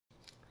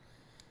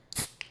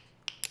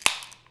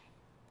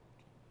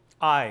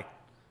I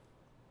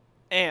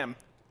am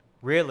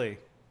really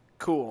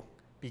cool.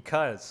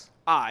 because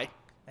I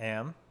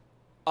am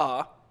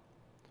a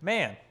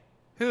man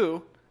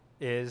who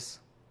is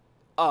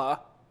a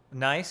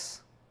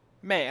nice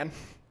man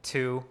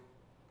to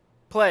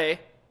play.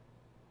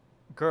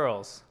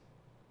 girls.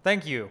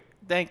 Thank you.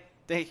 Thank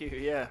you.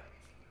 Yeah.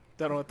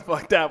 Don't know what the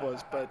fuck that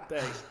was, but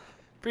thanks.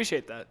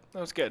 Appreciate that. That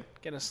was good.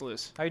 Getting us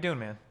loose. How you doing,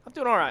 man? I'm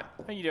doing all right.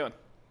 How you doing?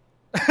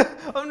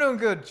 I'm doing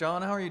good,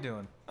 John. How are you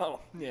doing? Oh,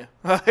 yeah.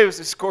 It was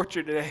a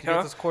scorcher today, Did you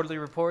get those quarterly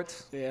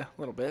reports? Yeah, a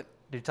little bit.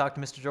 Did you talk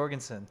to Mr.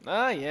 Jorgensen?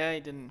 Yeah, he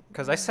didn't.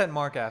 Because I sent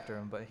Mark after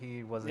him, but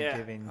he wasn't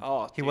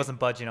he wasn't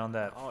budging on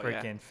that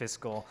freaking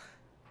fiscal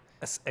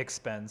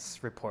expense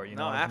report. You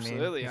know what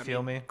absolutely. I mean? You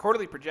feel me?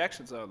 Quarterly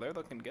projections, though, they're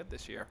looking good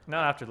this year.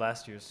 Not after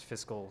last year's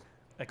fiscal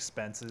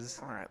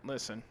expenses. All right,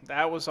 listen.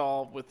 That was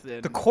all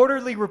within. The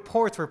quarterly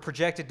reports were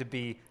projected to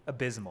be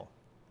abysmal.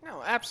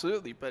 No,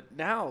 absolutely. But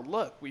now,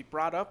 look, we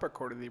brought up our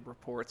quarterly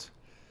reports.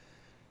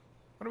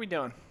 What are we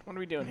doing? What are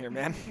we doing here,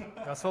 man?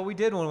 That's what we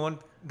did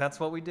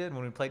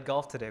when we played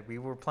golf today. We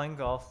were playing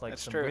golf like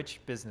some rich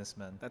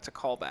businessmen. That's a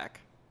callback.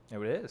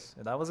 It is.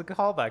 That was a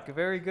callback.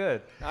 Very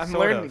good. I'm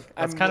learning.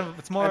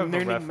 It's more of a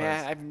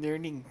reference. I'm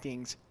learning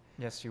things.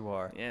 Yes, you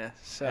are. Yeah.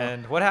 So.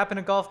 And what happened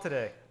in golf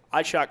today?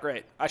 I shot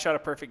great. I shot a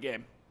perfect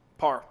game.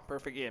 Par.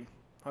 Perfect game.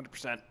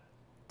 100%.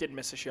 Didn't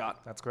miss a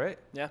shot. That's great.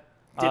 Yeah.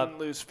 Didn't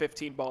lose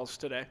 15 balls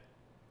today.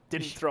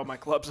 Didn't throw my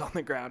clubs on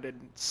the ground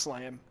and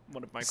slam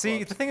one of my clubs.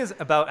 See, the thing is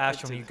about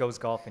Ashton when he goes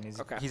golfing,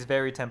 he's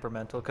very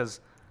temperamental because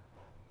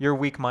you're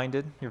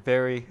weak-minded.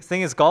 The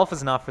thing is, golf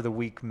is not for the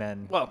weak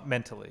men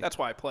mentally. That's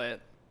why I play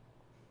it.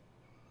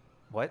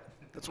 What?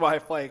 That's why I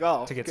play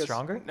golf. To get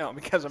stronger? No,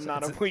 because I'm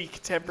not a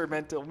weak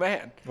temperamental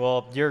man.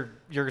 Well,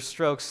 your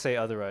strokes say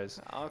otherwise.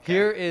 Okay.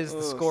 Here is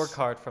the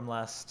scorecard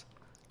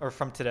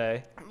from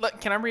today.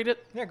 Can I read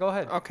it? Yeah, go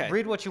ahead. Okay.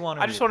 Read what you want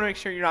to read. I just want to make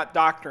sure you're not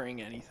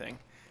doctoring anything.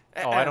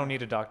 Oh, I don't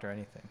need to doctor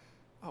anything.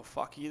 Oh,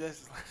 fuck you.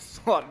 That's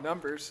a lot of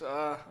numbers.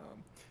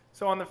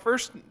 So on the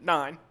first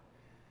 9,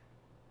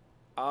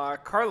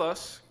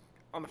 Carlos,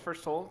 on the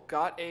first hole,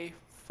 got a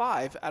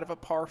 5 out of a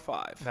par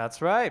 5.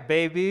 That's right,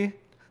 baby.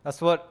 That's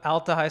what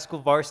Alta High School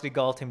varsity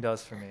golf team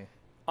does for me.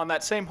 On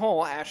that same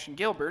hole, Ashton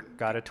Gilbert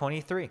got a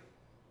 23.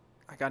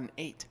 I got an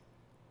 8.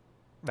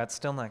 That's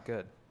still not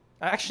good.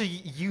 Actually,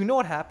 you know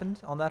what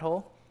happened on that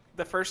hole?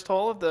 The first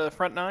hole of the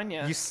front 9,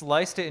 yeah. You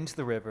sliced it into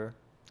the river.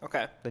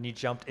 Okay. Then you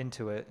jumped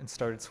into it and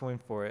started swimming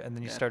for it, and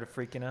then you started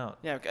freaking out.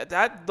 Yeah,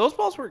 those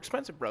balls were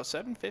expensive, bro.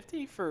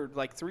 $750 for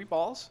like 3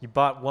 balls. You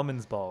bought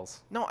women's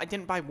balls. No, I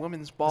didn't buy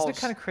women's balls. Isn't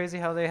it kind of crazy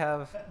how they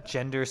have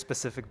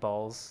gender-specific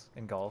balls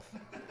in golf?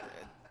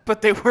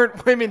 But they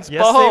weren't women's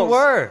balls. Yes, they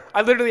were.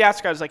 I literally asked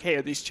the guy, I was like, hey,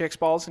 are these chicks'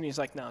 balls? And he's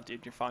like, no,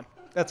 dude, you're fine.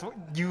 That's what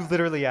you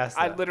literally asked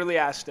that. I literally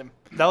asked him.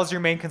 That was your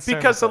main concern.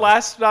 Because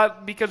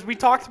because we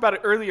talked about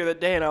it earlier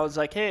that day, and I was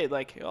like, hey,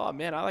 oh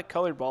man, I like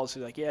colored balls.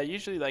 He's like, yeah,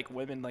 usually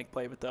women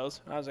play with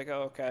those. And I was like,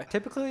 oh, okay.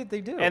 Typically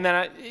they do. And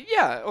then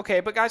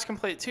okay, but guys can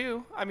play it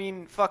too. I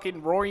mean,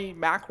 fucking Rory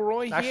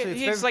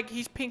McIlroy,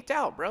 he's pinked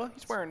out, bro.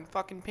 He's wearing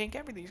fucking pink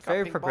everything. He's got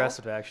very pink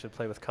progressive balls. to actually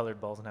play with colored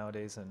balls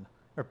nowadays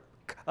or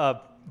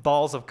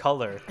balls of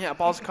color. Yeah,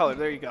 balls of color.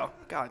 There you go.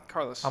 God,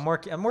 Carlos. I'm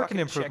working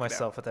to improve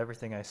myself with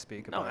everything I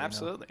speak about. No,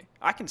 absolutely.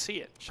 I can see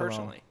it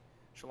personally.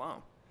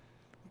 Shalom.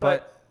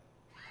 But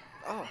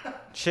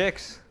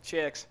chicks.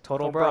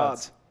 Total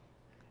broads.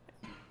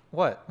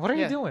 What are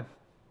you doing?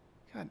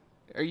 God,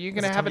 are you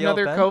gonna have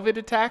another COVID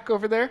attack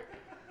over there?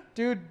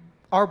 Dude,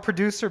 our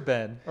producer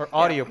Ben, or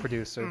audio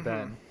producer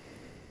Ben,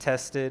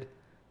 tested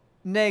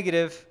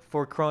negative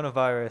for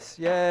coronavirus.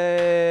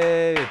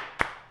 Yay!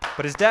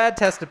 But his dad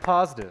tested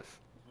positive.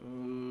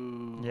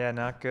 Ooh. Yeah,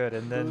 not good.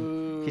 And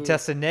then he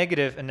tested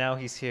negative, and now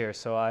he's here.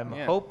 So I'm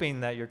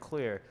hoping that you're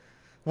clear.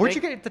 Where'd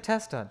you get the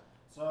test done?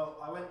 So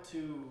I went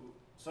to.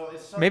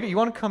 Maybe you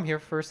want to come here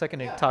for a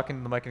second and talk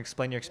into the mic and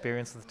explain your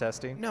experience with the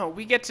testing? No,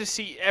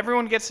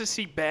 everyone gets to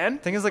see Ben.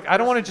 Thing is, I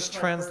don't want to just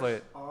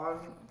translate.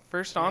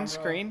 First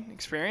on-screen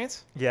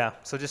experience? Yeah,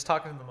 so just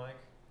talking to the mic.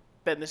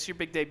 Ben, this is your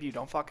big debut.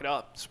 Don't fuck it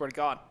up. Swear to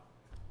God.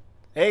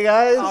 Hey,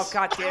 guys. Oh,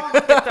 God damn.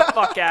 Get the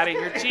fuck out of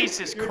here.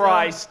 Jesus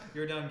Christ.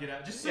 You're done. Get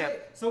out. Just say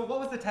So what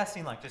was the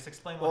testing like? Just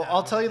explain what happened. Well,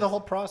 I'll tell you the whole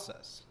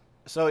process.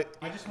 So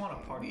I just want a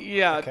part.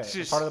 Yeah. Okay,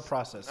 part of the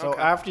process. So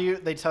after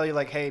they tell you,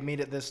 hey, meet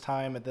at this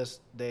time at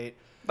this date.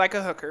 Like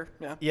a hooker,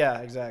 yeah. Yeah,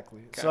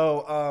 exactly. Okay.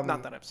 So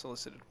not that I've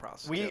solicited a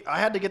prostitute. I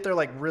had to get there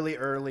really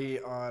early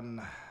on.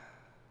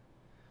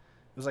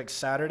 It was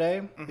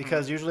Saturday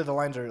because usually the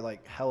lines are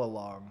hella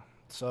long.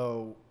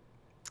 So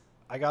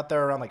I got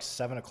there around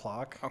 7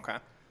 o'clock. Okay.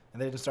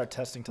 And they didn't start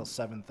testing till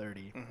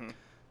 7:30.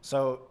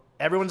 So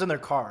everyone's in their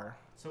car.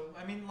 So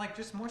I mean,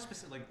 just more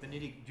specific,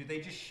 do they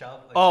just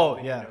shove?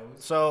 In your nose?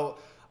 So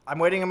I'm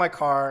waiting in my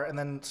car, and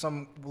then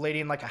some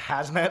lady in a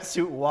hazmat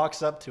suit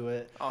walks up to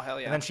it. Oh hell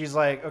yeah! And then she's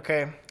like,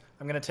 "Okay,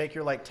 I'm gonna take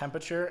your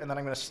temperature, and then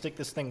I'm gonna stick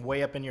this thing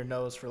way up in your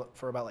nose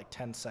for about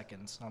 10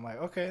 seconds." And I'm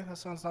like, "Okay, that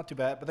sounds not too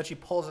bad." But then she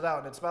pulls it out,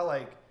 and it's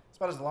about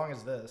as long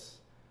as this.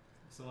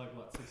 So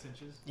what, 6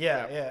 inches?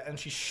 Yeah. And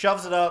she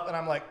shoves it up, and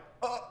I'm like,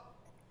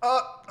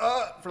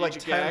 for like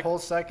Did you 10 gag? whole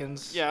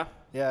seconds. Yeah.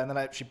 Yeah, and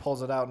then she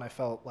pulls it out, and I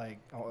felt like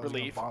I was gonna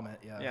Relief. vomit.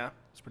 Yeah. Yeah.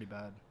 It's pretty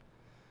bad.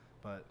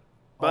 But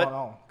But all in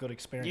all, good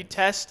experience. You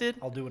tested.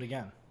 I'll do it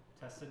again.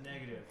 Tested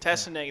negative.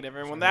 Tested negative,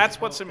 everyone. So I really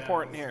That's what's hope that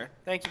important was- here.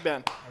 Thank you,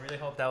 Ben. I really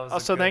hope that was.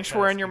 Also, a good thanks for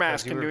wearing test your because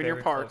mask you and were doing your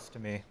very part. close to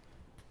me.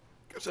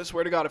 Because I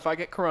swear to God, if I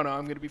get corona,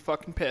 I'm going to be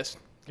fucking pissed.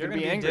 You're going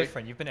to be gonna angry.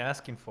 different. You've been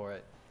asking for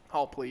it.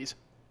 Oh, please.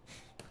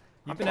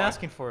 You've I'm been fine.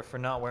 asking for it for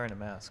not wearing a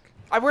mask.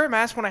 I wear a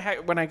mask when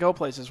I go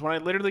places. When I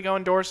literally go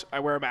indoors, I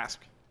wear a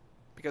mask.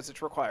 Because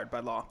it's required by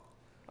law.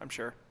 I'm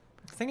sure.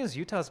 The thing is,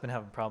 Utah's been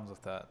having problems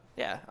with that.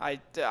 Yeah,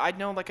 I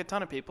know like a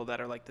ton of people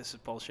that are like, this is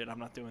bullshit. I'm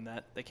not doing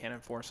that. They can't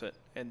enforce it.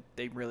 And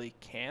they really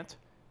can't.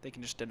 They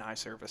can just deny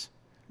service.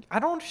 I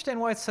don't understand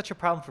why it's such a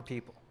problem for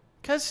people.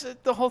 Because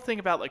the whole thing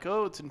about like,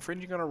 oh, it's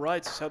infringing on our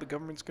rights. It's how the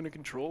government's going to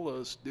control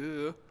us.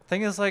 Duh.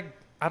 Thing is, like,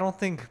 I don't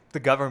think the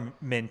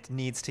government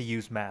needs to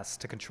use masks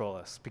to control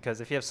us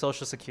because if you have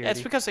Social Security,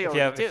 it's because they if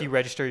already do. if you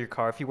register your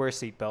car, if you wear a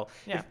seatbelt,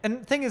 Yeah.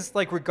 and the thing is,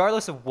 like,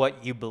 regardless of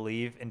what you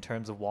believe in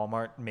terms of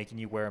Walmart making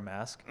you wear a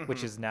mask, which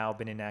Mm-hmm. has now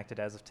been enacted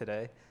as of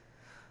today,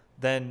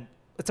 then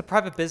it's a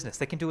private business.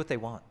 They can do what they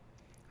want.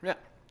 Yeah.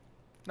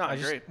 No, I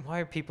agree. Why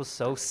are people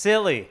so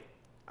silly?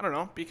 I don't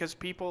know, because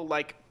people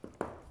like,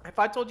 if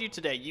I told you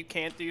today you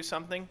can't do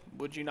something,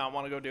 would you not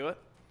want to go do it?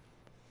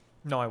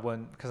 No, I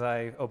wouldn't because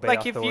I obey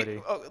Like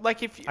authority.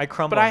 if you, I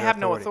crumble. but I under have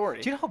no authority.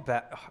 authority. Do you know how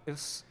bad it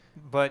was?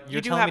 But you're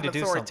You do telling have me to an do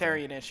something.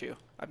 authoritarian issue.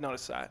 I've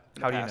noticed that.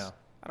 in the How do you past. know?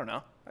 I don't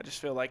know. I just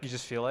feel like You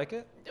just feel like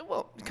it?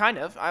 well, kind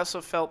of. I also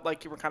felt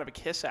like you were kind of a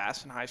kiss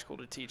ass in high school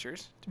to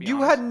teachers. To be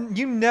You honest.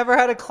 you never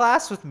had a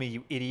class with me,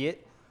 you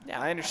idiot. Yeah,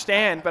 I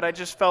understand, but I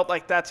just felt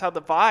like that's how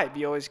the vibe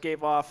you always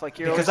gave off. Like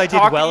you're Because always I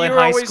did well in you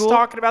were high always school?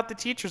 talking about the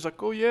teachers,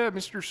 like, oh yeah,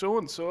 Mr. So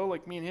and So,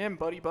 like me and him,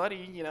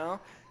 buddy, you know.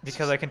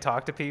 Because I can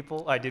talk to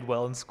people. I did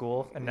well in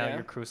school, and now Yeah.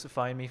 you're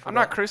crucifying me for I'm that.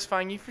 not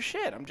crucifying you for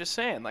shit. I'm just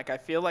saying, like, I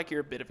feel like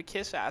you're a bit of a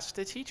kiss ass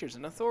to teachers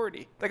and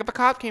authority. Like, if a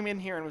cop came in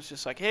here and was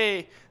just like,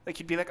 hey, like,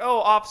 you'd be like, oh,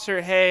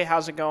 officer, hey,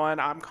 how's it going?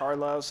 I'm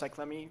Carlos. Like,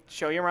 let me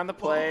show you around the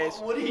place.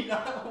 What do you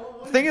not?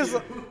 What Thing is,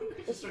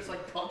 He just starts,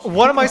 like, punching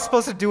what am I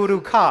supposed to do to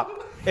a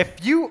cop?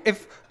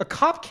 If a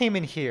cop came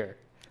in here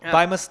Yeah.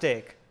 by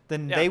mistake,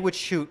 then Yeah. they would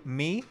shoot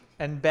me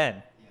and Ben,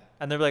 Yeah.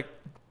 and they're like,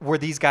 "Were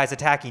these guys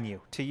attacking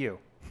you?" To you.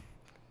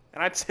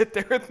 And I'd sit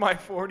there with my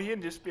 40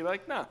 and just be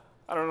like, nah,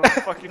 I don't know what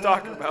the fuck you're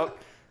talking about.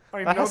 I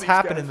don't even That know has these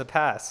happened guys. in the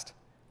past.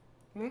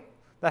 Hmm?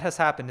 That has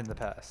happened in the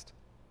past.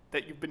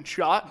 That you've been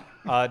shot?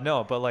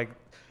 No, but like,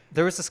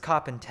 there was this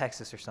cop in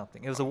Texas or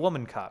something. It was a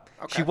woman cop.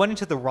 She Okay. went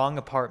into the wrong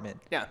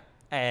apartment, Yeah.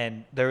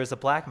 and there was a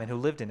black man who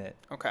lived in it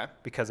Okay.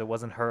 because it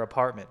wasn't her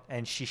apartment,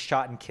 and she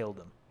shot and killed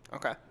him.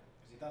 Okay. Because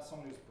he thought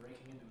somebody was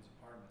breaking into his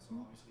apartment, so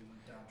obviously he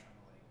went down trying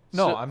to, like...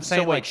 No, So- I'm so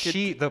saying wait,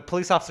 like the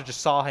police officer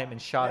just saw him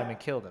and shot him and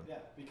killed him. Yeah,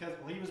 because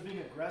well, he was being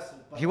aggressive.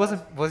 But He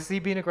wasn't. Was he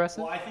being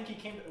aggressive? Well, I think he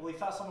came. Well, he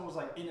thought someone was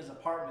like in his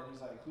apartment. He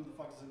was like, "Who the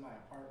fuck is in my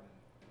apartment?"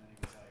 And then he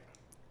was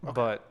like,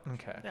 But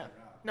okay. Yeah.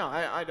 No,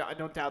 I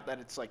don't doubt that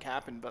it's like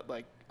happened, but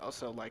like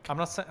also like I'm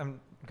not saying.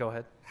 Go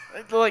ahead.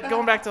 like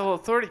going back to the whole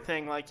authority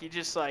thing, like you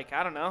just like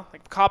I don't know,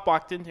 like the cop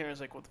walked in here and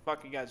was like, "What the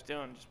fuck are you guys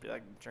doing?" Just be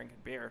like drinking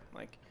beer,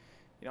 like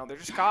you know they're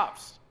just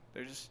cops,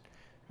 they're just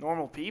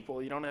normal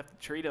people. You don't have to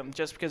treat them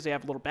just because they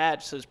have a little badge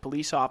that says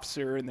police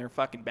officer and their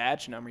fucking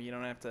badge number. You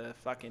don't have to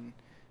fucking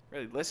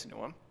really listen to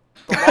them.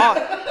 The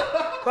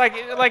law,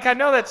 like I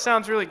know that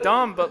sounds really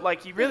dumb, but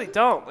like you really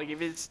don't. Like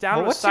if it's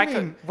down Well, to what do you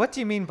psycho. mean? What do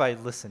you mean by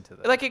listen to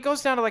that? Like, it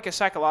goes down to, like, a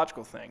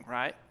psychological thing,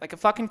 right? Like, a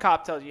fucking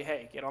cop tells you,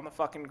 hey, get on the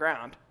fucking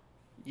ground.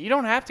 You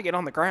don't have to get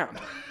on the ground.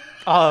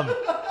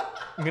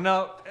 You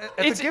know,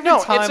 at It's the given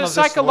no, time it's a of this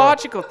world-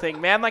 psychological thing,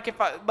 man. Like,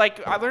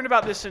 I learned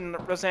about this in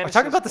Rosanna. I'm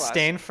talking about the class.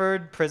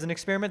 Stanford prison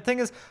experiment. Thing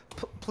is,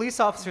 police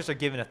officers are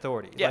given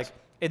authority. Yes. Like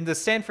in the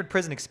Stanford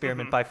prison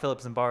experiment by Philip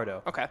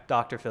Zimbardo. Okay.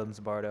 Dr. Philip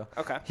Zimbardo.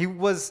 Okay. He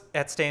was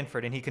at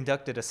Stanford and he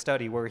conducted a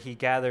study where he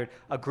gathered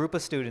a group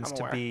of students I'm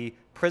to aware. be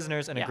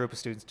prisoners and Yeah. a group of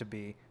students to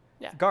be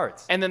Yeah.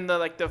 guards. And then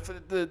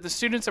the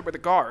students that were the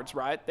guards,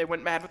 right? They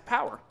went mad with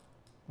power.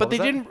 But What they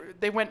was that?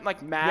 didn't. They went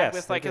like mad Yes,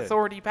 with they like did.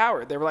 authority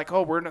power. They were like,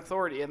 "Oh, we're an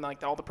authority," and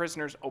like all the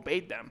prisoners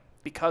obeyed them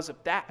because of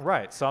that.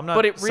 Right. So I'm not.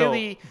 But it so-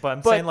 really. but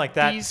I'm saying like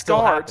that These still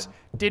guards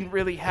happened. didn't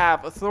really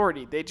have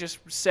authority. They just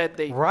said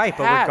they Right,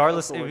 but had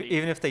regardless, authority.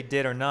 even if they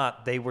did or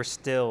not, they were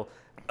still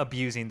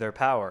abusing their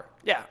power.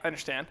 Yeah, I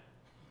understand.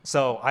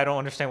 So I don't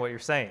understand what you're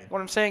saying. What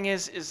I'm saying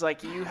is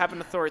like you have an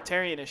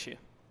authoritarian issue.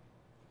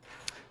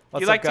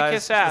 What's like up, to guys?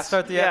 kiss Let's ass.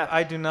 start the Yeah.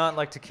 I do not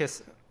like to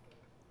kiss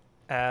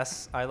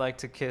ass. I like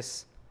to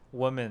kiss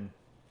women.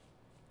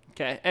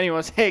 Okay.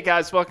 Anyways, hey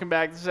guys, welcome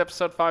back. This is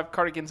episode 5,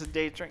 Cardigans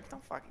Daydrinking.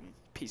 Don't fucking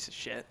piece of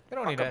shit. We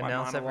don't Fuck need to up my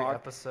announce every monologue.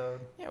 episode.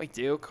 Yeah, we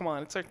do. Come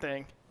on, it's our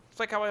thing. It's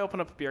like how I open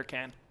up a beer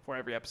can for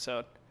every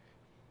episode.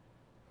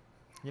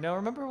 You know,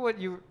 remember what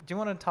you... Do you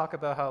want to talk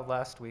about how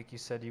last week you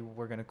said you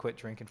were going to quit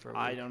drinking for a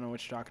week? I don't know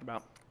what you're talking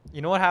about.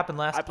 You know what happened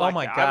last... I Oh blacked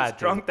my out. God, I was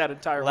drunk dude. that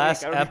entire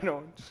Last week. I don't even know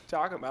what you're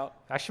talking about.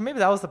 Actually, maybe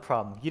that was the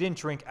problem. You didn't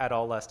drink at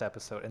all last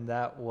episode, and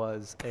that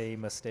was a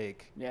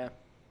mistake. Yeah.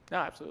 No,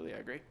 absolutely, I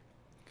agree.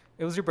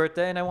 It was your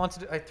birthday, and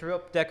I threw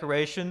up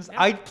decorations.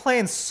 Yeah. I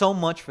planned so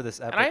much for this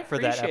And I for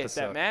that appreciate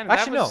episode. that, man.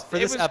 Actually, That no, was- for it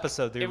this was-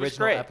 episode, the it was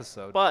original great,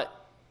 episode. But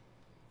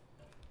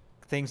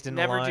Things didn't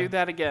never align. do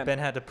that again. Ben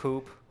had to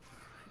poop.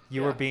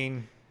 You Yeah. were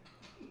being.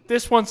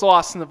 This one's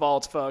lost in the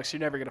vaults, folks.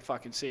 You're never gonna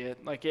fucking see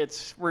it. Like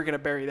we're gonna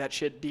bury that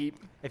shit deep.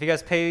 If you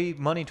guys pay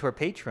money to our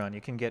Patreon, you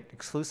can get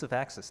exclusive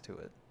access to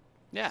it.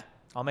 Yeah.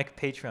 I'll make a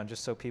Patreon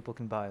just so people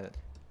can buy it.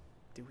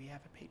 Do we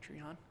have a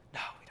Patreon?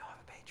 No, we don't have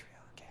a Patreon.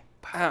 Okay,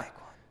 Uh, make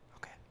one.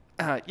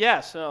 Okay. Yeah.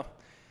 So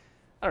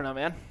I don't know,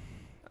 man.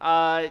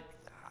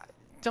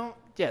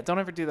 Don't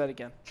ever do that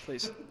again,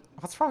 please.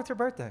 What's wrong with your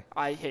birthday?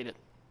 I hate it.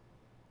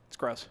 It's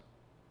gross.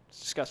 It's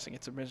disgusting.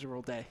 It's a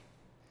miserable day.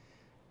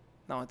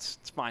 No, it's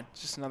fine.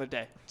 It's just another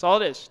day. That's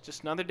all it is.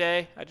 Just another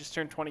day. I just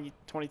turned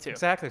 22.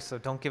 Exactly. So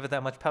don't give it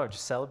that much power.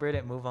 Just celebrate it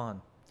and move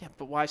on. Yeah,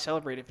 but why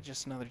celebrate if it's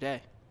just another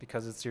day?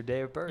 Because it's your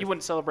day of birth. You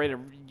wouldn't celebrate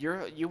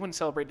you wouldn't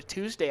celebrate a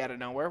Tuesday out of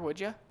nowhere, would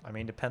you? I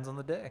mean, depends on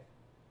the day.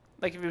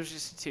 Like if it was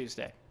just a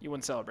Tuesday, you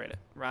wouldn't celebrate it,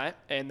 right?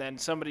 And then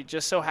somebody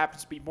just so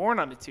happens to be born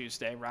on a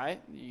Tuesday,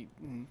 right?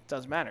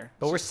 Doesn't matter.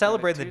 But It's we're just another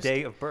celebrating the Tuesday.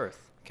 day of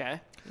birth.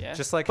 Okay. Yeah.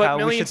 Just like but how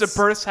we millions should of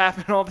births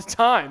happen all the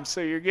time,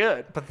 so you're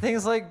good. But the thing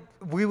is, like,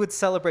 we would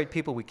celebrate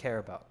people we care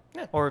about.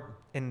 Yeah. Or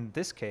in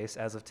this case,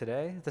 as of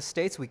today, the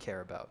states we care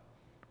about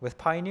with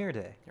Pioneer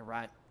Day. You're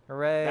right.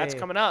 Hooray. That's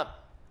coming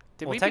up.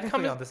 Did well, we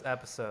technically become on this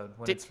episode,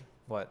 when Did- it's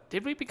what?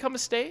 Did we become a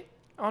state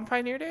on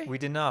Pioneer Day? We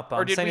did not, but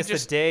Or I'm did saying we it's the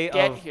just day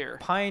get of here?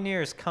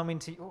 pioneers coming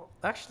to. Well,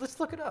 actually, let's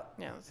look it up.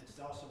 Yeah. It's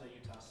also the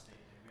Utah State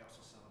Day. We also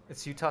celebrate.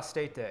 It's Utah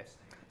State Day.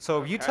 So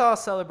Okay. Utah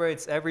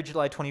celebrates every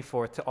July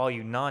 24th to all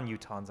you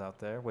non-Utahns out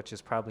there, which is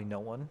probably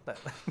no one.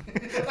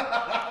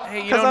 Hey,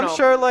 you Because don't I'm know.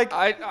 sure, like,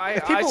 I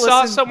if people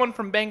saw listen- someone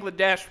from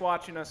Bangladesh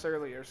watching us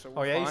earlier, so we're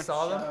Oh yeah, you fine.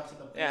 saw Shout them? out to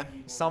the Yeah. big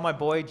evil Saw my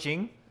boy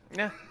Jing.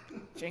 Yeah.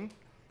 Jing.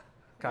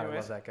 Kind of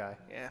Anyways. love that guy.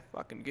 Yeah,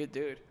 fucking good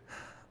dude.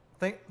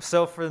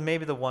 So for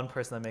maybe the one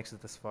person that makes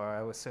it this far,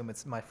 I would assume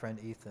it's my friend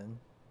Ethan,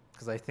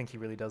 because I think he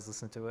really does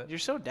listen to it. You're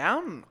so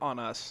down on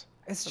us.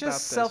 It's about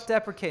just this.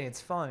 self-deprecating.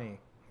 It's funny,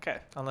 Okay.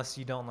 unless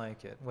you don't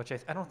like it, which I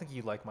don't think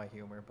you like my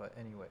humor. But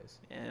anyways,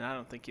 And I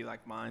don't think you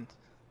like mine.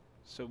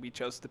 So we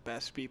chose the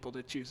best people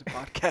to choose a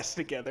podcast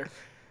together.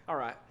 All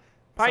right.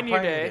 So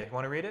Pioneer Day.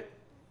 Want to read it?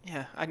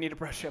 Yeah, I need to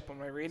brush up on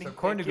my reading. So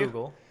according Thank to you.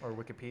 Google or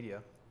Wikipedia,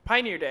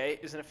 Pioneer Day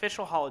is an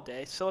official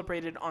holiday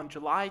celebrated on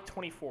July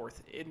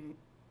 24th in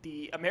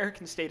the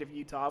American state of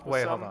Utah. with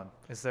wait, some- hold on.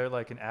 Is there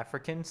like an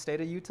African state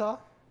of Utah?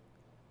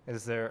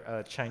 Is there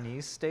a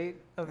Chinese state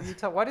of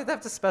Utah? Why did they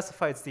have to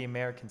specify it's the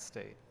American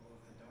state?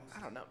 I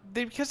don't know.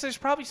 Because there's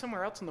probably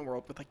somewhere else in the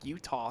world with like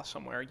Utah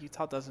somewhere.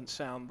 Utah doesn't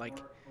sound like.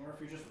 Or if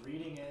you're just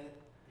reading it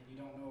and you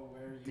don't know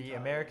where Utah The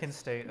American is.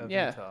 state of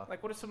Yeah. Utah.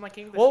 Like what if some like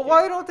English? Well, dude-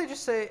 why don't they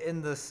just say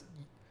in the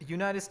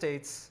United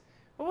States?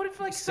 Well, what if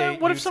like State some,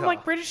 what if some Utah.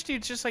 like British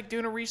dude's just like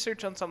doing a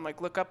research on something, like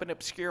look up an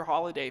obscure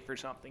holiday for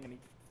something, and he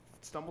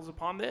stumbles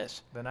upon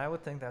this? Then I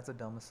would think that's a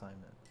dumb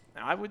assignment.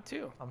 And I would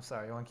too. I'm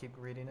sorry. You want to keep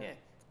reading it? Yeah.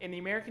 In the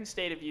American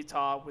state of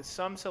Utah, with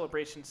some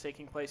celebrations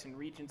taking place in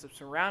regions of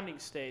surrounding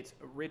states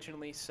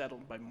originally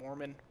settled by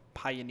Mormon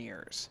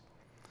pioneers.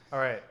 All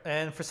right.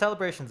 And for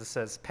celebrations, it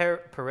says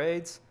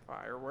parades,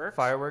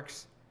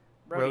 Fireworks,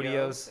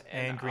 rodeos,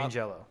 and green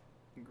jello.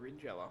 Green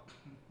Jello.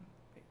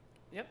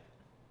 Yep.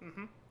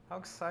 Mm-hmm. How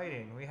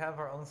exciting! We have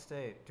our own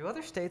state. Do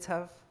other states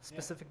have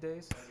specific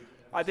days?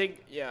 I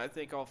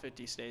think all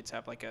 50 states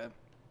have like a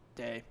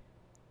day.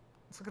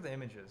 Let's look at the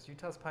images.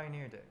 Utah's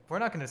Pioneer Day. We're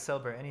not going to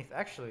celebrate anything.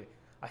 Actually,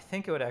 I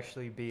think it would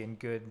actually be in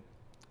good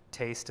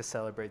taste to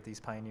celebrate these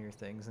pioneer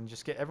things and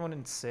just get everyone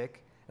in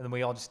sick, and then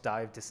we all just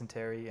die of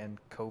dysentery and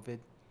COVID. It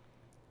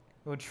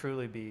would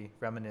truly be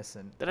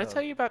reminiscent. Did I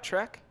tell you about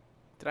Trek?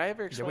 Did I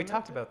ever Yeah, explain we that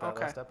talked to- about that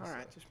okay. last episode. All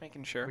right, just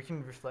making sure. We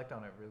can reflect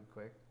on it real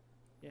quick.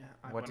 Yeah.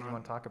 What did you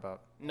want to talk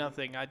about?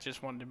 Nothing. I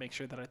just wanted to make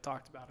sure that I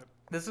talked about it.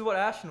 This is what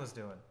Ashton was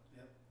doing.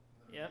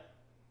 Yep.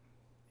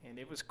 And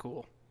it was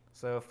cool.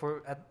 So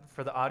for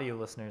the audio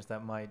listeners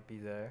that might be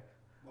there,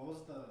 What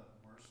was the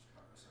worst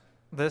part? Sorry.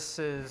 this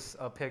is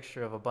a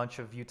picture of a bunch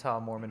of Utah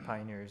Mormon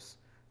pioneers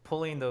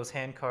pulling those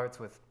hand carts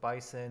with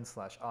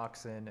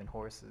bison/oxen and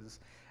horses.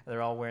 And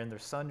they're all wearing their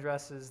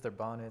sundresses, their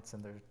bonnets,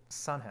 and their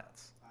sun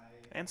hats.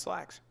 And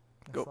slacks.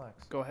 And Go.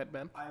 slacks. Go ahead,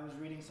 Ben. I was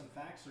reading some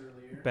facts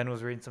earlier. Ben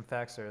was reading some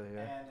facts earlier.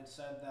 And it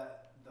said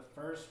that the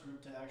first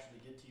group to actually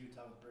get to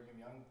Utah with Brigham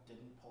Young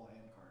didn't pull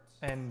hand carts.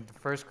 And the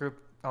first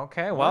group,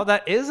 okay, well,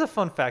 that is a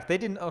fun fact. They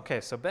didn't,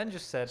 okay, so Ben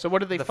just said So what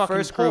did they the fucking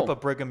first pull? group of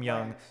Brigham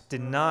Young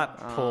did not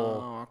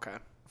pull Oh, okay.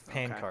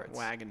 hand Okay. carts.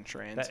 Wagon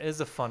trains. That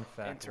is a fun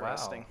fact.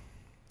 Interesting. Wow.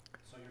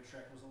 So your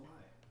trek was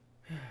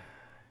a lie.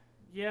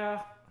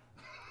 Yeah.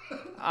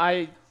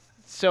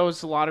 So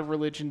it's a lot of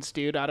religions,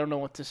 dude. I don't know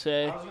what to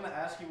say. I was gonna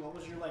ask you, what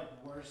was your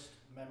worst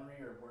memory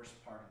or worst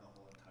part of the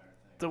whole entire thing?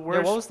 The Yeah,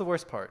 worst, what was the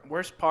worst part?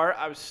 worst part,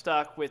 I was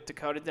stuck with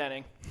Dakota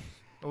Denning.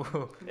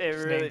 Ooh, It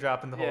just really- name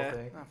dropping the yeah. whole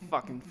thing. Oh,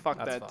 fucking fuck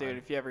That's that dude. fine.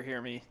 If you ever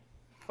hear me,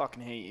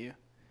 fucking hate you.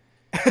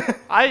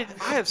 I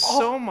have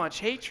so much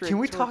hatred Can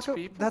we towards talk?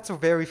 people. That's a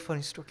very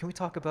funny story. Can we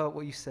talk about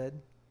what you said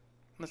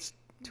Let's,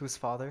 to his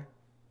father?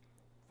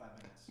 5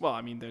 minutes. Well,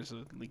 I mean, there's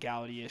a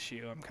legality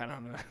issue. I'm kind of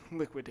on a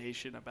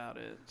liquidation about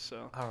it.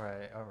 So All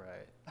right.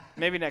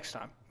 maybe next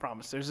time.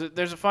 Promise.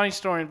 There's a funny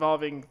story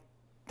involving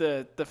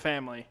the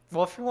family.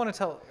 Well, if you want to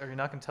tell, are you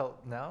not gonna tell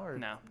now or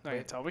No, not gonna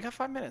wait? tell. We got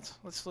 5 minutes.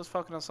 Let's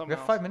focus on We something got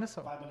else. 5 minutes.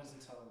 5 minutes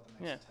until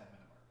the next Yeah. 10-minute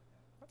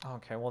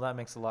mark. Okay, well that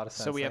makes a lot of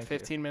sense. So we have Thank you.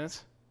 15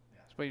 minutes. Yeah.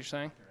 That's what you're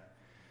saying. Correct.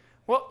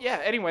 Well, yeah.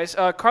 Anyways,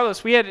 Carlos,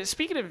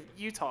 speaking of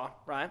Utah,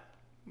 right?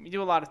 We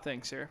do a lot of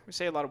things here. We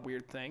say a lot of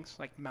weird things,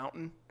 like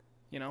mountain.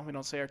 You know, we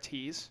don't say our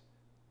T's.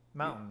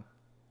 Mountain.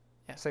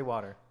 Yeah. Say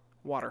water.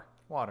 Water.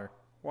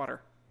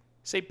 Water.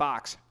 Say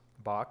box.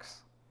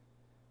 Box.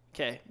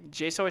 Okay.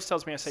 Jace always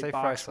tells me I say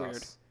box fry weird.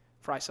 sauce.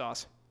 Fry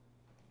sauce.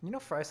 You know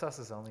fry sauce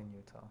is only in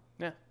Utah.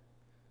 Yeah.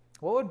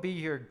 What would be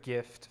your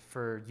gift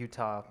for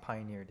Utah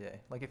Pioneer Day?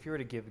 Like if you were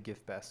to give a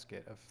gift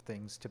basket of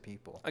things to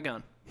people. A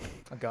gun.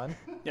 A gun?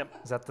 Yep.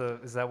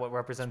 Is that what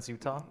represents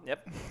Utah?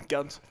 Yep.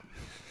 Guns.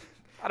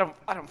 I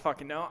don't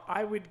fucking know.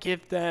 I would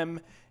give them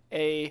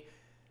a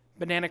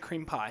banana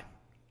cream pie.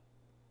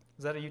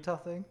 Is that a Utah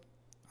thing?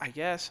 I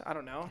guess. I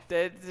don't know.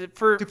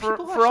 For people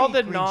all actually the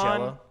eat green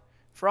Jell-O?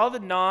 for all the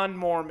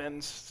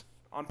non-Mormons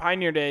on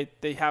Pioneer Day,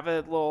 they have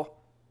a little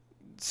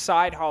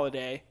side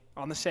holiday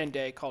on the same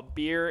day called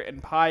Beer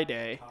and Pie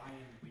Day.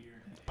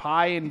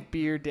 Pie and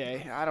Beer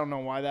Day. I don't know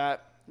why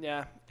that.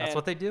 Yeah. That's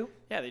what they do?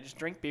 Yeah, they just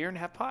drink beer and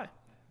have pie.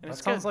 And That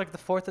it's sounds good. like the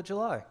 4th of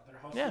July. They're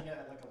hosting Yeah. it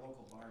at like a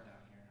local bar down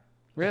here.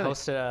 Really?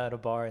 Hosted at a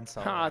bar in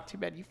Salt Ah, Lake. too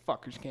bad you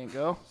fuckers can't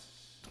go.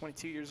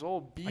 22 years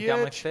old, bitch. I got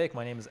my fake.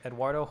 My name is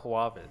Eduardo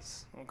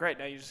Juarez. Well, great.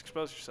 Now you just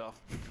exposed yourself.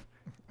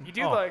 You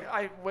do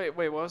Oh. wait.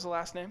 What was the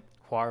last name?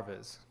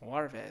 Juarez.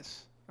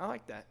 Juarez. I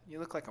like that. You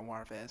look like a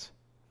Juarez.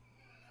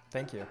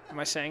 Thank you. Am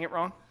I saying it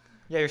wrong?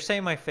 Yeah, you're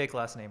saying my fake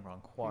last name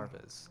wrong.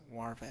 Juarez.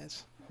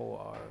 Juarez.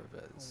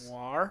 Juarez.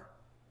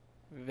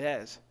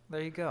 Juarez.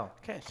 There you go.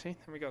 Okay, see?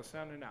 There we go.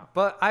 Sounding out.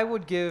 But I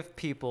would give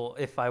people,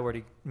 if I were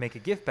to make a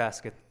gift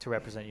basket to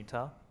represent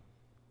Utah,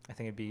 I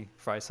think it'd be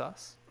fry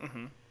sauce,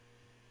 Mm-hmm.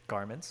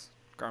 garments.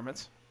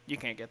 Garments. You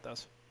can't get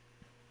those.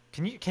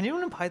 Can you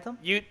even buy them?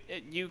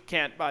 You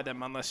can't buy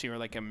them unless you're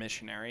like a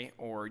missionary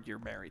or you're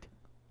married.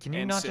 Can you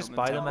And not sealed just in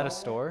buy tin. them at a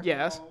store?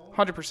 Yes,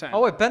 100%.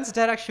 Oh wait, Ben's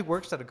dad actually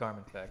works at a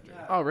garment factory.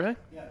 Yeah. Oh, really?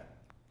 Yeah,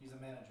 he's a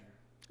manager.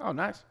 Oh,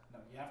 nice. No,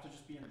 you have to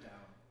just be endowed.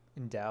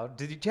 Endowed?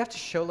 Did you have to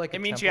show like? It a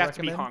means you temple have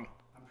to be recommend? hung.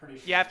 I'm pretty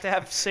sure. You have to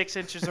have 6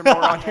 inches or more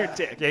on your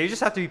dick. Yeah, you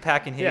just have to be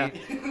packing heat. Yeah.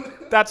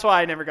 That's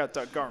why I never got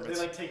They garments.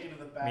 like take you to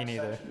the back Me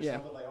neither. section or Yeah.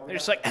 something, like, oh, we They're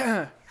just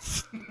got-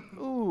 like,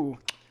 ooh,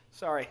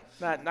 sorry,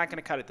 not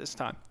gonna cut it this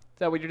time. Is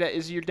that what your dad?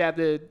 Is your dad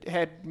the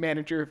head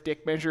manager of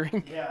dick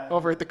measuring Yeah.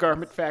 over at the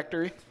garment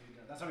factory?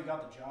 That's how we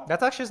got the job.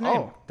 That's actually his name.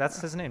 Oh.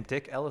 That's his name,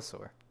 Dick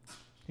Ellisor.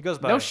 He goes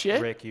by No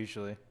shit. Rick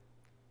usually.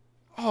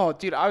 Oh,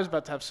 dude, I was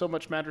about to have so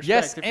much mad respect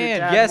Yes, if your and-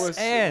 dad yes, was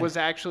and. was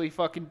actually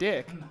fucking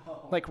Dick,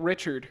 No. like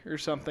Richard or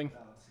something. No,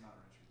 it's not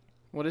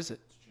Richard. What is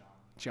it? It's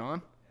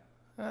John.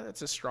 John?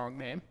 That's a strong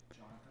name.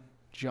 Jonathan.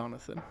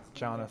 Jonathan.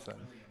 Jonathan.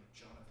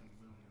 Jonathan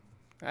William.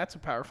 That's a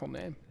powerful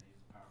name.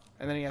 Powerful.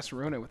 And then he has to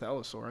ruin it with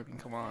Ellisor. I mean,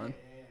 come on.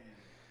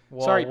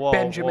 Whoa, Sorry, whoa,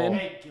 Benjamin. whoa.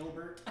 Hey,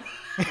 Gilbert.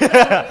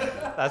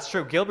 That's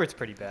true. Gilbert's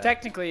pretty bad.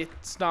 Technically,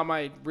 it's not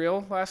my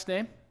real last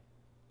name.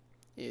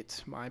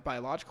 It's my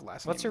biological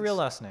last name. What's your real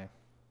last name?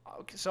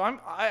 Okay, so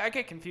I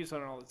get confused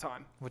on it all the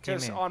time. What do you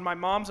Because mean? on my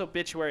mom's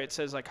obituary it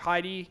says like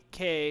Heidi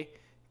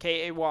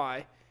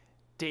K-A-Y,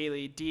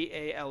 Daly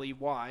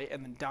D-A-L-E-Y,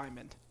 and then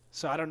Diamond.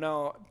 So I don't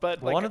know,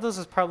 but like One of those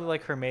is probably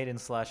like her maiden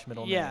 /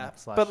 middle name. yeah,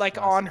 slash but like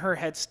last on name. her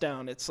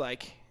headstone it's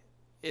like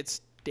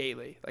it's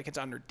Daly, like it's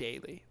under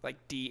Daly, like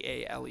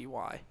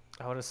D-A-L-E-Y.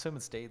 I would assume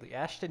it's Daly.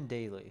 Ashton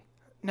Daly.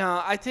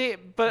 No, I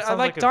think, but That I sounds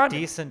like a Diamond.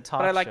 decent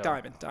talk But I like show.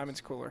 Diamond.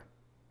 Diamond's cooler.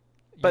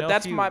 You But know,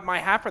 that's if you- my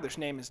half brother's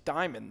name is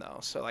Diamond though,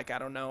 so like I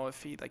don't know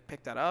if he like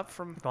picked that up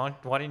from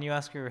Why didn't you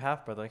ask your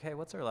half brother? Like, hey,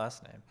 what's her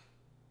last name?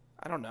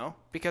 I don't know,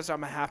 because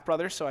I'm a half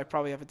brother, so I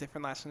probably have a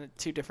different last name,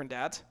 2 different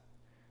dads.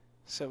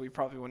 So we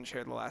probably wouldn't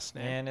share the last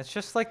name. And it's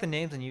just like the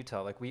names in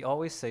Utah. Like we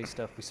always say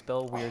stuff. We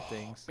spell weird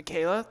things.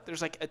 Michaela,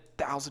 there's like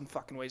 1,000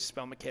 fucking ways to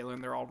spell Michaela,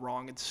 and they're all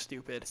wrong and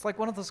stupid. It's like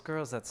one of those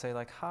girls that say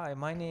like, "Hi,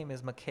 my name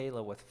is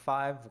Michaela with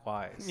 5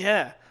 Y's.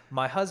 Yeah,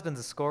 My husband's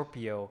a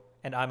Scorpio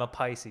and I'm a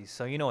Pisces,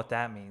 so you know what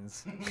that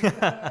means."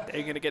 are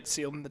you gonna get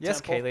sealed in the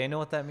Yes, temple? Kaylee, I know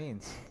what that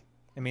means.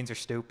 It means you're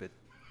stupid.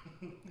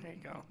 There you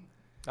go.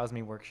 That was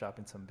me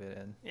workshopping some bit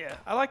in. Yeah,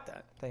 I like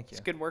that. Thank you. It's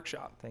a good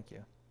workshop. Thank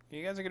you.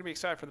 You guys are gonna be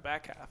excited for the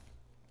back half.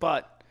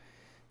 But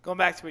going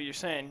back to what you're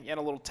saying, you had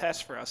a little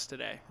test for us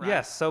today, right?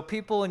 Yes, so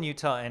people in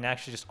Utah and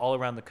actually just all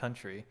around the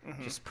country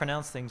just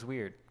pronounce things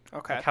weird.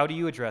 Okay. Like, how do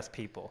you address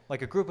people?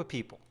 Like a group of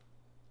people.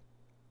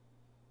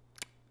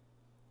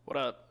 What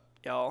up,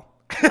 y'all?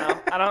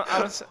 No, I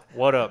don't.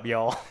 What up,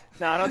 y'all?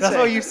 No, I don't That's say.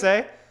 what you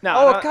say? No,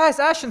 Oh, no. guys,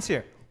 Ashton's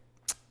here.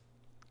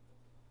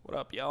 What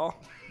up, y'all?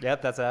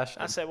 Yep, that's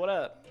Ashton. I say what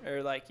up,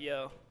 or like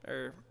yo,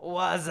 or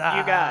What's up?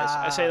 you guys.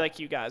 I say like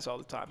you guys all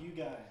the time. You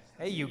guys.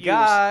 Hey, you Yous.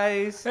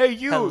 guys. Hey,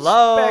 you.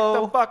 Hello.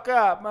 Back the fuck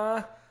up,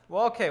 man.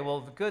 Well, okay. Well,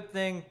 the good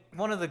thing,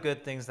 one of the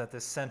good things that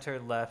this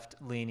center-left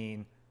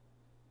leaning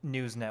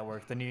news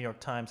network, the New York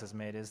Times, has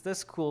made is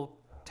this cool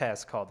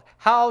test called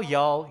How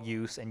Y'all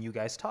Use and You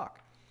Guys Talk.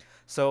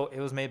 So it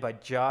was made by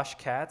Josh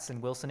Katz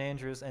and Wilson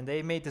Andrews, and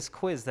they made this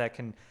quiz that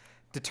can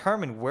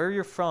determine where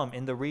you're from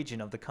in the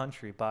region of the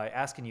country by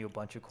asking you a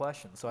bunch of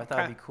questions. So I thought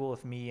it'd be cool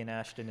if me and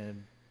Ashton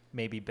and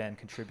maybe Ben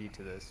contribute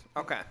to this.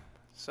 Okay.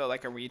 So,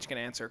 like, are we each going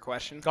to answer a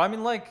question? I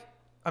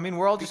mean,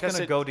 we're all just Because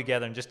going to go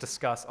together and just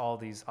discuss all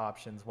these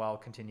options while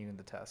continuing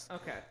the test.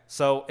 Okay.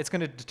 So it's going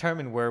to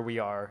determine where we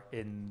are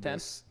in Then?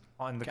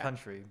 the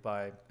country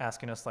by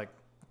asking us like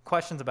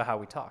questions about how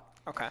we talk.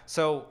 Okay.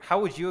 So how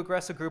would you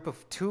address a group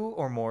of 2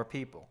 or more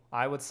people?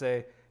 I would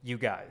say you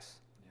guys.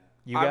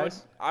 You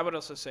guys? I would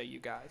also say you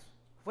guys.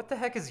 What the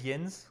heck is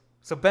yins?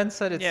 So Ben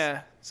said it's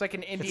It's like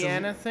an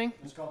Indiana thing.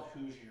 It's called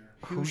Hoosier.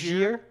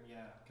 Hoosier. Yeah.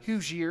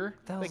 Hoosier.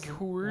 That Like was-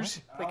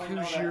 Hoors. I Like only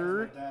know that 'cause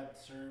Hoosier. my dad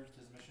served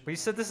his mission. But you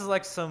said this is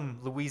like some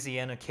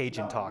Louisiana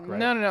Cajun talk, right?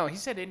 No. He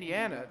said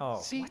Indiana.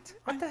 Oh, See?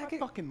 what the heck?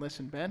 Fucking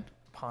listen, Ben.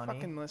 Pawnee.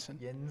 Fucking listen.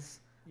 Yins.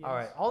 All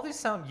right. All these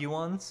sound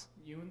Ewans.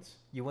 Ewans.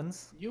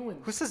 Ewans.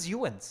 Ewans. Who says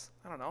Ewans?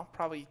 I don't know.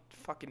 Probably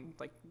fucking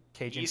like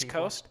Cajun East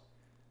people? Coast.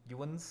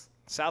 Ewans.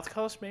 South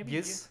Coast, maybe?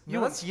 Yes.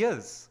 No, that's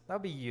yes.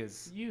 That'd be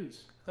yes.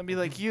 Use. That'd be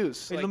like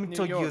use. Hey, like let me New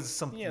tell York. you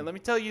something. Yeah, let me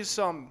tell you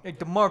some. Hey,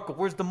 DeMarco,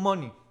 where's the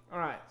money? All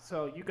right,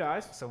 so you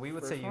guys. So we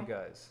would First say you one.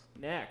 guys.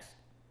 Next.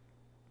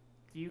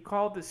 Do you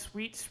call the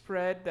sweet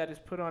spread that is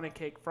put on a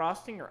cake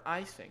frosting or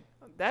icing?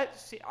 I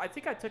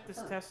think I took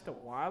this test a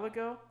while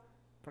ago,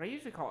 but I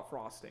usually call it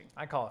frosting.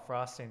 I call it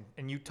frosting.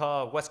 In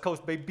Utah, West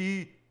Coast,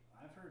 baby.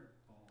 I've heard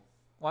both.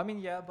 Well, I mean,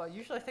 yeah, but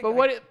usually I think. But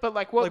what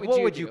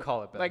would you do?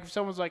 Call it, Ben? Like if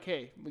someone's like,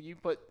 "Hey, will you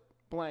put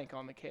blank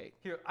on the cake?"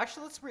 Here,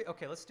 actually, let's read.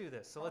 Okay, let's do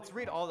this. So let's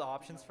read all the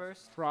options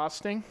first.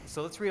 Frosting.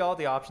 So let's read all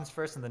the options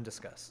first and then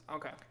discuss.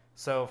 Okay.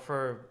 So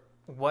for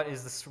what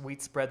is the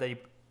sweet spread that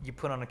you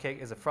put on a cake?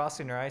 Is it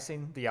frosting or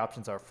icing? The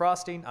options are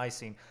frosting,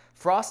 icing.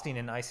 Frosting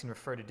and icing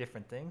refer to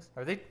different things.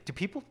 Are they? Do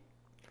people?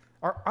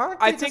 Aren't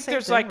they I the think same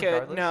there's thing like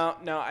regardless?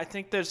 no. I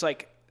think there's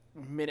like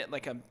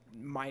a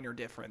minor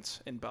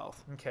difference in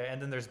both. Okay,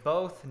 and then there's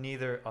both,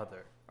 neither,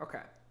 other. Okay.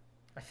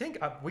 I think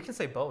we can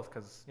say both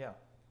because yeah.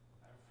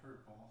 I've heard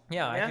both.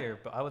 Yeah, Yeah? I hear,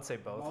 but I would say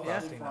both. Mostly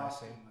Frosting, and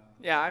frosting, icing.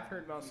 though. Yeah, I've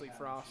heard You mostly have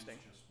to frosting.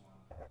 choose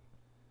just one.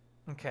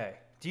 Okay.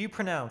 Do you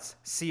pronounce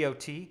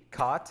C-O-T,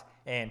 cot,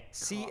 and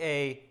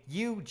C-A-U-G-H-T,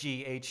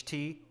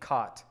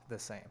 cot, the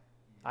same?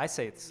 I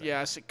say it's the same.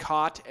 Yeah, I said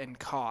caught and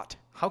caught.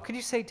 How can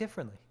you say it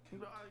differently?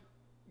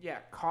 Yeah,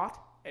 caught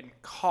and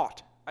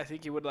caught. I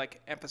think you would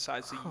like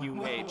emphasize the What,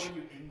 UH. were you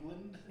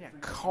England? Yeah,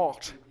 Freaking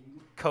caught. England?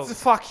 What Coat. the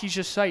fuck he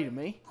just say to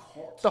me?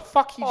 Caught. The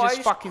fuck he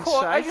just fucking say?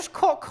 I just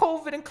caught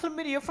COVID and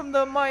chlamydia from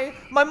my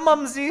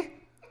mumsy.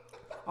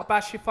 I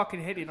bet you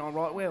fucking hit it on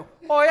right will.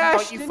 Oi, Don't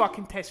Ashton. you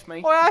fucking test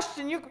me. Oi,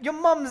 Ashton, your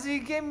mumsy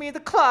gave me the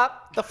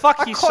clap. The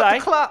fuck I he caught say?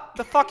 the clap.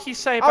 The fuck he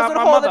say I was about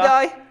on my mother?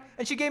 holiday,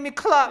 and she gave me a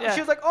clap. And Yeah.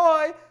 she was like,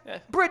 "Oi, Yeah.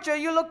 Bridget,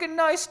 you're looking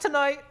nice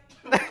tonight."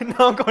 No,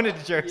 I'm going to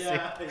Jersey.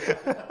 Yeah.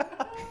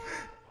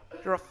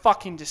 You're a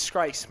fucking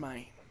disgrace,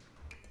 mate.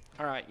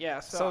 All right, yeah.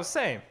 So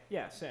same.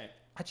 yeah, same.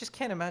 I just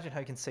can't imagine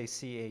how you can say I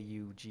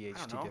C-A-U-G-H-T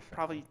don't know. different.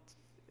 Probably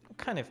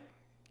Kind of.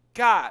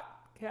 cat.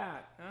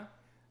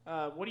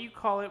 Huh? What do you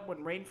call it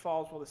when rain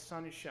falls while the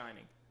sun is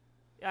shining?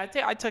 Yeah,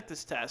 I took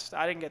this test.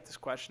 I didn't get this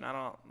question. I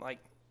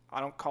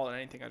don't call it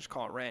anything. I just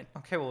call it rain.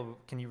 Okay, well,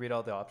 can you read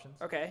all the options?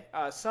 Okay.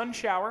 Sun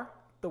shower.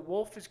 The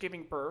wolf is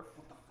giving birth.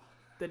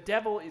 The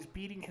devil is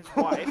beating his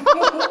wife.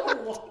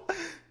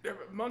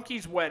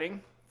 Monkey's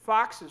wedding.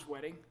 Fox's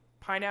wedding.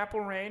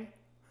 Pineapple rain.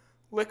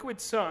 Liquid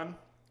sun.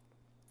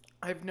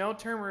 I have no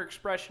term or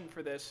expression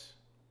for this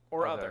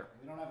or other.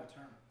 We don't have a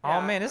term. Oh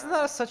Yeah. man, isn't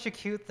that such a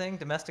cute thing?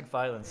 Domestic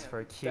violence Yeah, for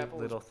a the cute devil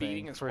is little beating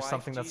thing his for wife.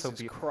 something that's so Jesus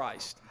beautiful.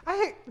 Christ.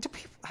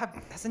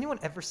 Has anyone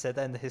ever said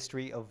that in the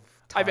history of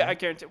I time?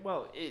 guarantee.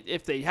 Well,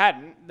 if they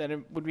hadn't, then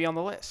it would be on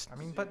the list. I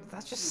mean, but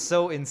that's just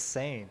so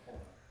insane.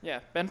 Yeah,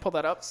 Ben, pull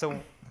that up. So,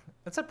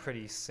 that's a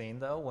pretty scene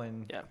though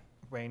when Yeah.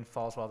 rain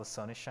falls while the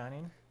sun is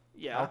shining.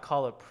 Yeah. I'll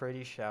call it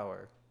pretty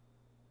shower.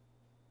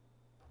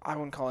 I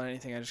wouldn't call it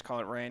anything. I just call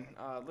it rain.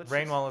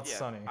 Rain while it's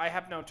sunny. I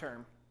have no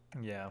term.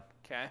 Yeah.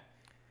 Okay.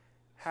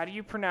 How do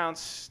you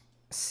pronounce?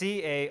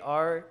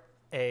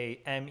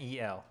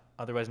 C-A-R-A-M-E-L,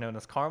 otherwise known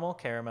as caramel.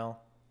 I say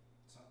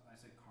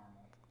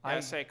caramel. I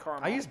say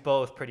caramel. I use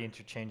both pretty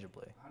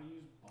interchangeably. How do you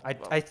use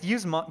both? I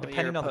use Well,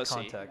 depending you're a on the pussy.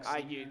 context. I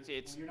use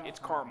it's You're not it's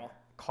from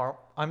caramel.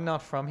 I'm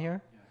not from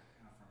here. Yeah,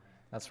 not from here.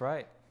 That's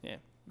right. Yeah.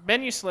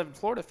 Ben used to live in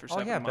Florida for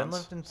 7 yeah, months. Ben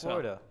lived in so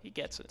Florida. he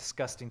gets it.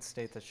 Disgusting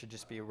state that should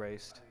just be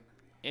erased.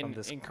 from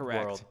this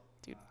Incorrect, world.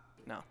 dude.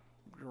 No,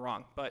 you're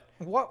wrong. But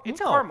What? it's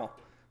No. caramel.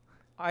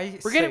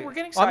 We're getting I mean,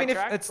 if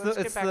sidetracked. it's Let's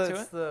the get it's back the to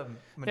it's it. the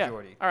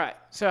majority. Yeah. All right.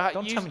 So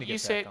Don't tell me to you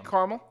get say that dumb.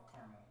 caramel?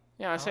 Caramel.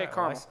 Yeah, I say Alright,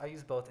 well, caramel. I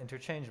use both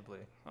interchangeably.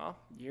 Well,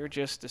 you're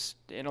just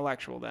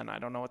intellectual then. I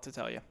don't know what to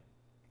tell you.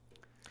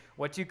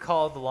 What do you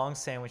call the long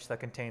sandwich that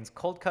contains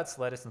cold cuts,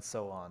 lettuce, and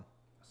so on?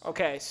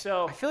 Okay,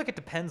 so I feel like it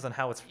depends on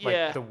how it's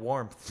Yeah. like the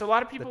warmth, so a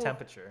lot of people. the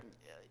temperature.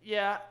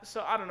 Yeah.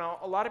 So I don't know.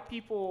 A lot of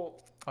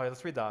people. All right,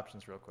 let's read the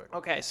options real quick.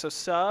 Okay, so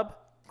sub,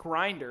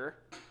 grinder,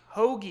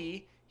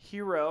 hoagie,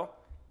 hero,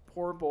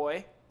 poor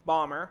boy,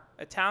 bomber,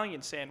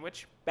 Italian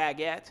sandwich,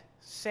 baguette,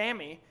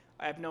 Sammy.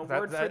 I have no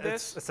word for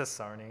this. It's a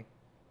sarnie.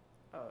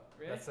 Oh,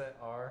 really? That's it.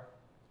 R.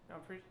 No,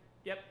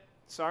 yep.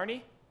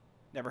 Sarnie.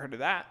 Never heard of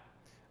that.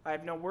 I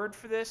have no word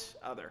for this.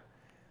 Other.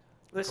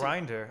 Listen.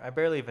 Grinder. I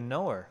barely even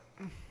know her.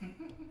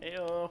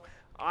 Ew.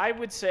 I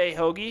would say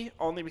hoagie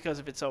only because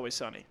of It's Always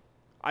Sunny.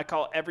 I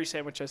call every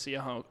sandwich I see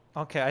a hoagie.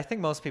 Okay, I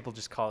think most people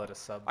just call it a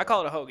sub. I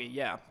call it a hoagie,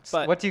 yeah.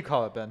 But What do you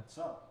call it, Ben?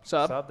 sub.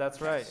 Sub,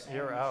 that's right.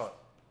 You're out.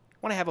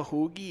 Want to have a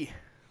hoagie?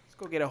 Let's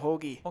go get a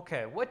hoagie.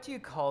 Okay, what do you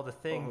call the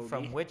thing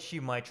from hoagie. which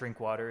you might drink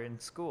water in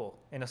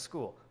a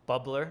school?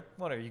 Bubbler?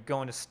 What are you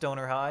going to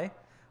Stoner High?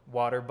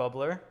 Water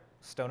bubbler?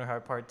 Stoner High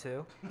Part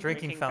 2?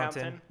 Drinking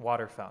fountain?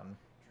 Water fountain.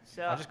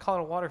 So, I just call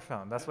it a water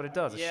fountain. That's what it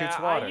does. It yeah, shoots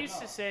water. I used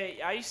to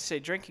say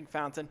drinking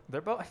fountain. They're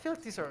both. I feel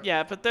like these are.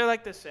 Yeah, but they're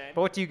like the same.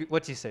 But what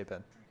do you say,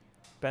 Ben?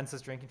 Ben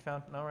says drinking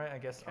fountain. All right, I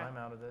guess Okay. I'm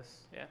out of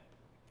this. Yeah.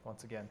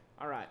 Once again.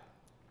 All right.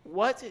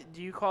 What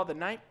do you call the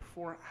night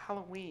before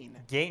Halloween?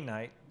 Gate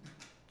night.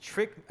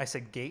 I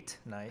said gate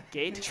night.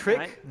 Gate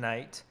Trick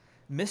night.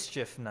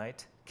 Mischief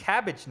night.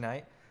 Cabbage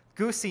night.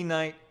 Goosey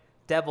night.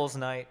 Devil's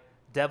night.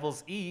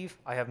 Devil's Eve.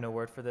 I have no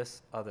word for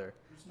this. Other.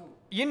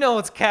 You know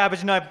it's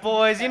cabbage night,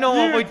 boys. You know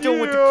what we're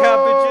doing with the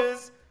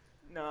cabbages.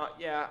 No,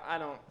 yeah, I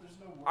don't.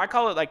 I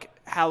call it like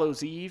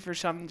Hallows Eve or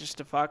something just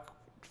to fuck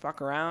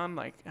around,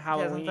 like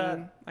Halloween,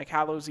 that- like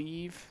Hallows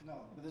Eve. No,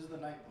 but this is the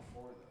night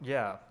before, though.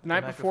 Yeah. The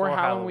night before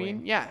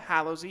Halloween? Yeah,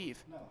 Hallows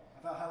Eve. No,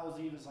 I thought Hallows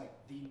Eve is like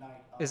the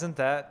night of. Isn't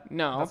that?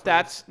 No,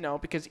 That's what no,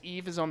 because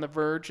Eve is on the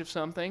verge of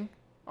something.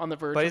 On the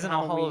verge But of isn't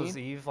All Halloween. Hallows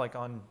Eve like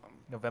on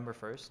November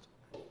 1st?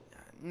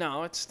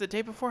 No, it's the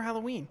day before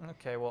Halloween.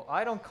 Okay, well,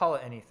 I don't call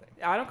it anything.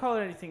 I don't call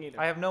it anything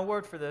either. I have no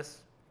word for this.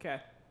 Okay.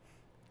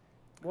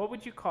 What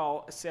would you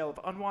call a sale of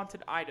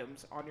unwanted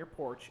items on your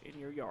porch, in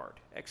your yard,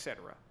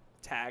 etc.?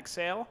 Tag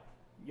sale,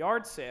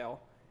 yard sale,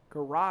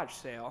 garage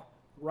sale,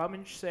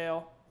 rummage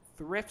sale,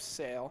 thrift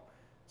sale,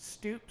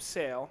 stoop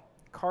sale,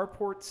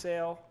 carport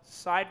sale,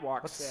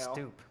 sidewalk What's sale.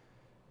 stoop?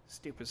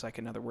 Stoop is like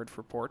another word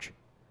for porch.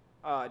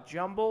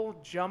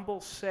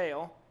 Jumble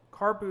sale,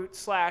 car boot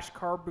 /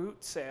 car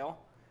boot sale,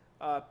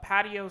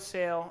 patio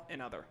sale,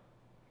 and other.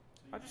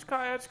 I just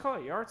call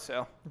it yard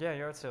sale. Yeah,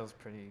 yard sale's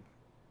pretty.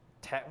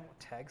 Tag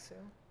sale?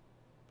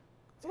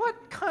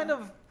 What kind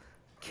of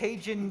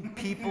Cajun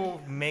people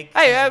make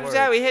Hey, these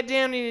how words? we head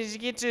down and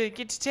get to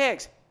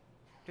tags?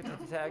 Get to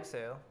the tag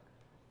sale.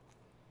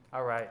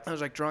 All right. I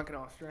was like drunk in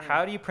Australia.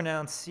 How do you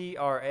pronounce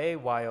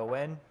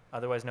Crayon,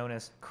 otherwise known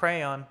as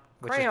crayon,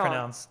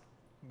 Crayon.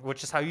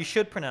 which is how you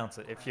should pronounce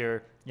it if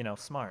you're,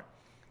 smart.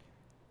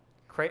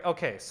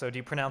 Okay, so do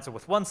you pronounce it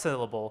with one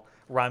syllable,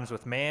 rhymes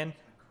with man?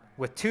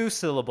 With two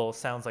syllables,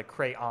 sounds like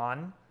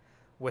crayon.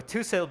 With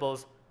two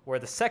syllables, where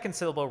the second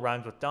syllable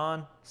rhymes with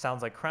dawn,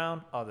 sounds like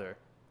crown, other.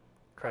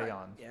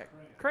 Crayon. Yeah,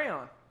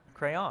 crayon.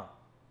 Crayon.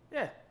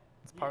 Yeah.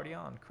 Let's party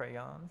on.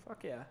 Crayon.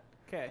 Fuck yeah.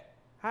 Okay.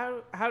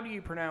 How do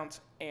you pronounce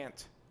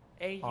ant?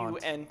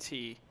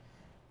 A-U-N-T.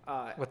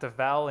 With the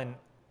vowel in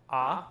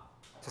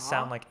to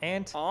sound like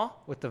ant.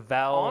 With the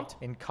vowel Aunt?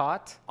 in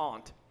cot.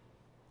 Aunt.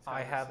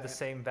 I have the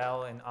same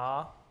vowel in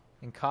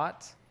in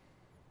cot.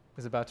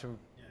 Is about to.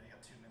 Yeah, you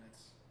got 2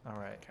 minutes. All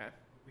right. Okay.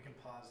 We can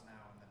pause now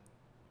and then.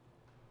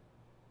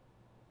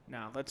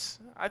 No, let's.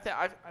 I don't.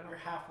 We're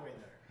halfway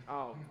there.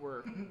 Oh,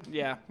 we're.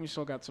 Yeah, we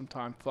still got some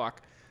time.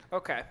 Fuck.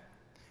 Okay.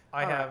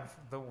 I All right. have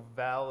the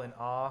vowel in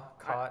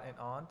cot, and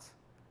aunt.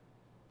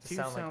 To Do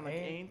sound like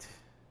ain't.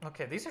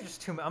 Okay, these are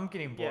just too. I'm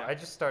getting bored. Yeah. I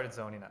just started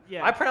zoning out.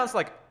 Yeah. I pronounce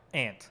like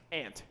ant,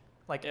 Ant.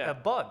 like Yeah. a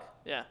bug.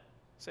 Yeah.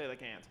 Say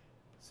like ant.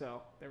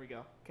 So there we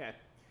go. Okay.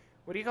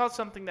 What do you call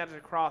something that is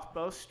across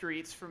both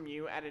streets from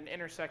you at an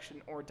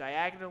intersection or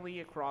diagonally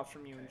across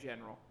from you in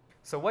general?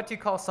 So what do you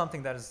call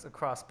something that is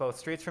across both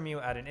streets from you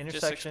at an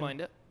intersection? Just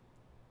explained it.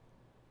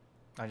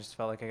 I just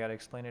felt like I got to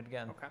explain it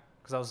again. Okay.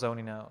 Because I was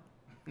zoning out.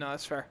 No,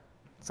 that's fair.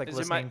 It's like Is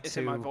listening it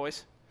to. my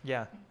voice?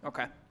 Yeah.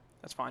 Okay.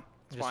 That's fine.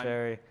 It's Just fine.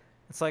 very.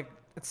 It's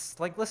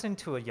like listening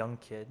to a young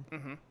kid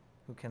Mm-hmm.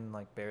 who can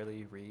like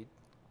barely read.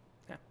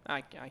 Yeah.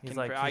 I He's can.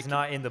 like I he's can,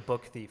 not in the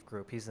book thief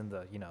group. He's in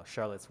the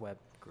Charlotte's Web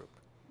group.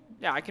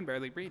 Yeah, I can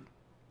barely read.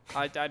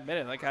 I admit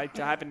it. Like I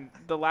haven't.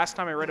 The last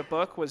time I read a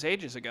book was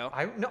ages ago.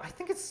 I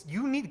think it's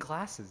you need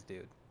glasses,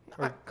 dude,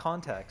 or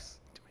contacts.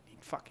 Do I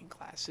need fucking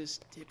glasses,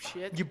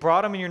 dipshit? You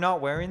brought them and you're not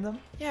wearing them?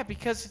 Yeah,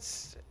 because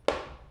it's.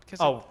 Cause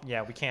Oh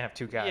yeah, we can't have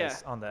two guys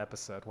Yeah. on the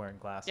episode wearing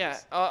glasses. Yeah.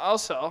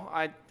 Also,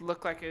 I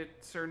look like a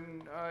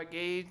certain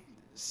gay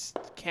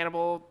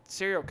cannibal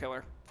serial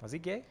killer. Was he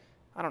gay?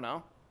 I don't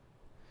know.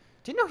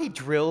 Do you know he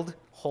drilled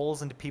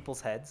holes into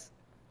people's heads?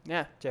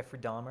 Yeah. Jeffrey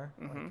Dahmer,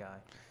 what a Mhm. guy.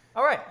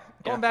 All right,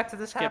 going Yeah. back to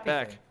this Let's get happy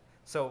back. thing.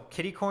 So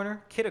kitty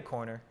corner, kidda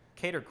corner,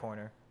 cater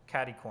corner,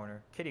 catty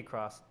corner, kitty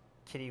cross,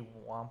 kitty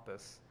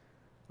wampus.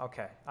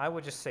 Okay, I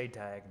would just say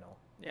diagonal.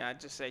 Yeah, I'd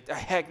just say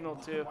diagonal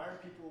too. Why are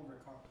people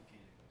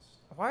overcomplicating this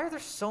stuff? Why are there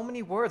so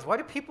many words? Why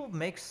do people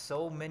make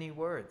so many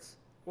words?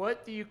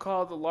 What do you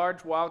call the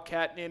large wild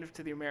cat native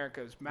to the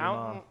Americas?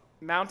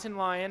 Mountain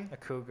lion, A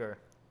cougar,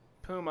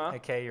 puma.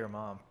 aka your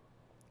mom.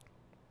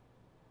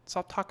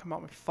 Stop talking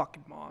about my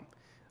fucking mom.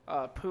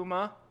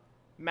 puma,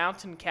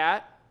 mountain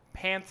cat,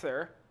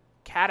 panther,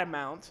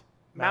 catamount,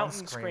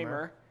 mountain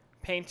screamer,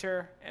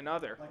 painter, and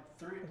other. Like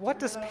What three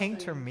does of those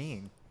painter things-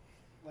 mean?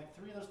 Like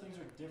 3 of those things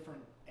are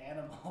different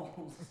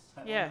animals. I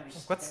don't Yeah.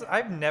 understand.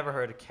 I've never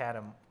heard of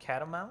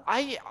catamount.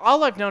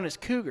 All I've known is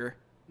cougar.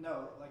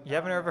 No, like You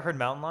haven't ever heard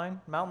mountain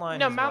lion? Mountain lion.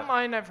 No, is mountain what?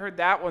 lion, I've heard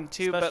that one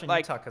too, Especially but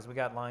like, in Utah, because we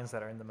got lions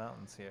that are in the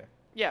mountains here.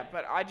 yeah,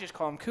 but I just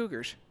call them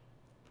cougars.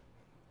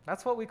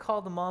 That's what we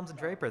call the moms of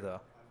Draper,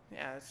 though.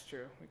 Yeah, that's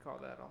true. We call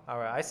that all. All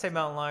right, I say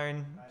mountain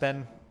lion.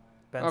 Ben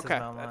says Okay,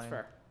 mountain lion. that's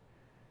fair.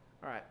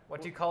 All right.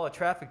 What do you call a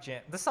traffic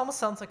jam? This almost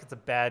sounds like it's a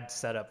bad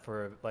setup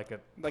for like a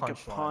Like a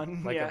punchline,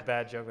 pun, like yeah. a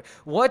bad joke.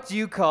 What do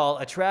you call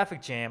a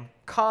traffic jam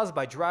caused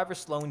by drivers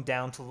slowing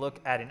down to look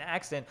at an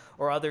accident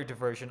or other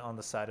diversion on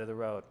the side of the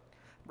road?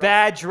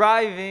 Bad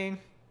driving.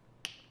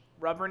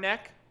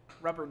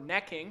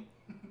 Rubbernecking.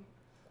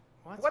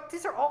 What?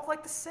 These are all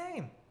like the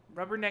same.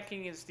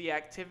 Rubbernecking is the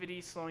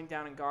activity slowing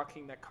down and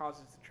gawking that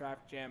causes the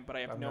traffic jam, but I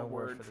have no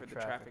word for the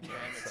traffic jam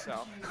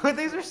itself.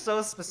 These are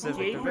so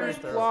specific. They're very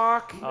Gateway thorough.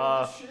 block.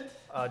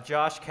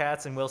 Josh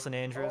Katz and Wilson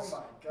Andrews.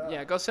 Oh my god.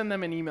 Yeah, go send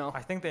them an email.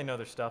 I think they know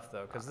their stuff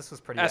though, because this was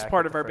pretty. As accurate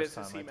part of the our first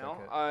business time I email.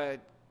 took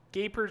it.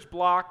 Gaper's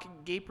block,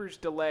 Gaper's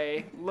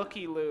delay,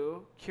 looky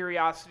loo,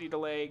 curiosity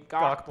delay,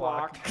 Gawk gawk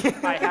block.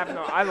 block.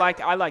 I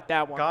like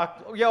that one.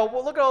 Gawk. Yo,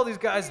 well, look at all these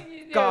guys.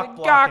 Yeah, Gawk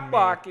blocking gawk me.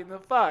 blocking the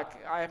fuck.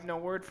 I have no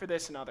word for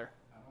this and other.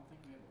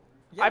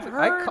 Yeah, I've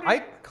heard I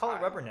it. call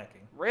it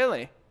rubbernecking.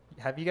 Really?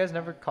 Have you guys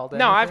never called that?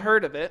 No, I've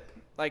heard of it.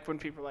 Like when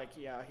people are like,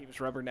 yeah, he was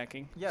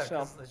rubbernecking. Yeah, So,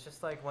 'cause it's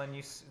just like when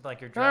you like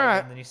you're All driving right.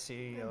 and then you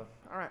see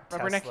all right,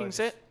 Tesla rubbernecking's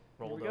just it.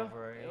 rolled we go.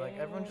 over. Like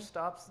everyone just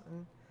stops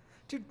and,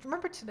 dude,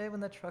 remember today when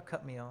that truck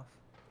cut me off?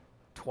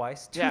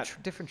 Twice, two Yeah.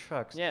 different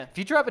trucks. Yeah. If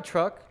you drive a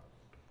truck,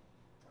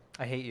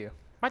 I hate you.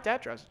 My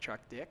dad drives a truck,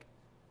 dick.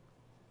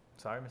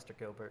 Sorry, Mr.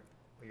 Gilbert,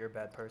 but you're a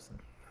bad person.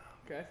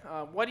 Okay.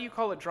 What do you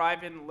call a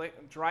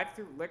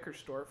drive-through liquor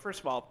store?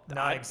 First of all,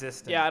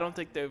 Non-existent. Yeah, I don't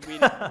think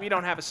that we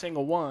don't have a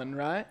single one,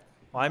 right?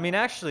 Well, I mean,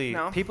 actually,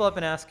 No. people have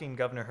been asking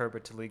Governor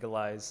Herbert to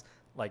legalize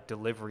like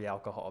delivery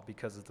alcohol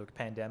because of the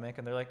pandemic,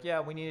 and they're like, "Yeah,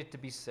 we need it to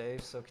be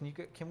safe. So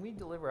can we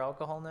deliver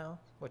alcohol now?"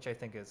 Which I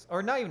think is,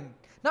 or not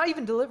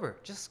even deliver,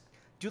 just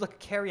do like a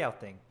carry-out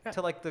thing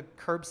to like the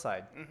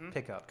curbside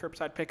pickup.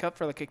 Curbside pickup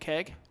for like a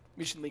keg.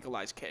 We should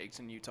legalize kegs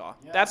in Utah.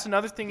 Yeah. That's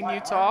another thing in Why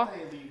Utah. aren't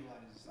they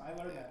legalized? I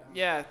learned that.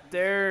 Yeah,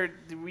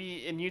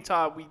 in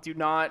Utah we do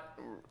not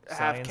have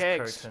Science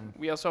kegs. curtain.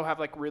 We also have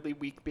like really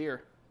weak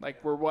beer.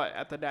 Like we're what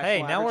at the national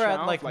Hey, now average we're at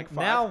of, like, five?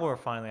 now we're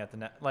finally at the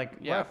Yeah.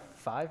 we're at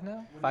 5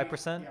 now,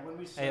 5% Yeah, when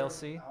we served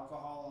ALC.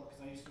 alcohol,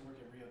 because I used to work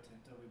at Rio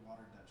Tinto, we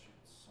watered that shit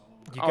so.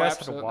 You Oh, guys had to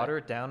absolutely. water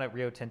it down at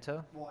Rio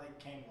Tinto. Well, it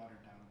came watered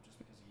down just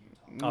because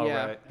of Utah. Oh,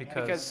 yeah, right,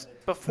 because No.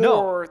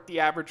 before the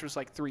average was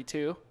like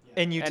 3.2,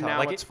 In Utah, and now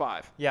like it's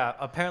 5. yeah,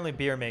 apparently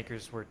beer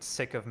makers were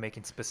sick of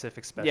making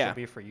specific special Yeah.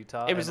 beer for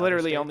Utah. It was and other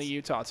literally only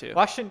states. Utah too.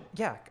 Washington,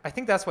 yeah, I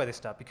think that's why they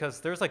stopped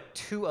because there's like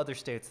 2 other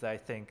states that I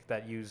think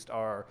that used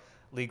our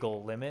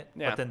legal limit,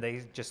 Yeah. but then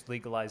they just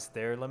legalized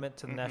their limit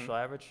to the national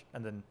average,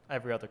 and then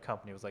every other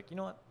company was like, you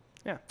know what?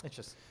 Yeah. Let's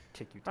just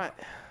kick Utah. All right.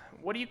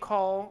 What do you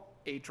call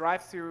a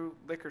drive-through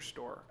liquor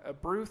store? A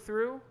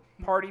brew-through,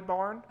 party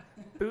barn,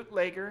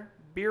 bootlegger,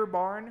 beer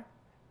barn,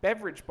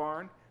 beverage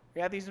barn.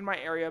 We have these in my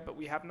area, but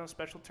we have no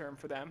special term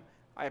for them.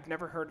 I have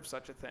never heard of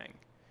such a thing.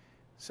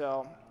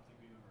 So,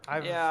 I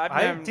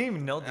never- didn't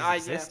even know these yeah.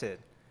 existed.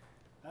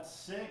 That's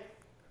sick.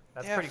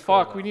 That's yeah, pretty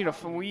fuck. cool. We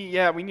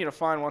though. need to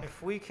find one.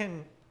 If we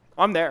can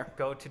I'm there.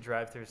 go to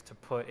drive-thrus to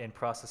put in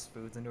processed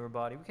foods into our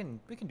body, we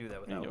can do that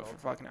We without can do it for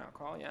alcohol. fucking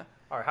alcohol, yeah.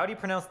 All right, how do you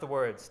pronounce the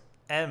words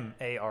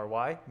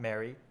Mary,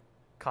 Mary,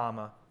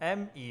 comma,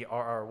 Merry,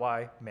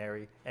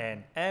 Mary,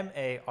 and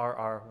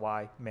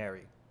Marry,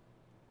 Mary?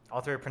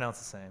 All 3 are pronounced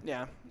the same.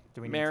 Yeah.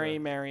 Do we need Mary, to-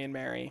 Mary, and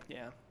Mary.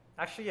 Yeah.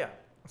 Actually, yeah.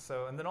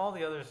 So, and then all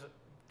the others.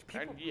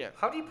 People, yeah.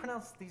 How do you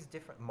pronounce these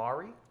different?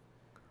 Mari?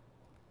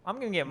 I'm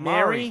gonna get Mary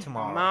married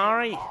tomorrow.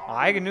 Mary.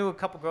 I knew a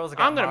couple girls that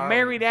got I'm gonna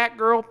marry that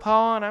girl,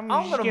 Paul, and I'm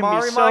I'm she's gonna gonna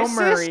marry be my so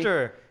Murray.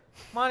 sister.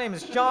 My name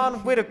is John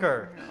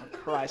Whitaker. Oh,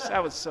 Christ,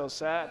 that was so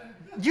sad.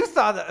 You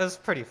thought that was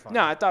pretty funny.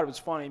 No, I thought it was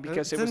funny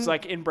because it was Didn't-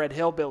 like inbred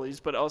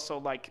hillbillies, but also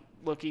like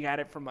looking at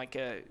it from like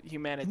a No,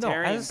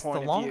 humanitarian as point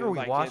the of longer view. we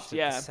like watched it's, it,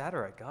 yeah, the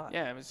sadder I got.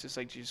 yeah, it was just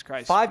like Jesus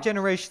Christ. 5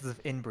 generations of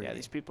inbreeding. Yeah,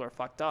 these people are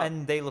fucked up.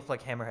 And they look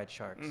like hammerhead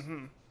sharks.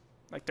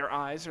 Like their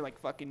eyes are like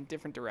fucking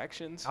different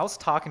directions. I was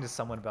talking to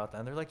someone about that,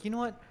 and they're like, you know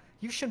what?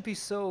 You shouldn't be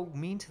so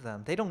mean to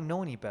them. They don't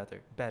know any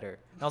better.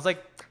 And I was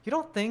like, you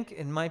don't think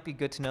it might be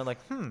good to know, like,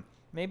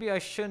 maybe I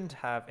shouldn't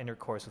have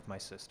intercourse with my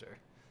sister?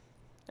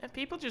 And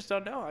people just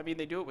don't know. I mean,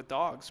 they do it with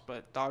dogs,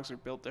 but dogs are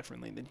built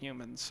differently than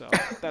humans, so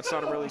that's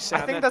not a really I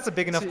sound. think that's a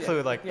big enough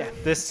clue. Like, yeah.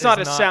 this It's is not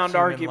a sound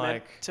human-like.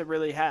 argument to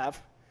really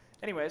have.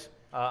 Anyways,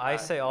 I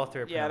say all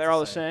 3 are yeah, pronounced they're all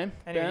the same.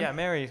 Anyway, Ben? yeah,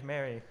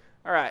 Mary.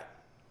 All right.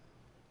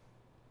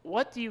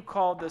 What do you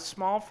call the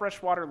small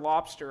freshwater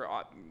lobster?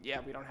 Yeah,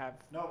 we don't have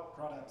Nope,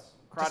 crawdads.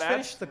 Just crawdads.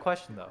 finish the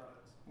question, though.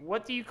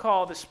 What do you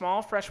call the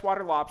small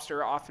freshwater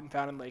lobster often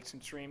found in lakes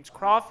and streams?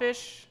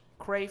 Crawfish,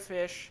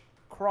 crayfish,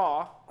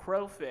 craw,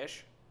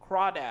 crowfish,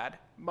 crawdad,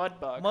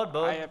 mudbug.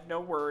 Mudbug. I have no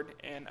word,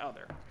 and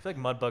other. I feel like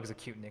Mudbug's a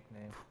cute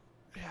nickname.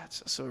 Yeah,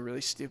 it's also a really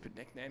stupid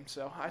nickname,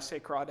 so I say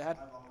crawdad. I've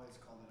always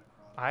called it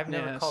a crawdad. I've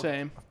never Yeah, called.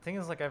 same. The thing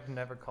is, like, I've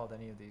never called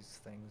any of these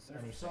things They're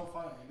anything. so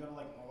fun. You go to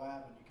like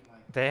Moab and you can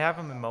like. They have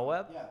them in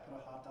Moab? Yeah, put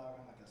a hot dog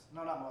on like a.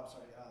 No, not Moab.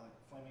 Sorry,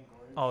 like Flaming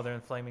Gorge. Oh, they're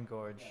in Flaming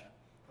Gorge. Yeah,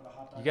 put a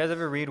hot dog. You guys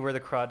ever read Where the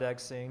Crawdads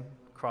Sing?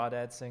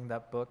 Crawdads Sing,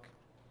 that book?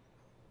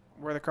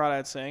 Where the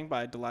Crawdads Sing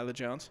by Delilah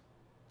Jones.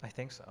 I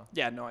think so.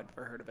 Yeah, no, I've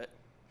never heard of it.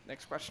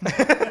 Next question.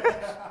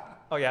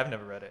 Oh yeah, I've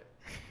never read it.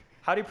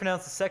 How do you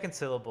pronounce the second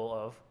syllable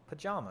of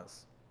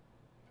pajamas?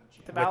 The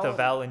With the vowel-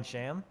 vowel in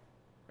jam?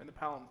 Or the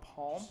pal and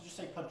palm. Just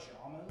say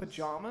pajamas.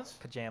 Pajamas.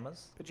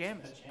 Pajamas?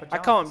 Pajamas. Pajamas. I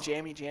call them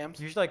jammy jams.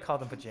 Usually I call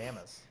them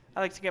pajamas.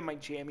 I like to get my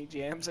jammy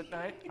jams at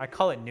night. I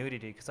call it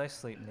nudity because I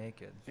sleep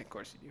naked. Of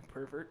course you do,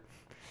 pervert.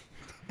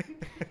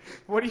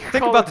 What do you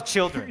Think call about a- the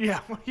children. Yeah,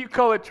 what do you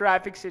call a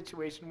traffic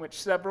situation in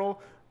which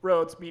several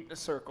roads meet in a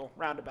circle,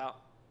 roundabout?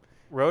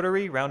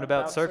 Rotary, roundabout,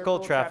 Roundabout, circle, circle,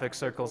 traffic traffic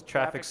circles, circle,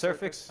 traffic traffic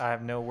suffix. circus. I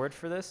have no word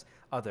for this.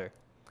 Other.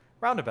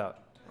 Roundabout.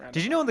 Roundabout.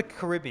 Did you know in the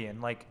Caribbean,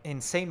 like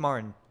in St.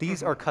 Martin,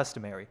 these are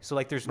customary. So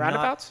like there's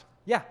Roundabouts?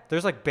 Yeah,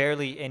 there's like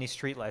barely any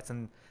streetlights,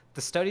 and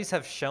the studies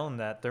have shown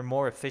that they're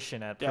more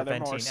efficient at Yeah, they're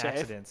more preventing safe.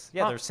 accidents.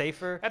 Yeah, Huh. they're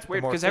safer. That's they're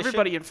weird more because efficient.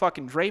 everybody in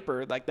fucking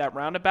Draper, like that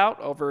roundabout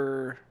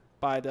over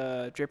by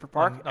the Draper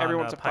Park, On,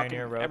 everyone's a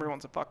Pioneer fucking Road.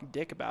 everyone's a fucking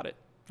dick about it.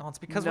 Oh, it's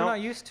because No- we're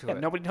not used to Yeah, it.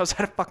 nobody knows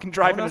how to fucking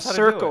drive in a knows how to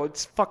do circle. it.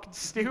 It's fucking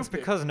stupid. It's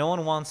because no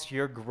one wants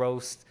your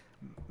gross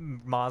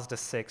Mazda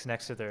 6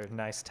 next to their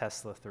nice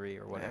Tesla 3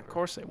 or Yeah, whatever. of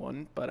course they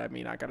wouldn't, but I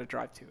mean, I got to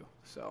drive too,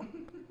 so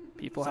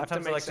people have to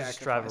Sometimes make I like to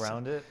just drive sacrifices.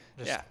 around it.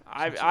 Just- Yeah,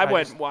 just- I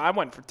just-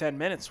 went for 10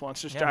 minutes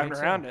once just Yeah, me driving too.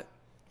 around it.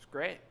 It's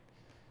great.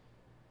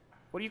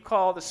 What do you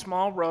call the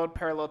small road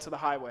parallel to the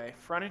highway?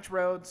 Frontage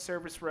road,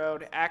 service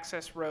road,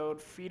 access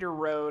road, feeder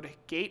road,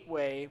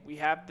 gateway. We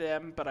have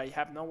them, but I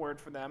have no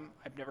word for them.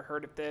 I've never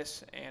heard of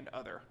this, and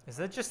other. Is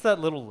that just that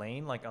little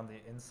lane, like on the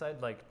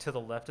inside, like to the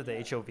left of the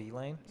HOV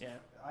lane? Yeah.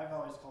 I've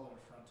always called it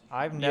a frontage.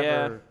 I've Yeah.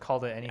 never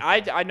called it anything.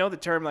 I know the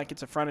term like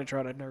it's a frontage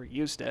road. I've never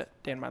used it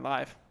day in my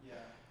life. Yeah.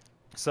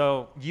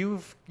 So you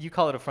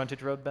call it a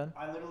frontage road, Ben?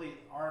 I literally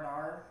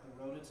R&R.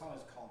 The road it's on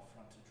is called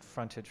frontage.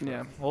 Frontage road.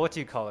 Yeah. Well, what do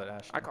you call it,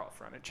 Ashton? I call it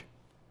frontage.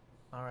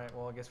 All right.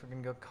 Well, I guess we're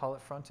gonna go call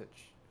it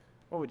frontage.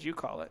 What would you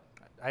call it?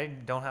 I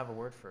don't have a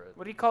word for it.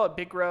 What do you call a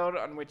big road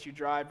on which you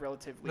drive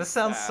relatively This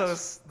sounds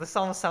fast? This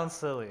almost sounds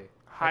silly.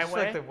 I just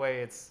Highway, like the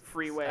way it's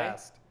freeway,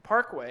 fast.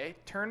 parkway,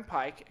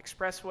 turnpike,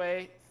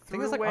 expressway,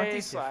 Thing is, like, aren't throughway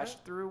these slash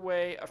different?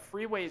 throughway. A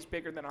freeway is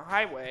bigger than a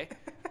highway.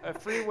 A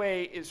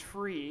freeway is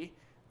free,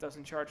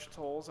 doesn't charge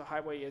tolls. A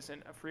highway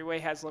isn't. A freeway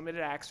has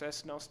limited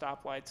access, no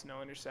stoplights,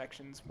 no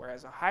intersections,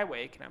 whereas a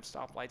highway can have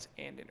stoplights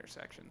and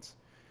intersections.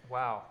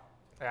 Wow.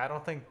 I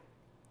don't think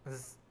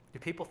this. Do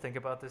people think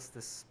about this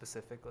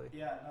specifically?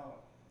 Yeah, no.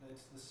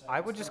 It's the same. I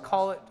would just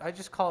call it. I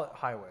just call it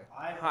highway.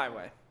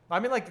 Highway. I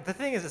mean, like the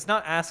thing is, it's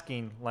not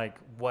asking like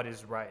what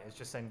is right. It's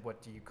just saying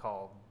what do you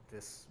call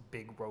this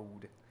big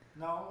road?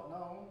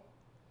 No.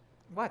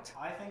 What?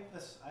 I think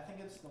it's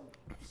the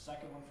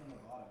second one from the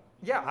bottom.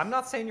 Yeah, I'm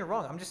not saying you're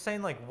wrong. I'm just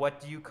saying like what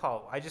do you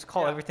call? I just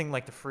call Yeah. everything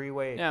like the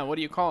freeway. Yeah, what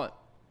do you call it?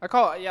 I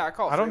call it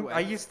I don't. freeway.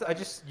 I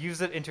just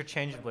use it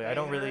interchangeably. I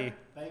don't really.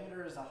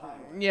 Bangor is a highway.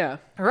 Yeah.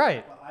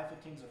 Right. But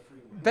I-15 is a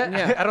freeway. Ben,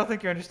 Yeah. I don't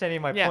think you're understanding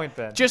my Yeah. point,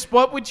 Ben. Just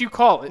what would you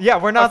call it? Yeah,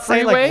 we're not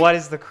saying freeway? like what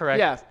is the correct.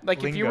 Yeah,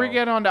 like if you were lingo.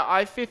 getting onto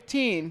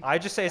I-15, I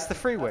just say it's the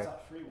freeway.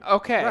 That's a freeway.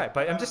 okay. Right,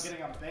 but If I I'm was just.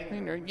 getting on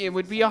Bangor, which It is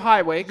would the be a same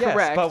highway, Yes,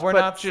 correct? but we're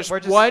not. Just we're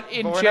just, what but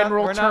in we're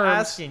general not, terms? We're not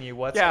asking you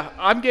what's. Yeah,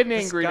 I'm getting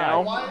this angry guy.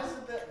 now.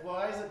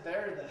 Why is it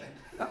there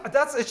then?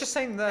 That's. It's just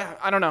saying that.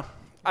 I don't know.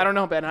 I don't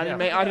know, Ben. I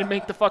Yeah. didn't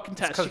make the fucking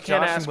test. Because You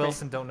can't Josh ask and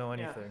Wilson don't know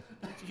Yeah. anything.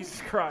 me.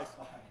 Jesus Christ.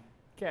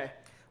 Okay.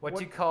 What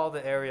do you call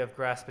the area of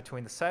grass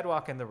between the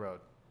sidewalk and the road?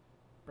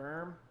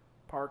 Berm,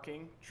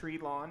 parking, tree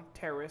lawn,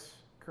 terrace,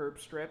 curb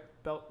strip,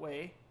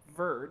 beltway,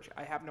 verge.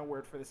 I have no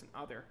word for this in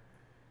other.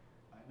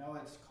 I know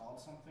it's called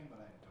something, but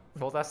I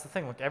don't. Well, that's the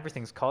thing. Like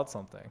everything's called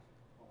something.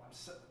 Well,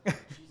 Jesus Christ.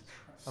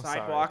 I'm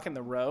Sidewalk in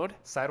the road.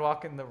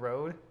 Sidewalk and the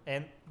road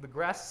and the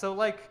grass. So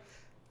like,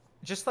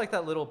 just like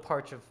that little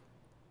patch of,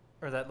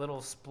 or that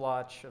little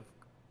splotch of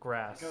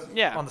grass.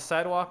 Yeah. On the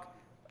sidewalk.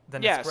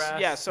 Then Yes. it's grass.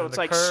 Yeah. So then it's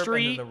the like curb, and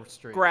street, then the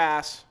street.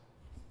 grass,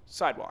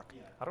 sidewalk.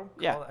 Yeah. I don't.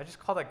 Call Yeah. It, I just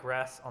call that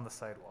grass on the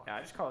sidewalk. Yeah,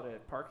 I just call it a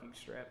parking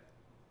strip.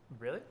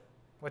 Really?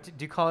 What do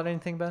you call it?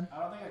 Anything, Ben? I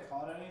don't think I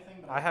called it anything,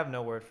 but I have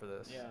no word for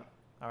this. Yeah.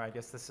 All right. I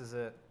guess this is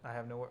it. I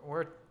have no word.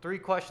 We're 3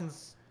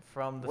 questions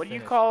from the. What do you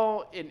finish.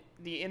 call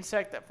the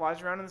insect that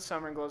flies around in the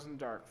summer and glows in the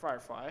dark?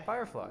 Firefly.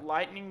 Firefly.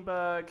 Lightning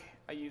bug.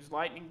 I use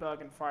lightning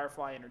bug and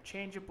firefly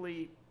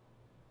interchangeably.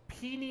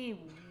 Peeny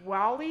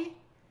Wally?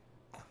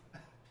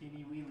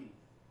 Peeny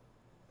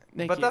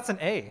Wheelie. But that's an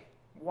A.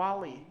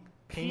 Wally.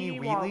 Peeny Peeny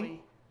Wheelie?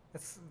 Wally.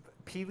 It's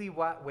Peely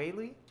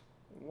Whaley.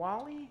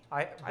 Wally?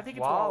 I think it's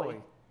Wally.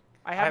 Wally.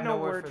 I have no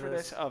word for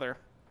this other.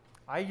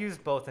 I use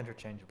both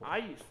interchangeably. I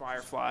use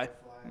Firefly.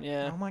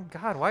 Yeah. Oh my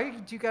God! Why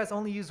do you guys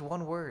only use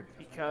one word?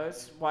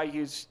 Because why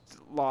use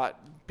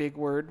big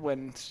word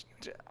when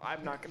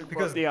I'm not gonna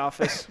Because quote The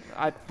Office.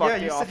 I fuck Yeah,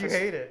 The you Office. said you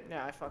hate it.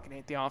 Yeah, I fucking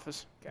hate The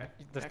Office. Okay.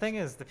 The thing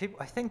is,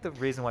 I think the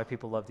reason why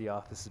people love The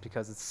Office is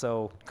because it's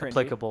so Cringy.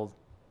 applicable.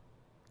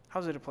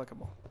 How's it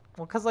applicable?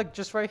 Well, because like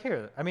just right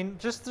here. I mean,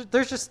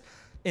 there's just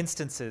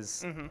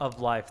instances of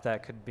life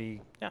that could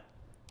be,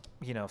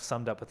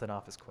 summed up with an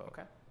Office quote.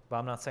 Okay. But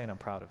I'm not saying I'm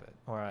proud of it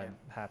or I'm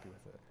happy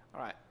with it.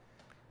 All right.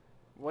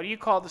 What do you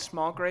call the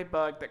small gray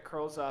bug that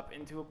curls up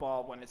into a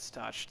ball when it's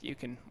touched? You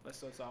can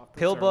list those off.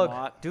 Pill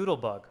bug, doodle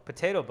bug,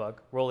 potato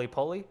bug, roly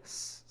poly,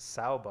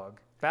 sow bug,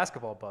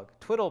 basketball bug,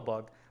 twiddle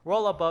bug,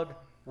 rolla bug,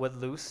 wood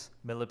loose,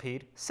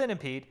 millipede,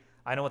 centipede.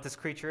 I know what this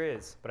creature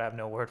is, but I have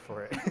no word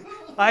for it.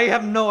 I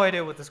have no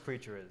idea what this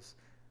creature is.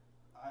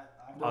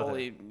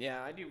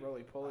 Yeah, I do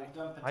roly poly.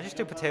 I just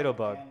do potato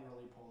bug.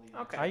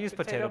 Okay. I use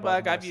potato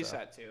bug. bug I've used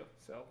that too,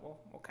 so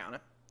we'll count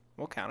it.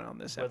 We'll count it on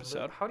this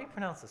episode. How do you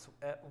pronounce this?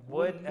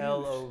 Wood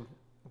L-O...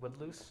 Wood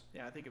loose?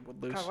 Yeah, I think it would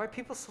lose. God, why are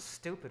people so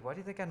stupid? Why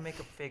do they gotta make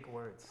up fake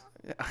words?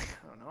 Yeah, I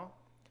don't know. What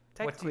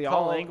do you Technically,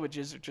 call- all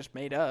languages are just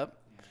made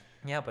up.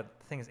 Yeah, but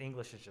the thing is,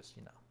 English is just,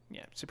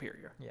 Yeah,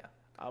 superior. Yeah.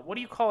 What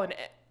do you call an?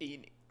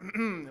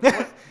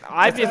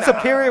 It's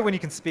superior when you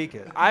can speak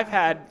it. I've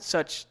had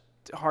such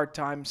hard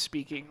time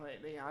speaking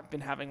lately. I've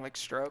been having like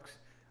strokes.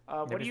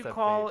 What do you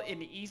call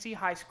an easy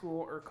high school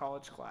or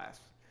college class?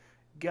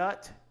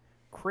 Gut,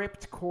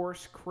 crypt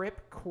course,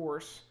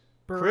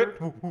 bird,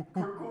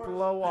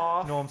 blow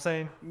off, Know what I'm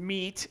saying?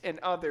 meat, and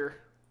other.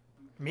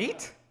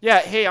 Meat? Yeah,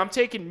 hey, I'm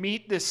taking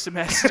meat this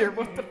semester.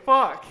 What the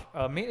fuck?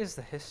 Meat is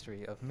the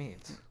history of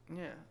meat.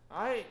 Yeah,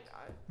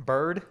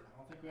 Bird? I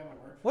don't think we have a word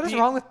for What is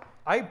wrong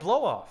with...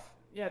 blow off.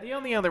 Yeah, the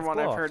only other one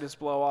I've blow-off. heard is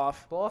blow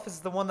off. Blow off is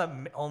the one that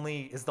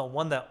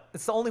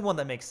it's the only one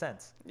that makes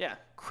sense. Yeah.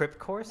 Crypt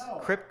course? No.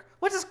 Crypt...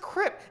 What is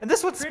crypt? And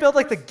this one's spelled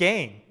like the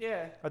game.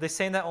 Yeah. Are they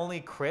saying that only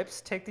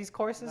Crips take these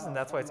courses and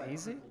that's why it's like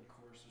easy?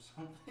 course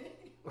or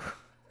something.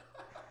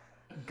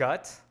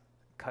 Gut?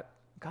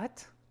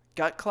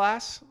 Gut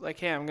class? Like,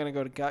 hey, I'm going to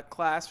go to gut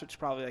class, which is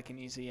probably like an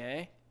easy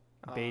A.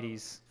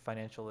 Beatty's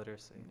financial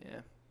literacy. Yeah.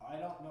 I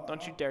don't know.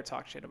 Don't you dare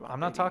talk shit about I'm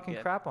not Beatty talking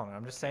yet. crap on her.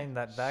 I'm just saying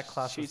that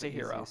class She's was the a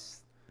hero.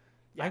 easiest.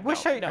 Yeah, I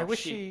wish I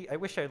she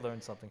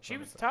learned something from She her.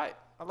 was tight.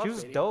 I love She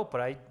was Beatty. dope,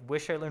 but I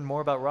wish I learned more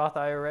about Roth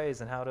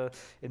IRAs and how to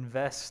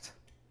invest.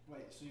 Wait,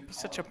 so you Be call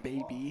such a it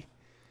blow-off? baby.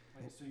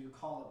 Wait, so you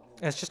call it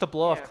And it's just a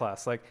blow-off Yeah.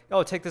 class. Like,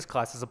 oh, take this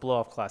class as a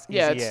blow-off class.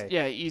 Yeah, Easy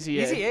A. it's easy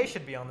A. Easy A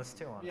should be on this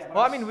too. Honestly. Yeah, but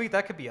well, I it's- mean,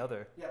 that could be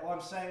other. Yeah, well,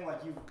 I'm saying like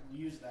you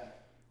use that.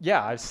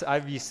 Yeah,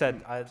 you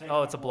said, Taking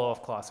it's a a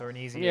blow-off class or an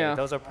easy Yeah. A.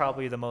 Those are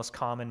probably the most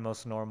common,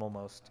 most normal, I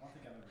most. don't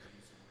think I've ever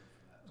used a word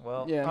for that.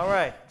 Well, Yeah. all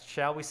right.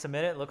 Shall we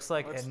submit it? Looks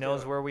like Let's it do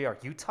knows it. where we are.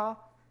 Utah?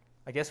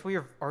 I guess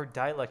our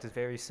dialect is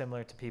very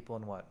similar to people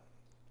in what?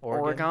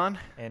 Oregon?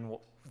 And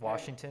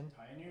Washington?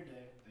 Pioneer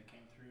Day, they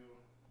came through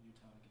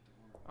Utah to get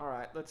the word. All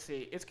right, let's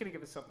see. It's going to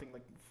give us something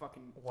like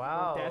fucking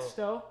Wow.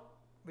 Modesto.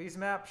 These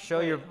maps show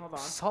Wait, your hold on.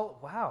 salt.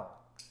 Wow.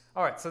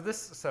 All right.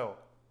 So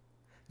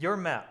your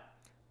map.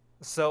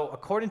 So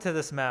according to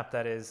this map,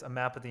 that is a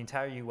map of the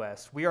entire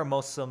U.S., we are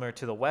most similar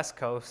to the West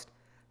Coast,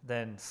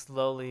 then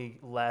slowly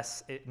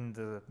less in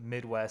the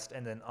Midwest,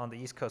 and then on the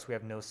East Coast we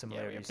have no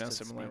similarities. no to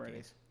speaking.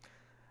 similarities.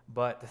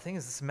 But the thing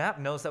is, this map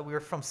knows that we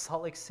were from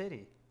Salt Lake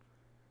City.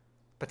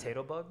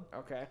 Potato bug?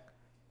 Okay.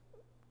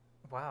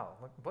 Wow.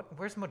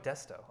 Where's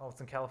Modesto? Oh,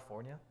 it's in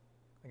California.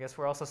 I guess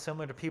we're also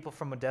similar to people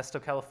from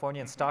Modesto,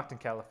 California, and Stockton,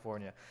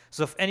 California.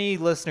 So if any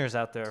listeners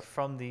out there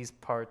from these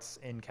parts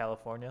in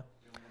California,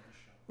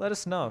 let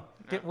us know.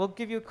 We'll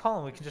give you a call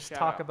and we can just Shout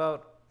talk out.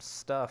 about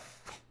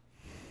stuff.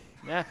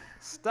 Yeah,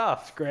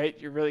 Stuff. great.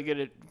 You're really good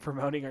at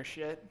promoting our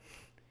shit.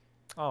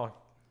 Oh,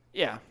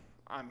 Yeah,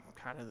 I'm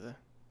kind of the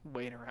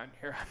weight around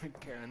here. I've been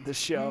carrying this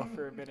show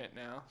for a minute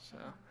now, so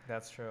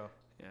that's true.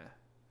 yeah.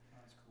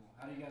 That's cool.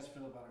 How do you guys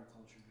feel about our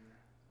culture here?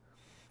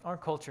 Our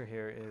culture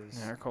here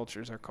is, Our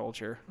culture's our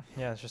culture.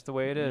 yeah, it's just the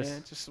way it is. Yeah,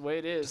 it's just the way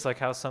it is. Just like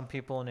how some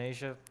people in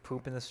Asia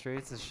poop in the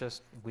streets. It's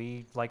just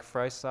we like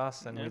fry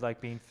sauce and we Yeah.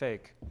 like being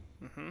fake.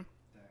 Mm-hmm. Damn.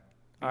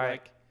 All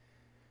right.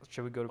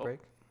 Should we go to Oh. break?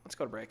 Let's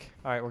go to break.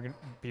 All right, we're going to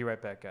be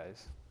right back,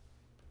 guys.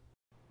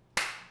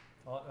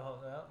 Oh,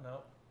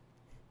 no.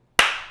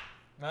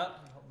 No.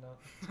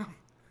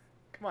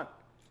 Come on.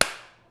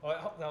 Oh, I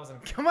hope that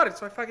wasn't. Come on,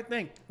 it's my fucking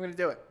thing. I'm gonna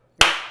do it.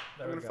 There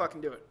I'm we gonna go.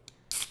 fucking do it.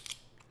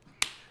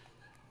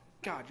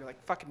 God, you're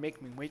like fucking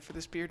making me wait for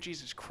this beer?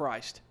 Jesus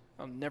Christ.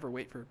 I'll never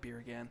wait for a beer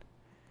again.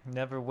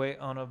 Never wait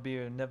on a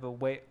beer. Never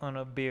wait on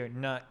a beer.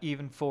 Not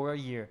even for a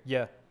year.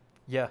 Yeah.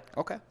 Yeah.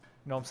 Okay. You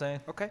know what I'm saying?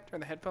 Okay. Turn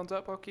the headphones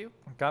up, OQ.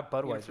 Got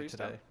You gonna Budweiser freestyle?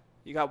 today.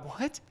 You got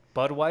what?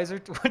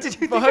 Budweiser? What did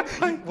you Bud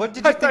think? wipe? What did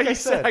you think thought I you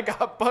said? I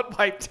got butt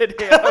wiped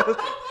today.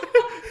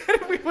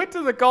 We went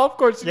to the golf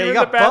course. And Yeah, you were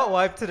in got the butt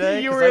wiped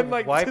today. You 'cause were I in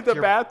like to wiped the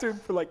your- bathroom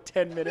for like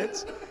 10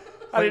 minutes.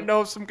 I didn't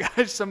know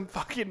if some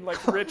fucking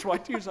like rich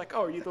white dude was like,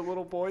 "Oh, are you the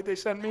little boy they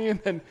sent me?"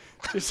 And then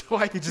just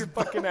wiped your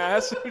fucking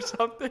ass or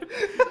something.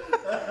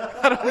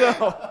 I don't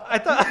know. I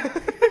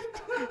thought.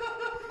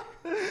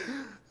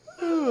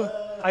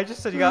 I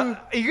just said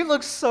you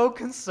look so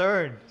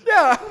concerned.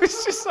 Yeah, I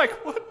was just like,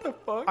 what the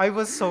fuck? I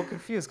was so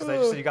confused because I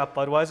just said you got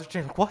Budweiser.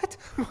 She's like, what?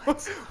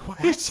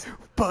 What?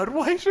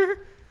 Budweiser?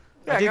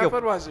 Yeah, I did got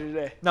go- Budweiser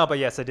today. No, but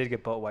yes, I did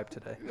get butt wiped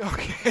today.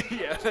 Okay,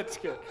 yeah, that's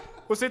good.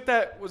 Was it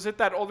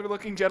that older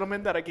looking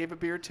gentleman that I gave a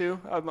beer to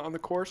on the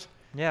course?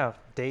 Yeah,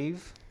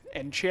 Dave.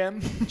 And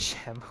Chem?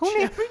 Chem.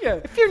 Yeah.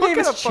 If your name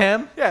Fucking is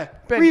Chem, yeah,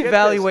 Ben, get this.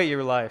 reevaluate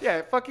your life.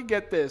 Yeah, fucking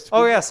get this.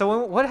 Oh yeah.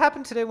 So what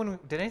happened today?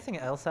 Did anything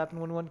else happen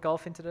when we went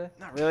golfing today?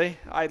 Not really.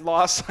 I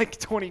lost like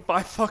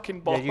 25 fucking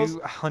balls. Yeah, you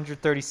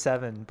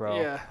 137, bro.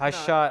 Yeah, I no.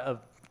 shot a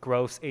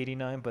gross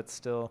 89, but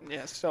still,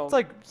 Yeah, so it's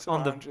like still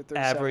on the 137.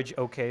 average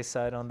okay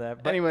side on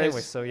that. But Anyways,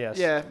 anyway, so yes.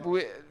 Yeah,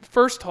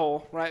 first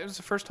hole, right? It was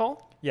the first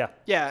hole. Yeah.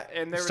 Yeah,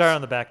 and there was Start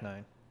on the back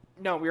nine.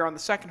 no. We were on the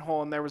second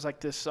hole, and there was like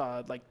this,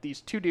 like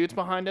these two dudes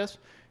behind us,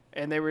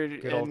 and they were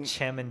Good old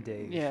Chem and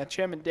Dave. Yeah,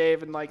 Chem and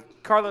Dave, and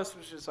like Carlos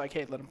was just like,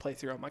 "Hey, let him play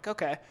through." I'm like,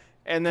 "Okay,"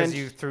 and then Because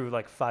you threw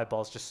like 5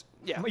 balls. Just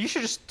Yeah. You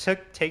should just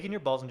taken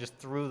your balls and just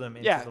threw them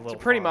into yeah, the little.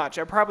 pretty pond. much.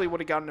 I probably would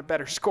have gotten a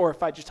better score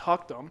if I just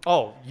hucked them.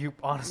 Oh, you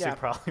honestly Yeah.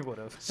 probably would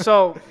have.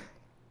 So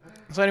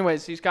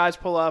anyways, these guys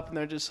pull up and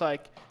they're just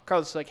like,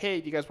 Carlos is like, "Hey,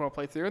 do you guys want to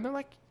play through?" And they're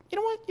like, "You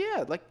know what?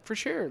 Yeah, like for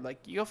sure. Like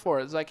you go for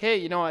it." It's like, "Hey,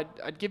 you know,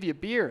 I'd give you a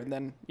beer." And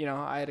then, you know,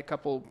 I had a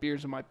couple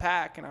beers in my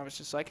pack and I was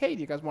just like, "Hey,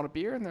 do you guys want a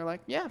beer?" And they're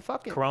like, "Yeah,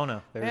 fuck it."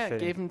 Corona. Very Yeah,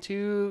 fitting. gave them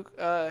 2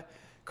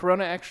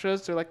 Corona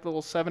extras. They're like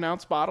little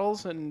 7-ounce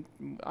bottles, and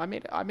I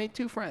made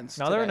 2 friends.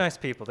 No, they were today. nice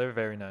people. They were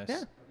very nice.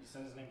 Yeah.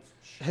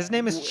 His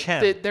name is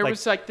Chem. There Like,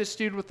 was like this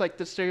dude with like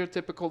the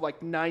stereotypical like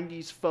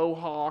 90s faux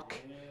hawk.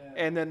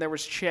 And then there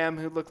was Chem,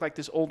 who looked like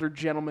this older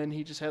gentleman.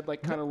 He just had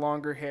like kind of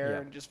longer hair Yeah.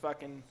 and just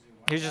fucking.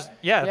 he's just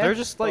Yeah, they're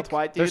just both like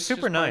white they're dudes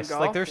super just playing nice.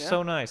 golf, Like they're yeah.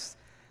 so nice.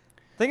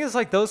 Thing is,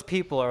 like those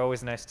people are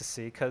always nice to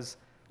see because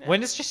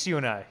when it's just you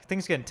and I,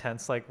 things get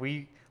intense. Like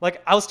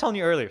I was telling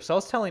you earlier. So I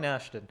was telling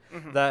Ashton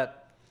Mm-hmm.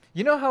 that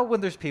you know how when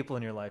there's people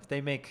in your life,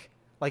 they make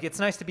like it's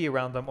nice to be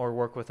around them or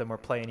work with them or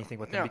play anything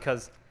with them Yeah.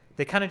 because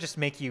they kind of just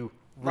make you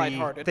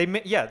Lighthearted.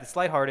 It's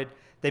lighthearted.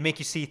 They make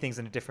you see things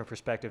in a different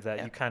perspective that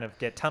Yeah. you kind of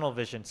get tunnel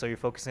vision, so you're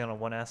focusing on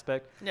one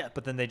aspect. Yeah.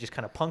 But then they just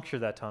kind of puncture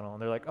that tunnel,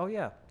 and they're like, "Oh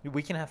yeah,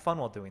 we can have fun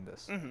while doing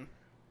this." Mm-hmm.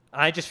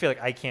 I just feel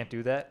like I can't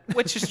do that.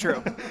 Which is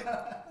true.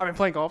 I mean,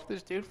 playing golf with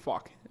this dude,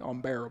 fuck,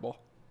 unbearable.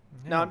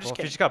 No, I'm just Well, if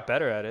kidding. you just got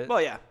better at it.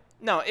 Well, yeah.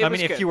 No, it I was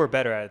mean, good. if you were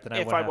better at it, then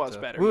If wouldn't I have was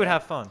to. better, We would yeah.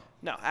 have fun.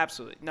 No,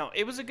 absolutely. No,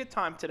 it was a good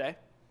time today.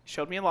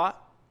 Showed me a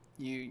lot.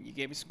 You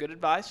gave me some good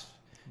advice.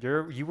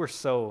 You were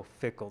so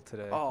fickle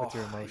today Oh, with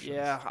your emotions.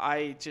 yeah.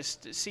 I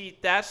just see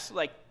that's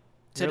like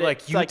You're today.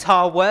 like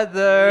Utah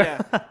weather.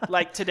 Yeah,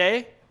 like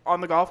today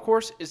on the golf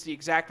course is the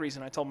exact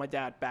reason I told my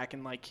dad back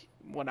in like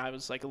when I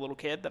was like a little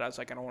kid that I was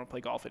like I don't want to play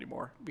golf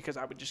anymore because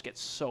I would just get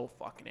so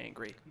fucking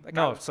angry. Like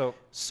I No, was so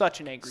such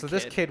an angry so kid.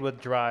 this kid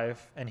would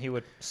drive and he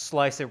would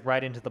slice it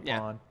right into the Yeah.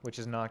 pond, which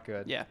is not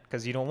good. Yeah.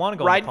 Because you don't want to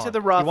go right in the into pond.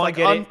 the rough, You want like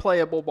to get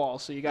unplayable ball.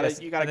 So you gotta Yes,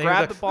 you gotta and then you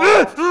grab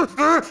go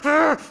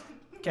the ball.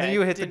 And then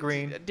you hit the didn't-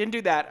 green. Didn't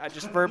do that. I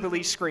just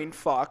verbally screamed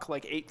 "fuck"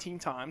 like 18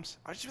 times.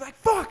 I was just like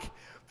 "fuck,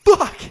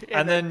 fuck,"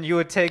 And then you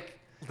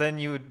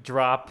would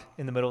drop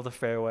in the middle of the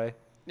fairway.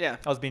 yeah.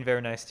 I was being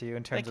very nice to you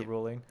in terms Thank of you.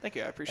 ruling. Thank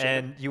you. I appreciate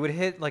And it. you would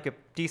hit like a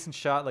decent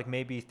shot, like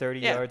maybe 30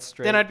 Yeah. yards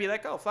straight. Then I'd be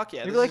like, "Oh fuck yeah!"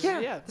 You'd this be like,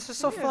 is- yeah, this is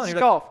so yeah, fun. This is You're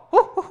golf. like,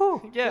 woo, woo,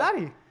 woo, Yeah.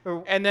 laddie.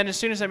 Or- And then as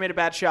soon as I made a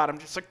bad shot, I'm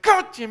just like,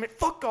 "God damn it!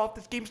 Fuck off!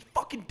 This game's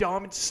fucking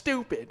dumb and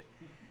stupid."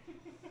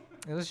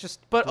 It was just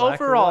But black or white.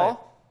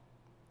 overall,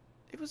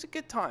 it was a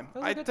good time. It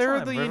was a I good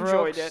thoroughly time. River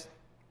enjoyed Oaks- it.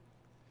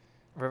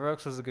 River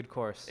Oaks was a good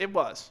course. It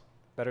was.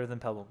 Better than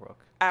Pebblebrook.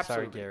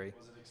 Absolutely. Sorry, Gary.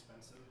 Was it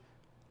expensive?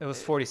 It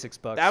was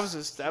 $46. That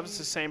was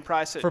the same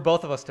price. for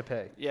both of us to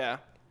pay. Yeah.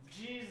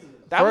 Jesus.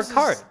 That for was a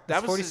cart.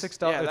 That It's was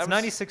 $46. Yeah, that It's was,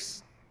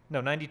 96. No,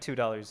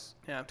 $92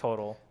 Yeah.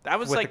 total. That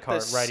was with like the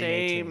cart riding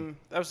 18. same.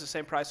 That was the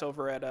same price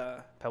over at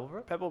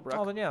Pebblebrook. Pebblebrook.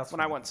 Oh, then yeah, that's when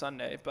I fine. went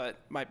Sunday, but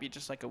might be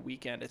just like a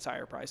weekend. It's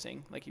higher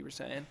pricing, like you were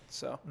saying.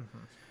 So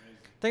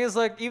Thing is,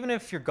 like, even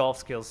if your golf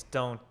skills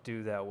don't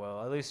do that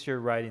well, at least your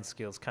riding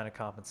skills kind of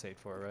compensate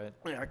for it,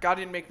 right? yeah, God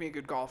didn't make me a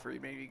good golfer. He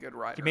made me a good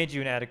rider. He made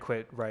you an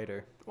adequate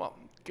rider. well,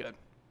 good.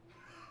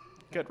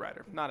 Good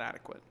rider, not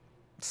adequate.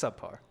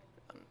 Subpar.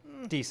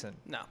 Decent.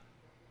 No,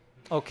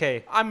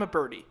 Okay. I'm a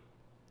birdie,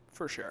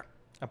 for sure.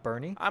 A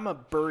Bernie? I'm a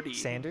birdie.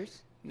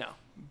 Sanders? No,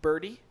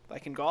 birdie,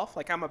 like in golf.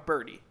 Like I'm a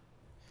birdie.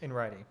 In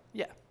riding.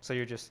 Yeah, So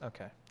you're just,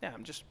 okay. yeah.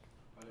 I'm just.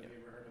 But have you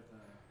ever heard of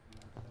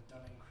the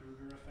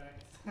Dunning-Kruger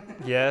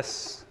effect?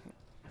 Yes.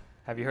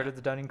 Have you heard of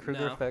the Dunning-Kruger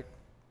No. effect?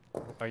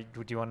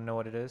 Do you want to know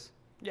what it is?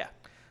 Yeah.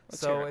 Let's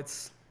So hear it.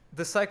 it's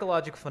the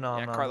psychological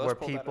phenomenon Carlos, where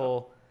pull that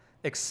people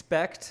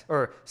expect,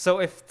 or so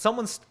if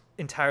someone's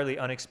entirely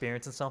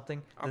unexperienced in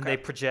something, then Okay. they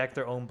project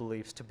their own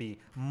beliefs to be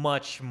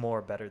much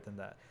more better than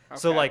that.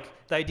 So Okay.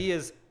 like the idea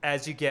is,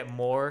 as you get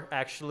more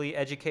actually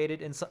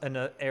educated in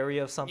an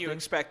area of something, You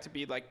expect to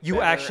be like. you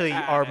better actually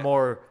at are it.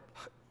 more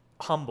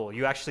humble.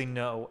 You actually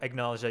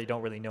acknowledge that you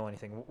don't really know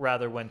anything.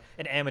 Rather, when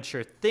an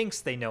amateur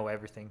thinks they know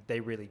everything, they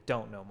really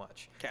don't know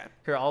much. Okay.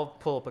 Here, I'll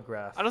pull up a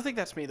graph. I don't think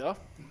that's me though.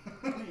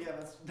 Yeah,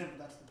 that's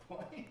the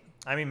point.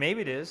 I mean,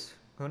 maybe it is.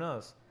 Who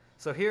knows?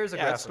 So here's a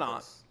Yeah, graph. it's of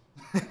not.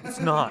 this. It's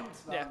not.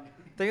 Yeah.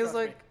 Thing is, Trust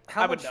like, me.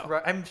 how I would much?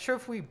 know. I'm sure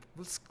if we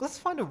let's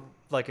find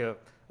a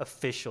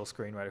official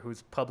screenwriter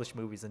who's published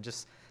movies and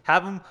just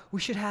have him. We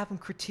should have him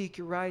critique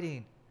your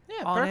writing.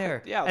 Yeah, on perfect.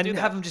 air. Yeah, I'll and do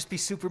have that. them just be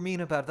super mean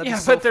about it. That'd Yeah,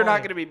 be so but they're not funny.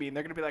 going to be mean.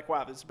 They're going to be like,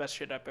 "Wow, this is the best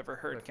shit I've ever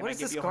heard. Like, Can what I is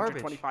give this you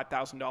garbage?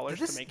 $125,000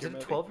 to make your Did a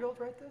movie?" 12-year-old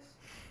write this?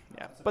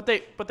 Yeah, but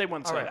they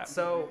wouldn't All say right. that.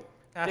 So,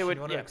 Ashton, would-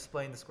 you want to yeah.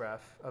 explain this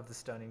graph of the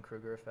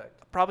Dunning-Kruger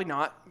effect? Probably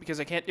not,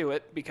 because I can't do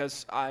it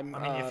because I'm.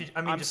 I mean,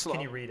 I'm just slow.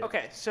 can you read it?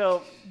 Okay,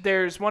 so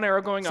there's one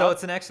arrow going So up.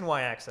 it's an X and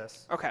Y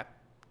axis. Okay,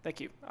 thank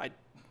you. I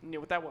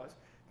knew what that was.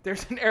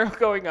 There's an arrow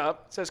going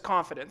up. It says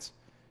confidence,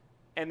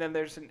 and then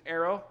there's an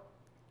arrow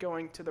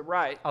going to the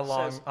right.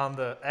 Along Says, on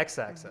the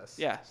X-axis.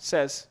 yeah,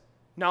 says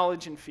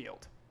knowledge and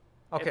field.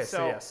 Okay, And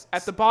so yes.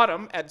 At the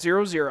bottom, at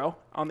 0, 0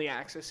 on the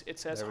axis, it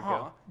says There we huh,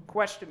 go.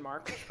 question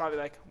mark, which is probably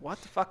like,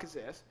 what the fuck is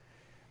this?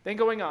 Then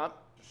going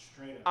up,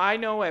 Straight up. I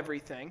know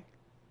everything,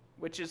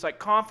 which is like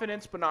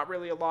confidence, but not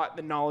really a lot,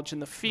 the knowledge in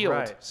the field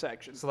Right.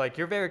 section. So like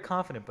you're very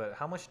confident, but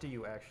how much do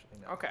you actually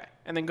know? Okay.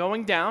 And then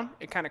going down,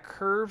 it kind of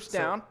curves So-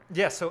 down.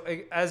 Yeah. So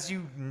as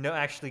you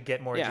actually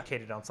get more Yeah.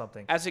 educated on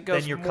something, As it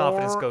goes then your more,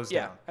 confidence goes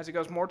yeah, down. as it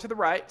goes more to the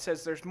right, it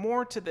says there's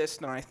more to this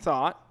than I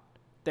thought.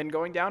 Then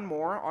going down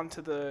more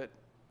onto the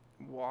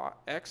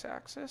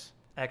x-axis.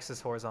 X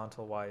is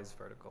horizontal, Y is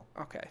vertical.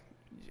 Okay.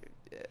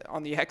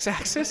 On the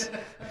x-axis.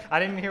 I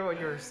didn't hear what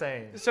you were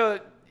saying. So,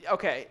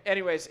 okay.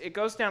 Anyways, it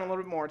goes down a little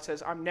bit more. It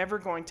says, I'm never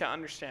going to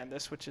understand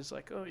this, which is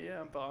like, oh, yeah,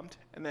 I'm bummed.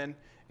 And then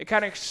it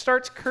kind of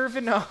starts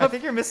curving up. I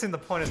think you're missing the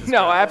point of this.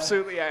 No, graph.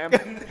 absolutely I am.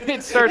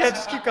 It starts, Yeah,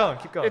 just keep going.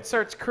 Keep going. it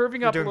starts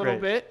curving You're up a doing little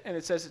great. bit, and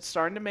it says it's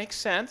starting to make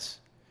sense.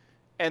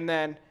 And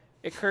then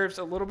it curves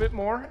a little bit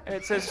more, and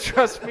it says,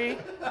 trust me,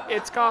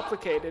 it's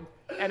complicated.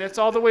 And it's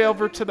all the way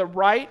over to the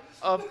right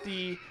of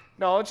the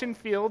knowledge and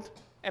field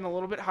and a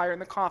little bit higher in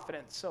the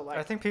confidence. So, like,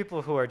 I think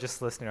people who are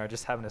just listening are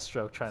just having a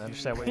stroke trying to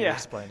understand what Yeah. you're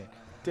explaining.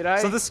 did I?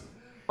 So this,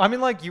 I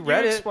mean, like you you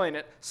read it. explain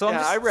it. So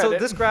yeah, I read so it.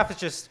 this graph is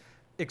just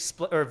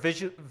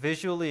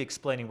visually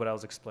explaining what I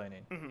was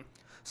explaining. Mm-hmm.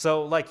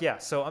 So like yeah,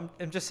 so I'm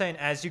just saying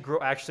as you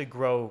actually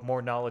grow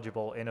more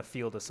knowledgeable in a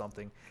field of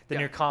something, then Yeah.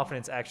 your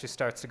confidence actually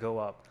starts to go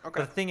up. Okay.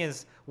 But the thing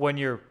is, when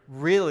you're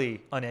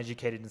really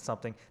uneducated in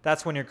something,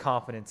 that's when your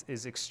confidence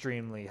is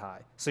extremely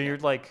high. So you're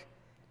like,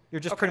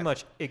 you're just pretty Okay.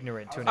 much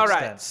ignorant to an All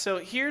extent. right, so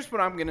here's what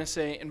I'm going to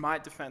say in my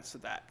defense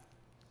of that.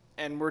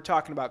 And we're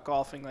talking about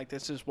golfing, like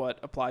this is what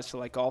applies to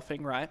like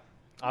golfing, right?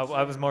 I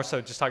was more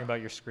so just talking about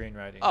your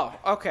screenwriting. Oh,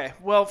 okay.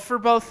 Well, for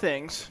both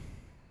things.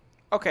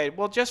 Okay,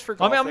 well, just for I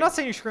golfing. mean, I'm not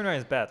saying your screenwriting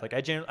is bad. Like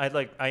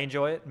I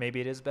enjoy it.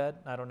 Maybe it is bad.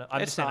 I don't know.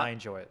 I'm It's just saying not. I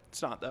enjoy it.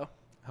 It's not, though.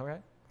 All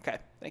right. Okay,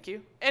 thank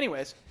you.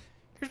 Anyways,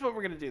 here's what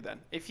we're going to do then.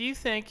 If you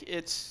think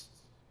it's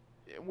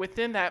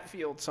within that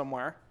field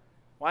somewhere,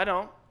 why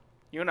don't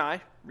you and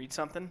I read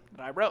something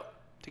that I wrote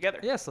together?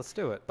 Yes, let's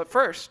do it. But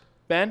first,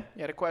 Ben,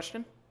 you had a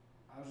question?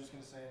 I was just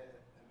gonna say,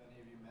 have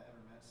any of you ever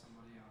met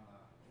somebody on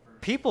the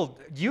first? People,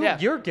 Yeah.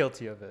 you're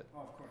guilty of it. Oh,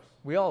 of course.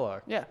 We all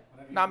are. Yeah, But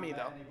have you not ever me, met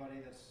though.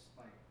 Anybody that's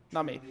like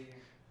Not me. truly-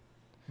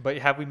 But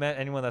have we met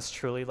anyone that's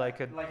truly like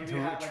a Like if you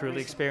who had, like, truly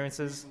recently-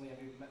 experiences? recently,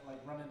 have you met, like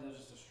run into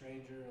just a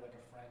stranger, like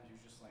a friend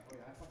who's just like, oh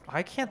yeah, I fucking.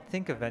 I can't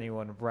think of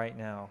anyone right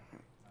now.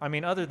 I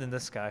mean, other than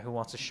this guy who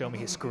wants to show me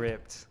his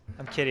script.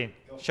 I'm kidding.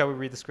 Shall we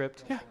read the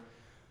script? Yeah.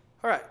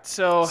 All right,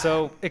 so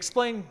So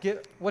explain.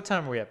 What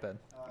time are we at, Ben?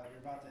 You're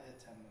about to hit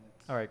 10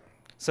 minutes. All right.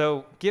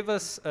 So give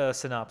us a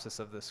synopsis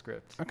of the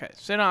script. okay,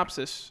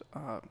 synopsis.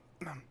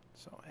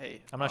 So, hey,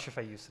 I'm not sure if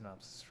I used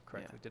synopsis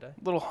correctly. Did I?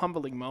 little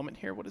humbling moment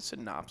here. What does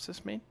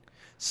synopsis mean?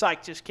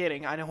 Psych, just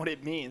kidding. I know what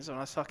it means. I'm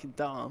not fucking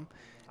dumb.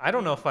 I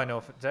don't know if I know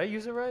if did I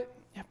use it right.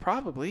 Yeah,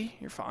 probably.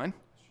 You're fine.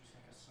 It's just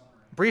like a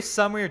summary. Brief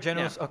summary or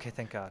general? Yeah. Okay,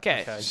 thank God.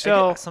 'Kay, Okay.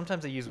 so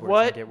sometimes I use words and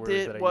I What get words that I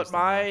did use what them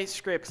my wrong.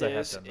 script 'Cause I have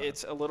is? done that.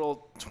 It's a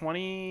little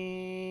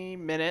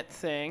 20-minute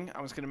thing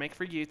I was gonna make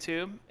for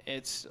YouTube.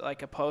 It's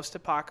like a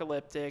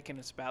post-apocalyptic, and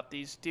it's about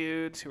these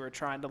dudes who are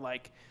trying to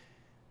like,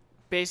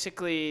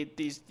 basically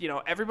these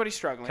everybody's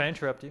struggling. Can I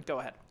interrupt you? Go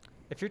ahead.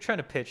 If you're trying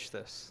to pitch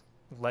this,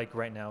 like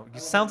right now,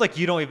 it sounds like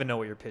you don't even know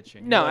what you're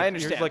pitching. No, You're like- I you're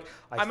understand. like,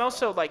 I'm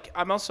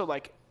also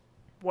like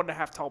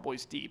 1.5 tall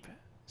boys deep.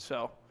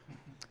 So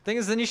Thing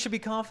is, then you should be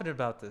confident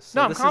about this. So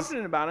no, I'm this is-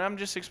 confident about it. I'm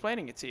just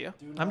explaining it to you.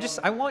 Do an I'm just.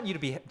 I elevator- want you to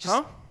be. Just,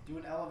 Huh? Do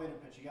an elevator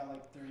pitch. You got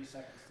like 30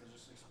 seconds to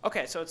just explain.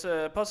 Okay, so it's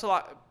a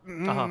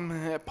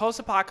Uh-huh.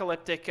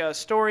 post-apocalyptic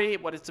story.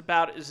 What it's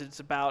about is it's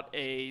about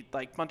a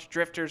bunch of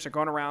drifters are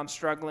going around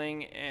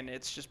struggling, and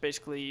it's just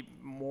basically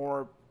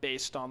more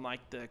based on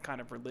like the kind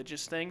of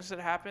religious things that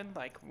happen.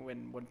 Like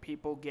when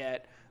people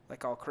get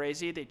like all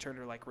crazy, they turn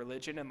to like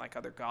religion and like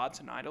other gods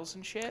and idols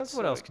and shit. Because So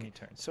what else it- can you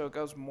turn? So it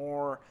goes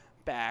more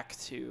back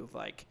to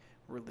like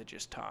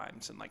religious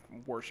times and like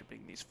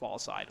worshiping these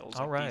false idols,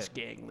 All like these right.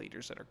 gang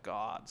leaders that are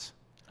gods.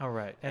 All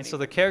right. And so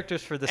the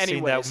characters for the scene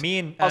Anyways, that me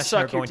and I'll Ashton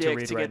are suck your going to dick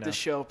read to right get now. the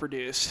show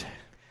produced.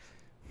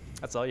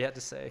 That's all you had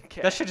to say.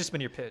 'Kay. That should just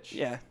been your pitch.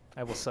 Yeah.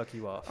 I will suck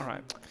you off. All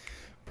right.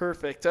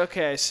 Perfect.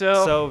 Okay.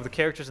 So, So the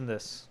characters in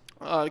this.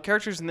 the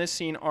characters in this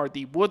scene are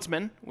the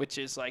woodsman, which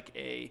is like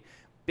a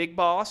big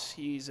boss.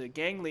 He's a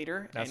gang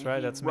leader. That's and right.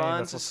 He That's me.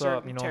 runs That's a what's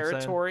up. certain You know what I'm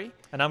saying? territory.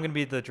 And I'm gonna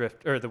be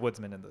the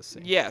woodsman in this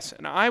scene. Yes,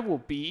 and I will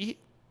be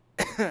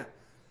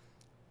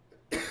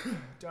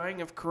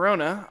dying of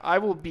corona. I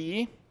will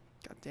be.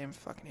 God damn,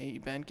 fucking hate you,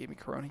 Ben. Gave me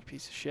corona, you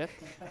piece of shit.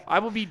 I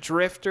will be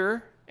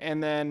Drifter,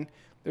 and then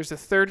there's a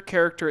third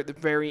character at the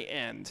very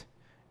end,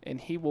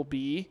 and he will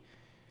be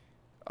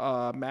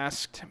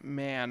Masked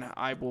Man.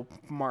 I will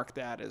mark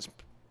that as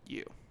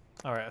you.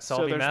 All right. So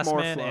So I'll be there's masked more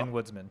man flow. and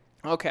woodsman.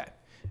 Okay,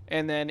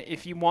 and then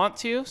if you want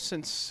to,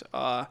 since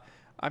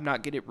I'm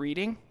not good at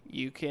reading,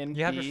 you can.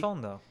 You have your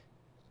phone though.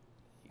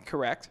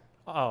 Correct.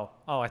 Oh,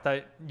 I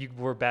thought you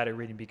were bad at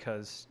reading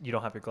because you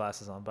don't have your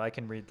glasses on, but I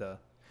can read the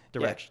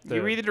direction. Yeah,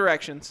 you read the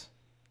directions,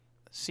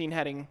 scene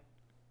heading,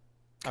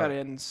 All right.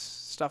 cut-ins,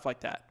 stuff like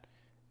that,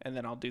 and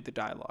then I'll do the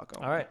dialogue.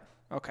 All right.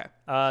 Okay.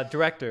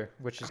 Director,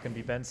 which is going to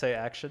be Ben. Say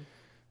action.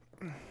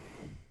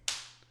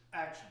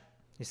 Action.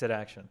 He said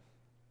action.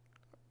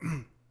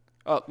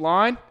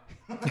 Line?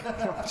 I'm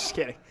just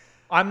kidding.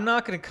 I'm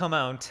not going to come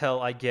out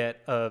until I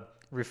get a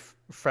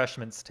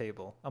refreshments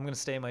table. I'm going to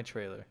stay in my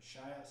trailer. Shia.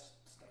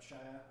 Stop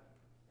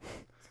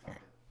it.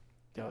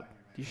 Yo, Get out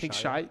do you think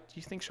Shia? Do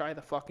you think Shia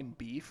the fucking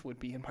beef would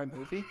be in my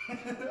movie?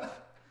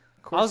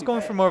 I was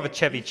going Hey, for more of a hey,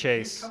 Chevy he's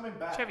Chase. coming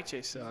back. Chevy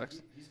Chase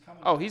sucks. He's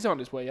coming Oh, back. he's on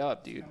his way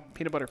up, dude.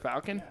 Peanut Butter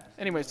Falcon.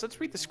 Anyways, let's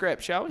read the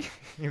script, shall we?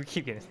 You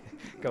keep getting.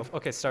 Go.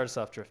 Okay, start us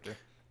off, Drifter.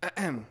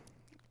 No,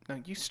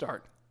 you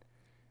start.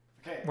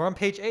 Okay. We're on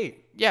page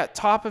 8. Yeah,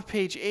 top of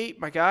page 8,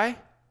 my guy.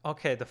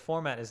 Okay, the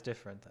format is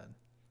different then,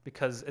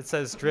 because it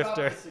says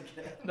Drifter. Not this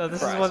again. No,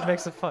 this Right. is what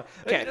makes it fun.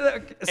 Okay.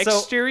 So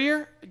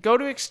Exterior. Go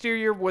to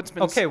exterior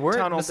woodsman's okay,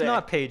 tunnel it's day.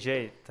 not page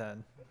 8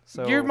 then.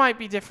 So Yours might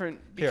be different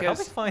here, help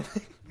me because find.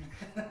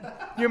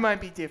 yours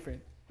might be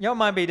different. Y'all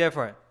might be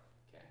different.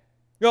 Okay.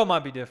 Y'all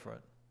might be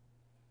different.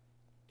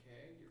 Okay,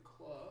 you're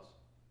close.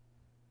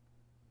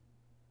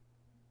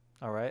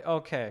 All right.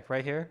 Okay,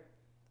 right here.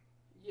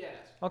 Yes.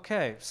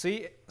 Okay.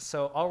 See,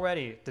 so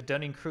already the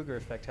Dunning-Kruger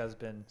effect has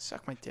been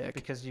Suck my dick.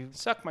 because you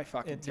Suck my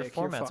fucking your dick.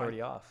 format's You're fine.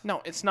 already off.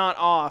 No, it's not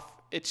off.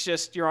 It's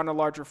just you're on a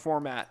larger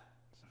format.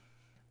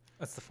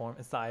 That's the form.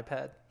 It's the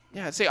iPad.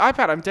 Yeah, it's the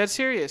iPad. I'm dead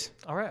serious.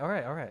 All right. All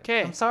right. All right.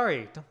 'Kay. I'm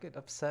sorry. Don't get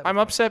upset. I'm with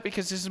me. upset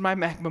because this is my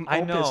magnum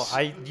I opus.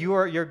 know.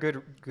 You're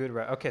good.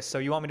 Right. Okay. So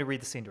you want me to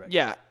read the scene direction?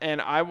 Yeah,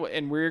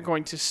 and we're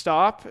going to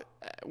stop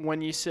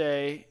when you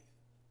say,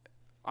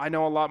 "I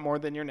know a lot more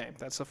than your name."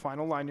 That's the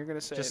final line you're going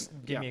to say. Just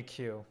give me a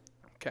cue,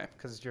 Okay.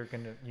 because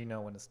you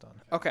know when it's done.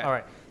 Okay. All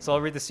right. So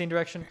I'll read the scene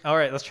direction. All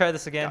right. Let's try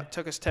this again. Yeah, it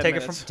took us 10 take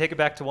minutes. take it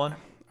back to 1. All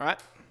right.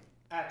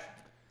 Action.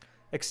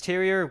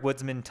 Exterior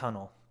woodsman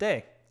tunnel.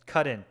 Day.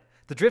 Cut in.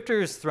 The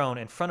Drifter is thrown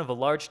in front of a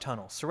large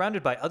tunnel,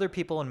 surrounded by other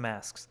people in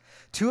masks.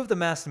 2 of the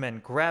masked men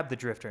grab the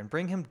Drifter and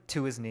bring him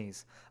to his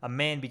knees. A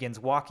man begins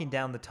walking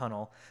down the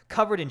tunnel,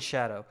 covered in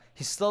shadow.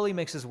 He slowly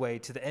makes his way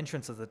to the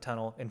entrance of the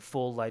tunnel in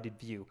full lighted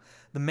view.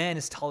 The man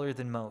is taller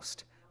than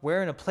most,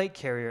 wearing a plate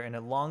carrier and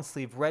a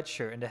long-sleeve red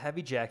shirt and a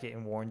heavy jacket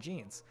and worn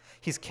jeans.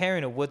 He's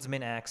carrying a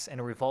woodsman axe and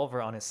a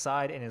revolver on his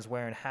side and is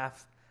wearing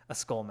half a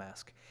skull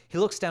mask. He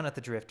looks down at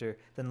the Drifter,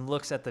 then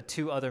looks at the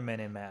 2 other men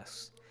in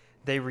masks.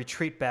 They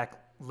retreat back,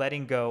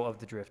 letting go of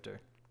the Drifter.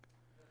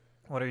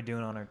 What are you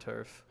doing on our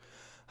turf?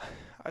 I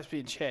was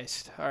being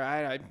chased. All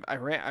right. I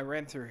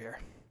ran through here.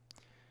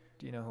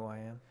 Do you know who I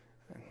am?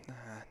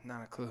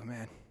 Not a clue,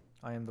 man.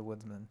 I am the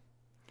woodsman.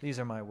 These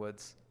are my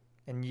woods,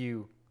 and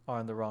you are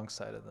on the wrong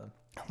side of them.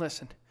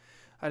 Listen,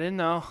 I didn't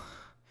know.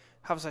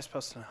 How was I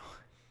supposed to know?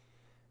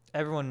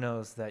 Everyone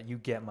knows that you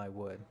get my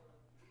wood.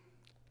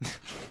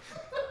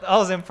 I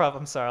was improv.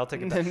 I'm sorry. I'll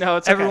take it back. No,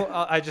 it's okay. Everyone,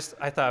 I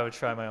thought I would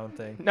try my own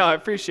thing. No, I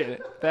appreciate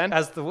it. Ben?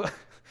 As the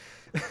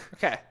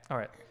Okay. all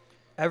right.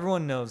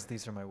 Everyone knows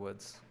these are my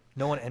woods.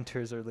 No one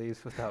enters or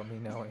leaves without me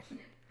knowing.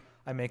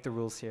 I make the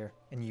rules here,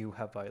 and you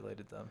have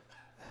violated them.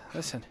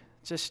 Listen,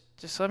 just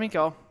let me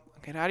go.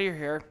 Get out of your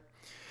hair.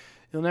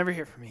 You'll never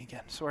hear from me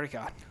again. Swear to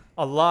God.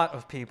 A lot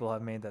of people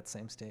have made that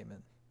same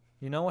statement.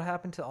 You know what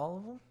happened to all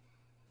of them?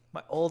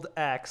 My old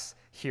axe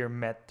here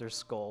met their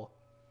skull.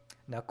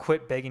 Now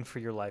quit begging for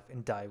your life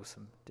and die with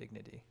some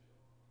dignity.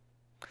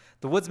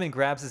 The woodsman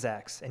grabs his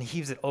axe and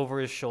heaves it over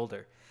his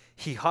shoulder.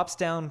 He hops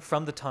down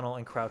from the tunnel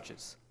and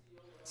crouches.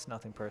 It's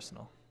nothing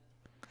personal.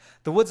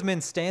 The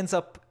woodsman stands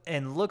up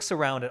and looks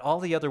around at all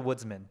the other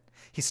woodsmen.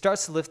 He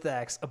starts to lift the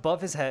axe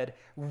above his head,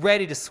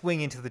 ready to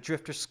swing into the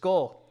Drifter's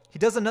skull. He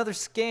does another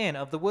scan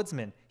of the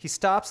woodsman. He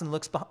stops and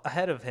looks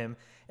ahead of him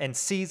and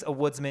sees a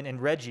woodsman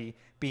and Reggie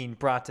being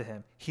brought to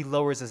him. He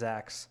lowers his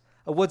axe.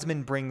 A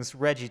woodsman brings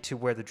Reggie to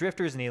where the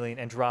Drifter is kneeling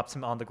and drops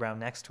him on the ground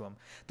next to him.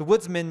 The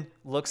woodsman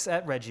looks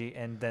at Reggie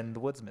and then the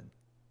woodsman.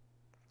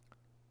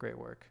 Great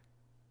work.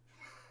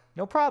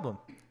 No problem.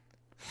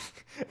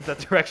 Is that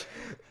direction?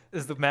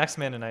 Is the Max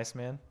Man a nice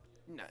man?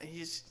 No,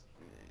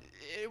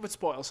 it would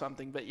spoil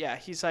something, but yeah,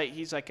 he's like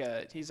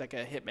a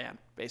hitman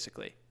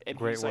basically, and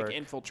Great he's work. like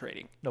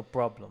infiltrating. No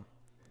problem.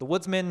 The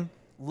woodsman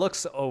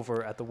looks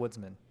over at the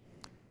woodsman.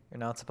 You're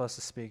not supposed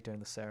to speak during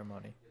the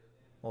ceremony.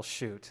 Well,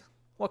 shoot.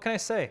 What can I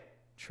say?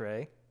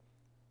 Trey,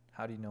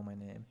 how do you know my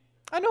name?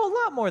 I know a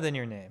lot more than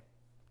your name.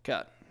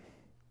 Cut.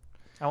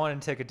 I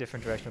wanted to take a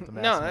different direction with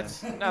the mask.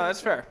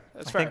 That's fair.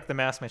 That's fair. I think the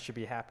mask man should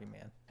be happy,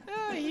 man.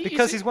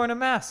 Because he's wearing a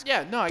mask.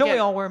 Yeah, no, I Don't get we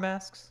it. all wear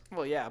masks?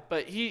 Well, yeah,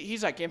 but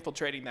he's like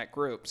infiltrating that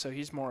group, so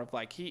he's more of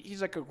like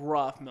he's like a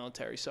rough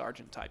military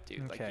sergeant type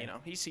dude. Okay. Like, you know,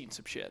 he's seen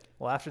some shit.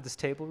 Well, after this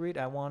table read,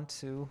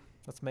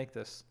 let's make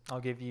this. I'll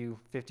give you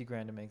 50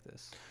 grand to make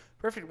this.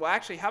 Perfect. Well,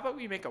 actually, how about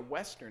we make a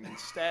Western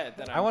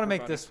instead? I want to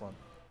make this one.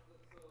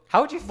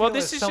 How would you feel? Well,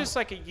 this is just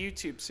like a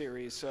YouTube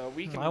series, so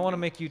we can. I want to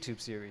make YouTube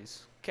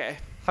series. Okay.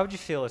 How would you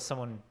feel if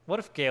what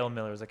if Gail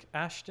Miller was like,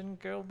 Ashton,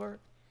 Gilbert,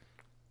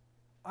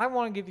 I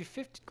want to give you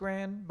 50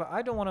 grand, but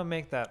I don't want to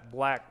make that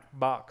black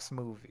box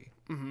movie.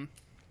 Mm-hmm.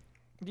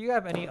 Do you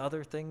have any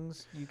other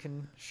things you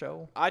can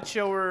show? I'd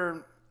show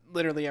her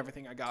literally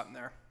everything I got in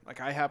there.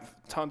 Like, I have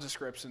tons of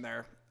scripts in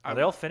there. Are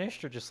they all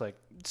finished or just like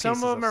some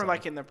pieces of them are some?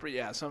 like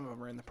some of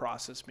them are in the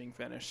process of being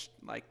finished,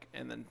 like,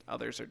 and then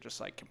others are just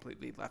like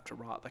completely left to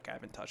rot. Like, I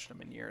haven't touched them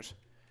in years.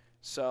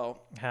 So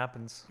It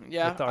happens.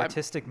 Yeah, With the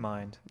artistic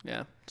mind.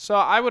 yeah. So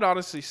I would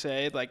honestly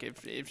say, like,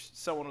 if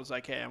someone was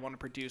like, hey, I want to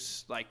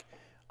produce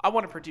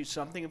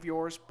something of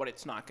yours, but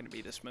it's not going to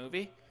be this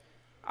movie,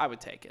 I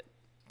would take it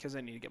because I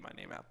need to get my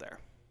name out there.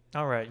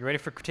 All right, you ready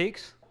for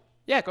critiques?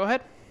 Yeah, go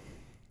ahead.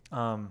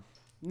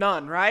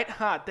 None, right?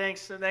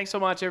 Thanks so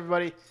much,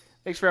 everybody.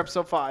 Thanks for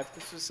episode 5.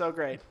 This was so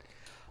great.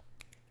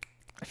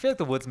 I feel like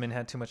the Woodsman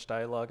had too much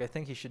dialogue. I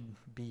think he should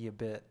be a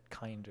bit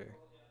kinder.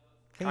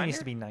 I think he needs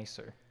to be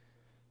nicer.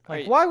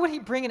 Like, why would he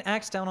bring an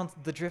axe down on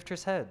the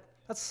Drifter's head?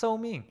 That's so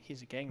mean.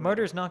 He's a gang member.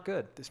 Murder's not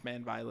good. This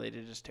man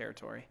violated his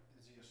territory.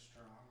 Is he a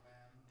strong man?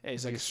 Yeah,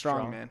 he's like a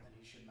strong man. And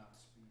he should not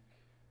speak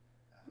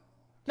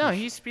at all. No,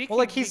 he's speaking. Well,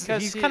 like he's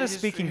kind of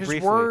speaking briefly.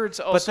 His words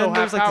also have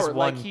there's like power. this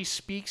one. Like, he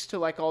speaks to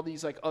like all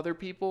these like other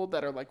people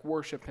that are like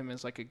worship him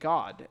as like a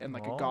god, and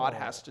like a god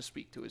has to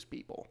speak to his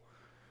people.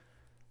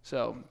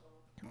 So,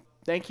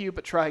 thank you,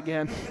 but try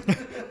again.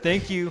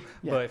 Thank you,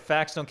 but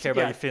facts don't care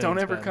about your feelings. Don't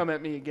ever Ben. come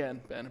at me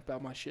again, Ben,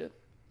 about my shit.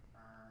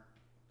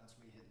 That's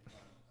me hitting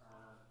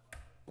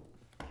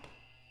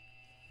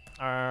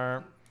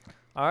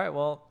All right.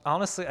 Well,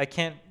 honestly, I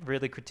can't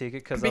really critique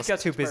it because I was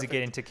Because too it's busy perfect.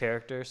 getting to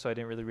character, so I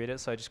didn't really read it.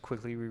 So I just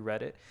quickly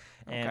reread it,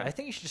 and Okay. I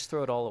think you should just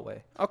throw it all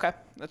away. Okay,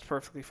 that's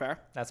perfectly fair.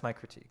 That's my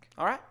critique.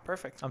 All right,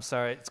 perfect. I'm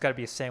sorry, it's got to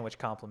be a sandwich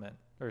compliment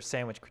or a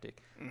sandwich critique.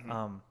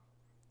 Mm-hmm.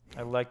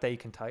 I like that you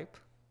can type.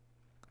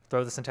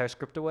 Throw this entire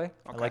script away.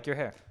 I Okay. like your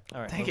hair. All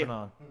right, Thank moving you.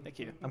 on. Thank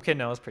you. I'm kidding.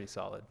 No, it was pretty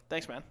solid.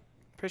 Thanks, man.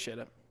 Appreciate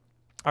it.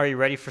 Are you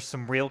ready for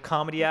some real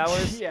comedy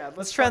hours? Yeah,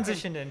 Let's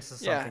transition into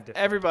something different.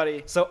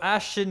 Everybody. So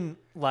Ashton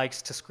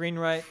likes to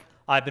screenwrite.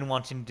 I've been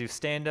wanting to do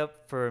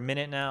stand-up for a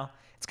minute now.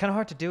 It's kind of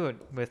hard to do it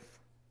with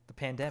the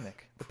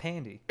pandemic, the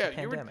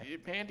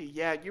pandemic. Pandy.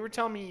 Yeah, you were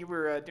telling me you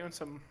were going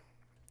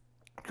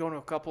to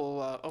a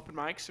couple open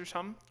mics or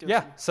something.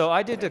 Yeah, so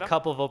I did a stand-up?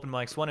 couple of open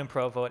mics. One in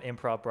Provo at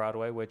Improv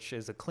Broadway, which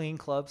is a clean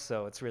club,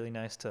 so it's really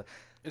nice to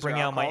Is bring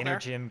there out my alcohol inner there?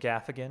 Jim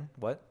Gaffigan.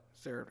 What?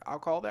 Is there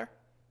alcohol there?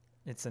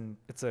 It's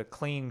a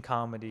clean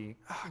comedy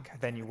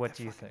venue. What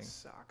do you think?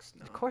 Sucks.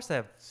 No. Of course they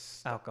have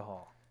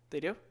alcohol. They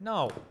do?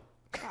 No.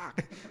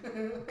 Fuck.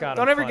 God, Don't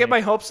I'm ever funny. get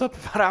my hopes up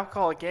about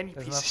alcohol again, you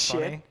Isn't piece that of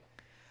shit. funny?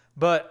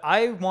 But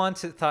I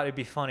thought it'd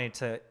be funny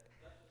to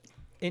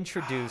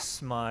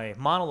introduce my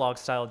monologue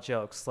style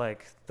jokes,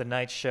 like the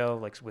night show,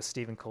 like with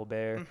Stephen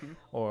Colbert,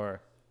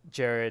 or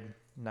Jared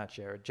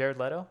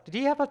Leto. Did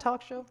he have a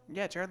talk show?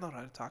 Yeah, Jared Leto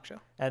had a talk show.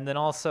 And then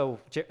also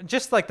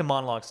just like the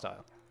monologue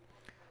style.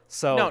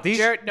 So No, these,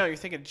 no, you're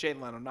thinking of Jay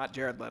Leno, not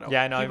Jared Leto.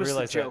 yeah, I know. He I was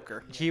realized the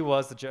Joker. that. He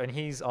was the Joker, and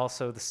he's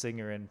also the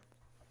singer in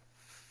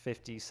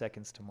 50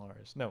 Seconds to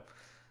Mars. No,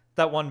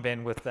 that one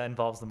band that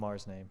involves the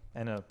Mars name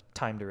and a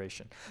time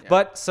duration. Yeah.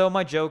 But so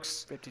my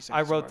jokes, 50 seconds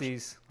I to wrote Mars.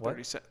 these.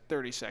 What?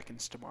 30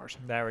 seconds to Mars.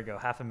 There we go.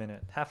 Half a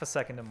minute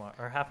to Mars,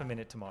 or half a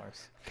minute to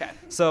Mars. Okay.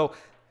 So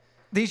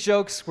these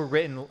jokes were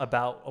written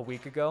about a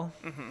week ago.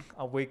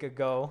 A week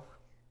ago,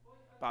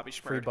 Bobby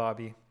free Schmurd,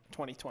 Bobby.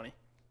 2020.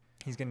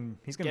 He's gonna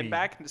Getting be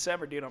back in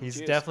December, dude. I'm he's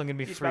juiced. definitely gonna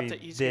be He's free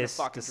he's this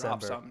gonna fucking drop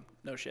December. something.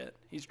 No shit.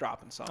 He's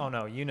dropping something. Oh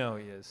no, you know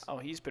he is. Oh,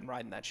 he's been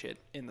riding that shit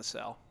in the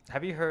cell.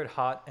 Have you heard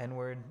hot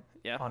N-word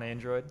Yeah. on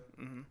Android?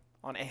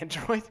 On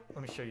Android?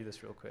 Let me show you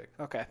this real quick.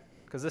 Okay.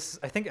 Because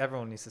I think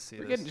everyone needs to see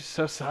We're this. getting just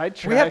so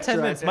sidetracked. We have 10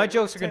 right minutes. there. My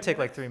jokes are going to 10 take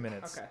like 3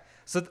 minutes. Okay.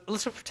 So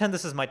let's just pretend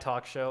this is my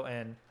talk show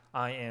and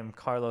I am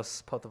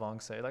Carlos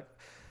Phouthavongsay. Like,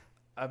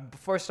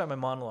 before I start my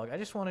monologue, I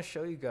just want to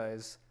show you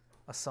guys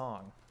a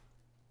song.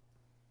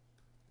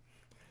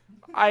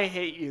 I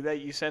hate you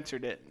that you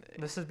censored it.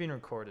 This is being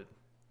recorded.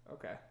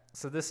 Okay.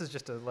 So this is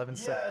just 11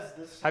 Yes, seconds.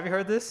 this Have you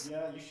heard this?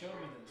 Yeah, you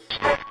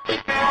showed me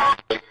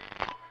this.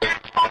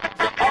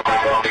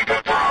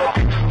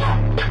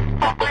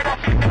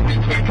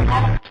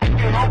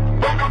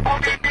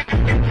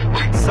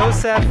 So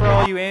sad for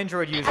all you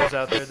Android users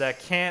out there that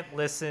can't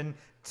listen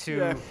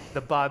to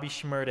the Bobby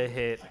Shmurda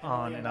hit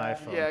on an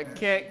iPhone.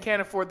 Yeah,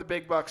 can't afford the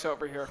big bucks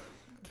over here.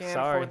 Can't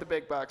Sorry. afford the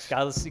big bucks.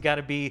 You got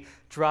to be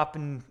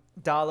dropping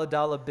dollar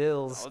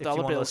bills if you Dollar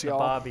want to bills, listen to y'all.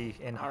 Bobby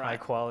in All high right.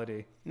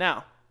 quality.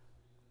 Now,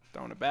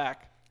 throwing it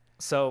back.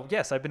 So,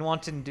 yes, I've been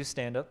wanting to do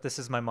stand-up. This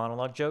is my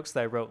monologue jokes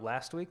that I wrote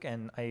last week,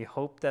 and I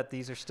hope that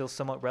these are still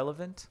somewhat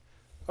relevant.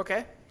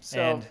 Okay.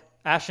 So. And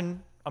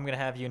Ashton, I'm going to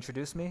have you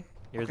introduce me.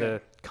 You're Okay.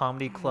 the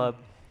comedy club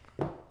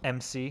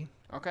MC.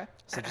 Okay.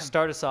 So just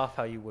start us off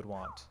how you would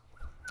want.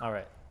 All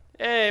right.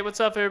 Hey, what's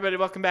up, everybody?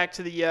 Welcome back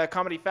to the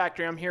Comedy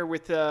Factory. I'm here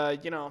with,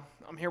 I'm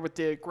here with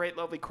the great,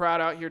 lovely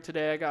crowd out here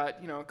today. I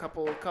got, a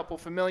couple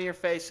familiar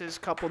faces,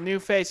 couple new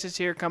faces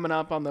here coming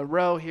up on the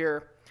row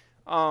here.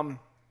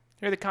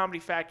 Here at the Comedy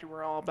Factory,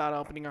 we're all about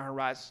opening our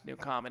horizons to new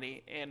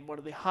comedy. And one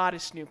of the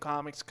hottest new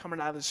comics coming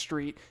out of the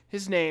street,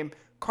 his name,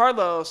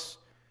 Carlos.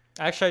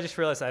 Actually, I just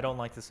realized I don't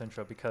like this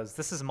intro because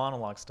this is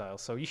monologue style.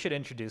 So you should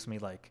introduce me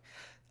like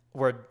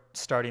we're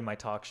starting my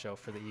talk show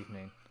for the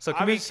evening. So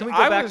can we go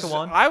back to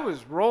one? I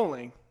was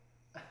rolling,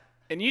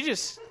 and you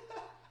just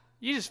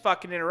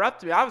fucking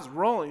interrupted me. I was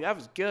rolling. That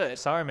was good.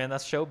 Sorry, man.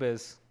 That's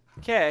showbiz.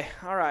 Okay.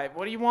 All right.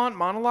 What do you want?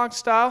 Monologue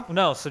style?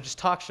 No, so just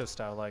talk show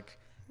style, like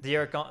the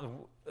Eric.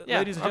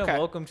 Ladies and gentlemen,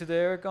 welcome to the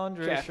Eric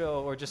Andre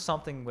Show, or just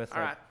something with. All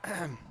right.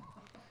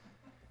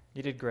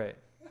 You did great.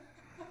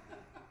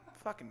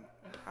 Goddamn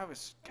it, I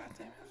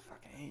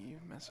fucking hate you.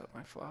 Mess up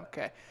my flow.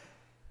 Okay.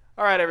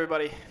 All right,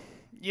 everybody.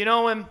 You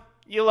know him.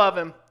 You love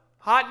him.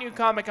 Hot new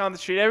comic on the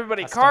street.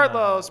 Everybody,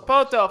 Carlos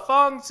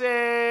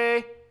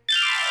Phouthavongsay.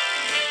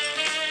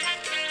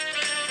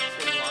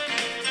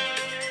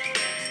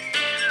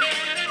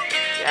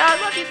 Yeah,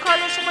 I love you,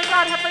 Carlos. Oh my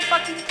God, have my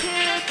fucking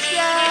kids.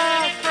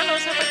 Yeah,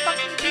 Carlos, have my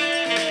fucking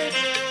kids.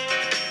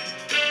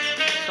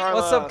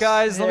 Carlos, what's up,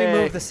 guys? Let me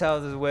move this out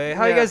of the way.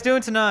 How you guys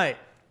doing tonight?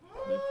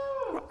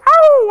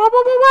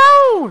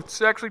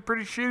 It's actually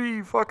pretty shitty.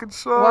 You fucking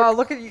suck. Wow,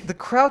 look at you. The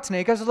crowd tonight.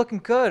 You guys are looking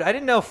good. I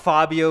didn't know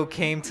Fabio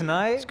came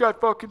tonight. This guy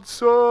fucking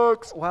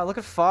sucks. Wow, look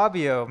at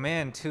Fabio.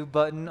 Man,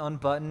 2-button,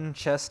 unbuttoned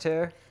chest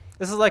hair.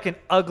 This is like an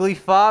ugly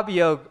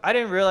Fabio. I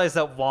didn't realize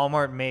that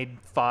Walmart made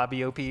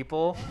Fabio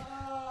people.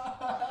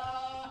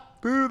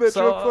 Boo, that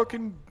joke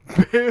fucking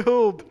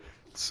bailed.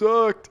 It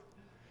sucked.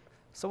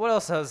 So what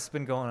else has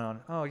been going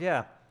on? Oh,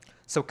 yeah.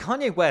 So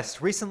Kanye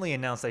West recently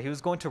announced that he was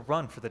going to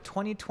run for the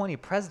 2020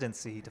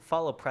 presidency to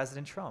follow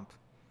President Trump.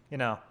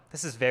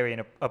 This is very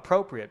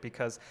inappropriate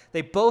because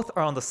they both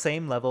are on the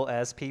same level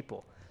as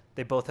people.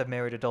 They both have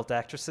married adult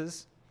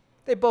actresses.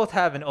 They both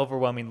have an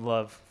overwhelming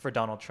love for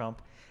Donald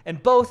Trump.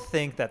 And both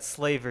think that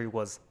slavery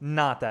was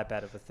not that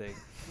bad of a thing.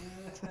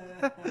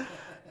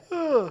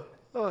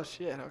 Oh,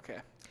 shit. Okay.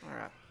 All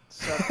right.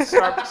 So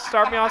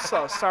start me off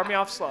slow. Start me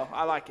off slow.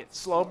 I like it.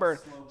 Slow burn.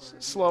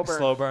 Slow burn.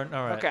 Slow burn.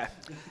 All right. Okay.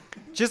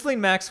 Ghislaine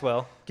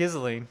Maxwell,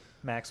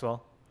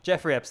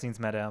 Jeffrey Epstein's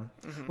madam,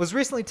 was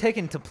recently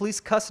taken into police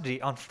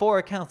custody on 4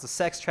 accounts of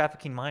sex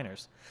trafficking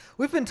minors.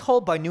 We've been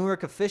told by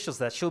Newark officials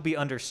that she'll be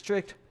under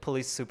strict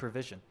police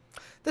supervision.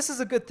 This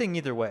is a good thing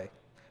either way,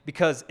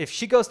 because if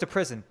she goes to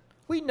prison,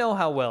 we know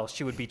how well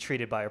she would be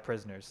treated by our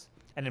prisoners.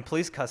 And in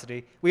police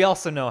custody, we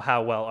also know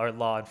how well our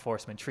law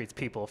enforcement treats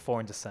people of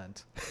foreign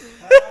descent.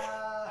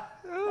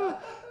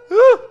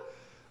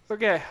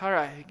 Okay, all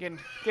right. Getting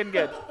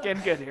good.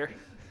 Getting good here.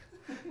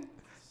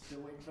 Still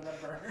waiting for that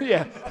burn.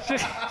 Yeah,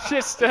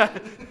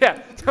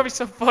 tell me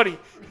something funny.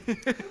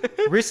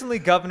 Recently,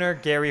 Governor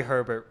Gary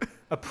Herbert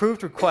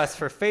approved requests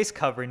for face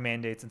covering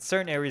mandates in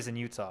certain areas in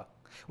Utah.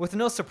 With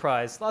no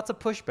surprise, lots of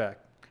pushback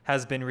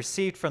has been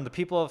received from the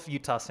people of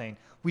Utah saying,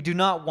 we do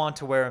not want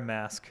to wear a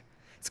mask.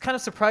 It's kind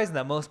of surprising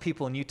that most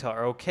people in Utah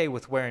are okay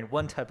with wearing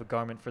one type of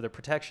garment for their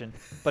protection,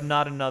 but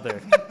not another.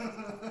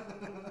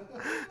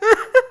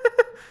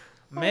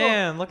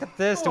 Man, look at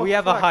this. Do we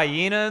have a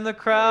hyena in the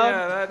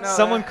crowd? Yeah,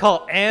 Someone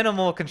call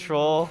animal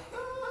control.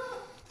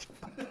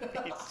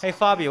 Hey,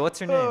 Fabio,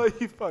 what's your name? Oh,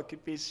 you fucking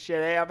piece of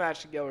shit. Hey, I'm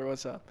Ashton Gilbert.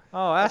 What's up?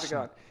 Oh, How's it Ashton.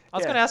 going? I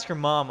was going to ask your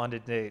mom on a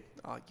date.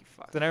 Oh, you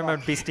fuck. Then I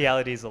remember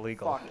bestiality is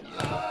illegal. Fuck you.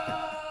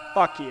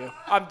 Fuck you.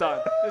 I'm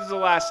done. This is the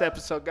last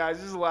episode, guys.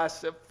 This is the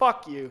last.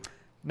 Fuck you.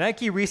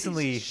 Nike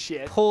recently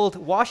shit. pulled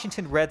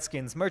Washington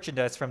Redskins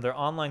merchandise from their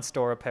online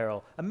store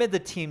apparel amid the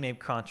team name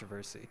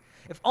controversy.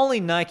 If only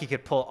Nike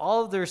could pull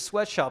all of their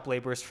sweatshop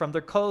laborers from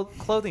their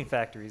clothing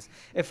factories.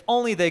 If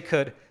only they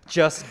could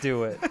just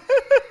do it.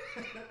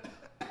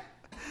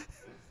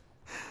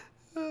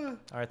 All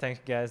right, thanks,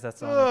 guys.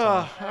 That's all.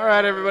 All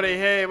right, everybody.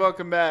 Hey,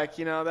 welcome back.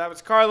 That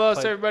was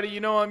Carlos. Everybody,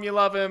 you know him, you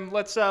love him.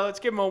 Let's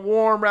give him a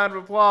warm round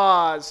of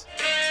applause.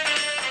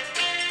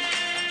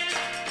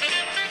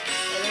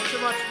 Thanks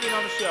so much for being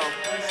on the show.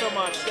 Thanks so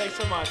much. Thanks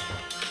so much.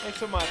 Thanks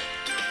so much.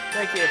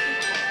 Thank you.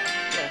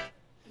 Yeah.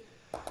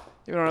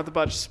 You don't have the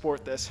budget to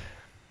support this.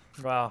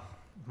 Wow,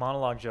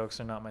 monologue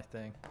jokes are not my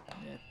thing.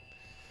 Yeah.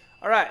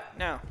 All right,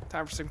 now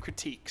time for some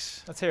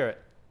critiques. Let's hear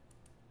it.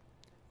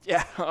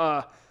 Yeah.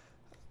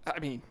 I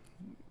mean,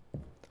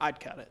 I'd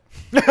cut it.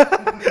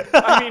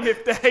 I mean,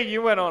 if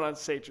you went on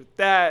stage with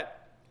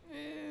that.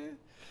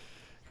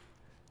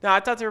 No, I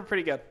thought they were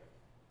pretty good.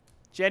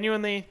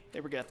 Genuinely,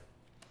 they were good.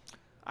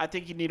 I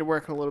think you need to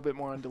work a little bit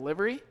more on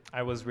delivery.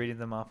 I was reading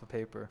them off of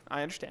paper.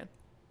 I understand.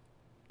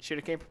 You should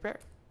have came prepared.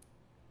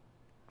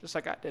 Just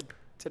like I did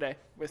today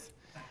with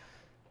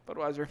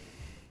Budweiser.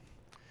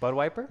 Bud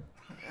Wiper?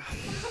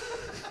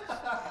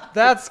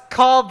 That's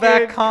callback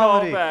Good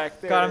comedy. callback.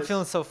 There God, it I'm is.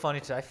 feeling so funny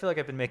today. I feel like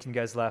I've been making you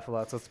guys laugh a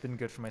lot, so it's been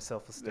good for my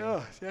self-esteem.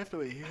 No,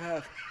 definitely. You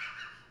have.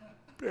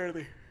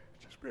 Barely.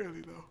 Just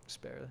barely, though.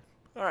 Just barely.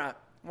 All right.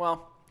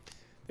 Well,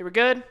 they were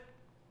good.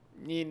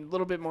 Need a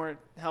little bit more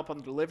help on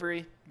the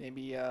delivery.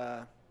 Maybe,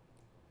 I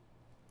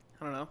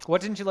don't know.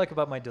 What didn't you like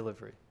about my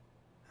delivery?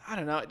 I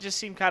don't know. It just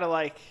seemed kind of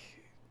like.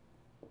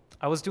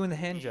 I was doing the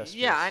hand gestures.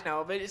 Yeah, I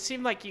know. But it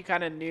seemed like you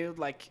kind of knew,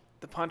 like,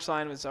 the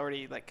punchline was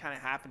already, like, kind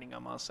of happening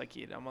almost. Like,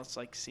 it almost,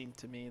 like, seemed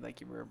to me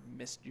like you were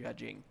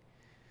misjudging.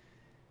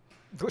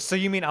 So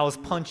you mean I was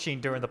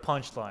punching during the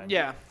punchline?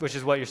 Yeah. Which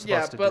is what you're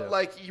supposed to do. Yeah, but,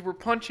 like, you were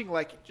punching,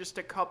 like, just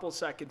a couple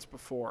seconds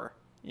before.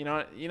 You know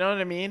what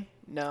I mean?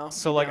 No.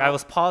 So, like, I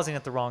was pausing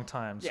at the wrong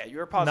times. Yeah, you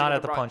were pausing not at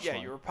at the wrong, punchline. Yeah,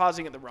 you were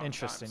pausing at the wrong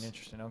Interesting, times.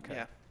 interesting. Okay.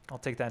 Yeah. I'll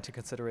take that into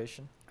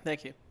consideration.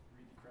 Thank you.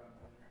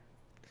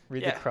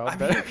 Read Yeah, the crowd I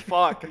better. mean,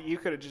 fuck, you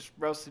could have just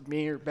roasted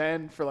me or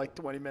Ben for like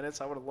 20 minutes.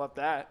 I would have loved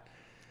that.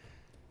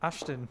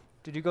 Ashton,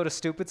 did you go to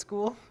stupid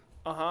school?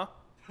 Uh-huh.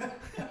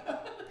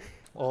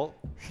 Well,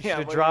 you Yeah, should have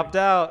what do you dropped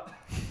out.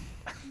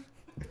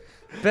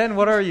 Ben,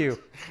 what are you?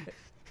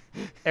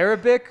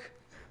 Arabic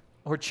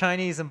or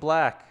Chinese and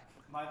black?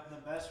 The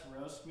best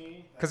roast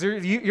me. Because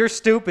you're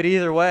stupid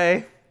either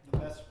way. The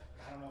best.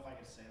 I don't know if I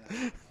can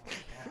say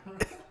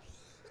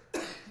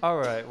that. All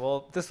right.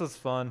 Well, this was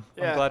fun.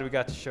 Yeah. I'm glad we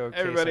got to showcase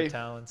Everybody. our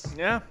talents.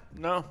 Yeah,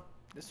 no,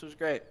 this was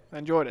great. I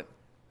enjoyed it.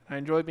 I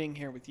enjoyed being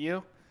here with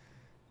you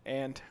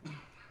and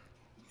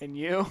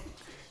you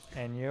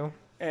And you?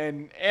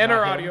 and Not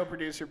our him. audio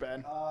producer,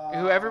 Ben,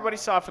 who everybody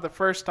saw for the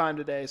first time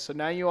today. So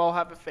now you all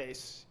have a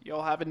face. You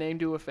all have a name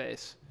to a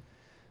face.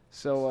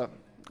 So,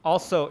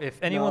 Also,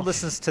 if anyone No.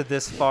 listens to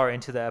this far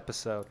into the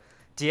episode,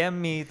 DM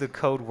me the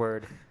code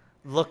word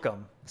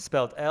Lookem,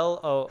 spelled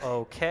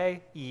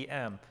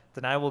Lookem.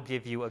 Then I will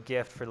give you a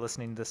gift for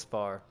listening this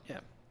far. yeah.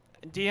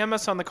 DM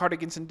us on the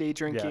Cardigans and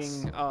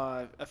Daydrinking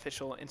Yes.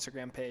 official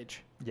Instagram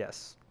page.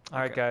 Yes. All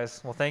right, Okay.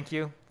 guys. Well, thank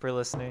you for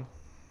listening.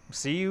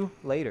 See you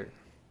later.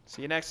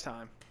 See you next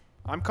time.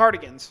 I'm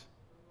Cardigans.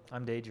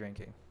 I'm day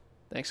drinking.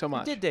 Thanks so I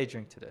much. did day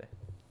drink today.